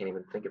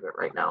even think of it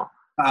right now.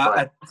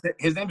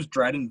 His name is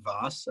Dryden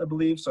Voss, I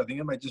believe. So I think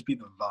it might just be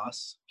the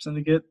Voss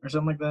Syndicate or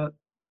something like that.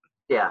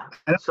 Yeah.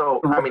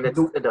 So I mean, it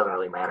doesn't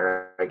really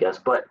matter, I guess.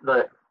 But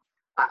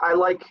I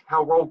like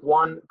how Rogue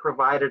One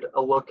provided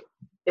a look.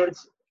 It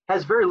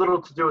has very little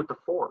to do with the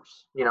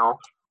Force.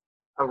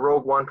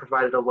 Rogue One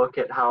provided a look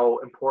at how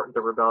important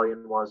the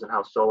rebellion was, and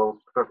how Solo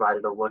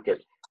provided a look at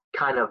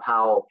kind of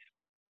how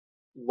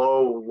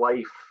low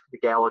life the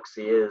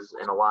galaxy is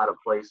in a lot of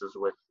places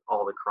with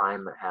all the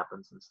crime that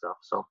happens and stuff.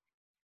 So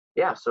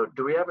so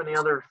do we have any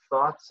other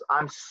thoughts?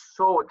 I'm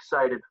so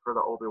excited for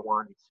the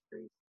Obi-Wan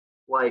series.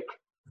 Like,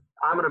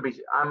 I'm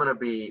gonna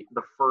be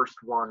the first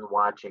one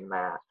watching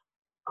that,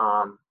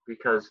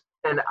 because,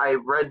 and I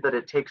read that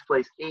it takes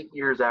place 8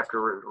 years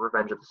after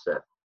Revenge of the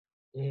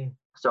Sith.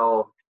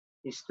 So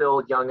he's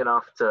still young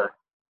enough to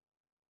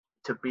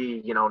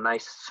be,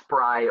 nice,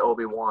 spry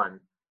Obi-Wan,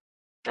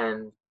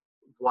 and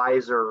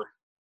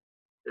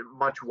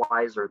much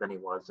wiser than he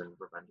was in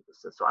Revenge of the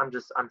Sith. So I'm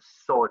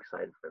so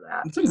excited for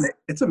that.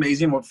 It's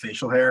amazing what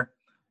facial hair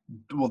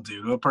will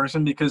do to a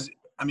person, because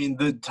I mean,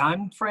 the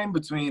time frame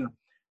between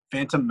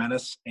Phantom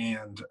Menace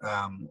and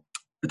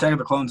Attack of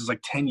the Clones is like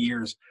 10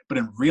 years, but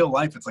in real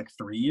life it's like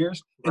 3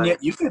 years. And Right.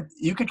 yet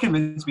you could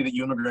convince me that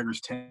Ewan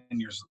McGregor's 10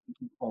 years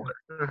older.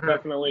 Mhm.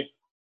 Definitely.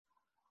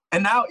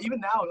 And now, even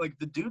now, like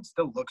the dude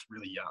still looks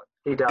really young.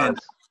 He does.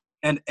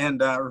 And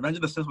Revenge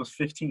of the Sith was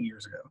 15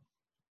 years ago.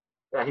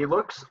 Yeah, he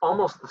looks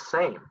almost the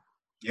same.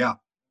 Yeah.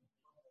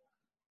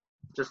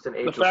 Just an The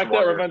ageless fact that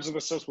wonder. Revenge of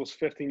the Sith was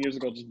 15 years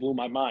ago just blew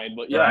my mind.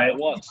 But yeah, Right. it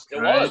was. It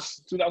Right. was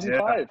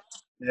 2005.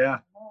 Yeah.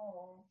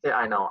 Yeah,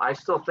 I know. I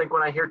still think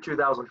when I hear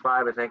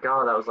 2005, I think,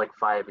 oh, that was like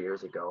 5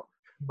 years ago.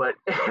 But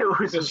it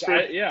was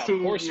 15 Yeah, of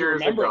course you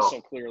years remember ago. it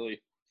so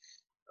clearly.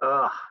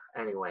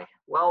 Anyway,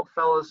 well,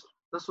 fellas,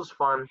 this was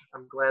fun.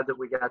 I'm glad that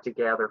we got to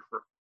gather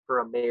for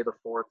a May the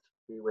 4th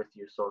be with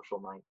you social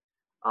night.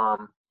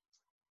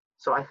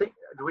 So I think,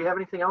 do we have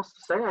anything else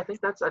to say? I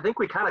think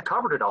we kind of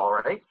covered it all,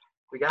 right?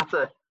 We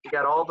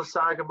got all the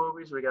saga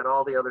movies, we got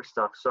all the other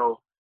stuff.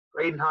 So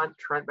Braden Hunt,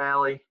 Trent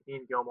Valley,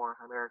 Ian Gilmore,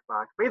 I'm Eric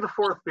Bach. May the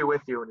 4th be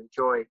with you and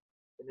enjoy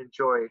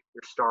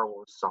your Star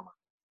Wars summer.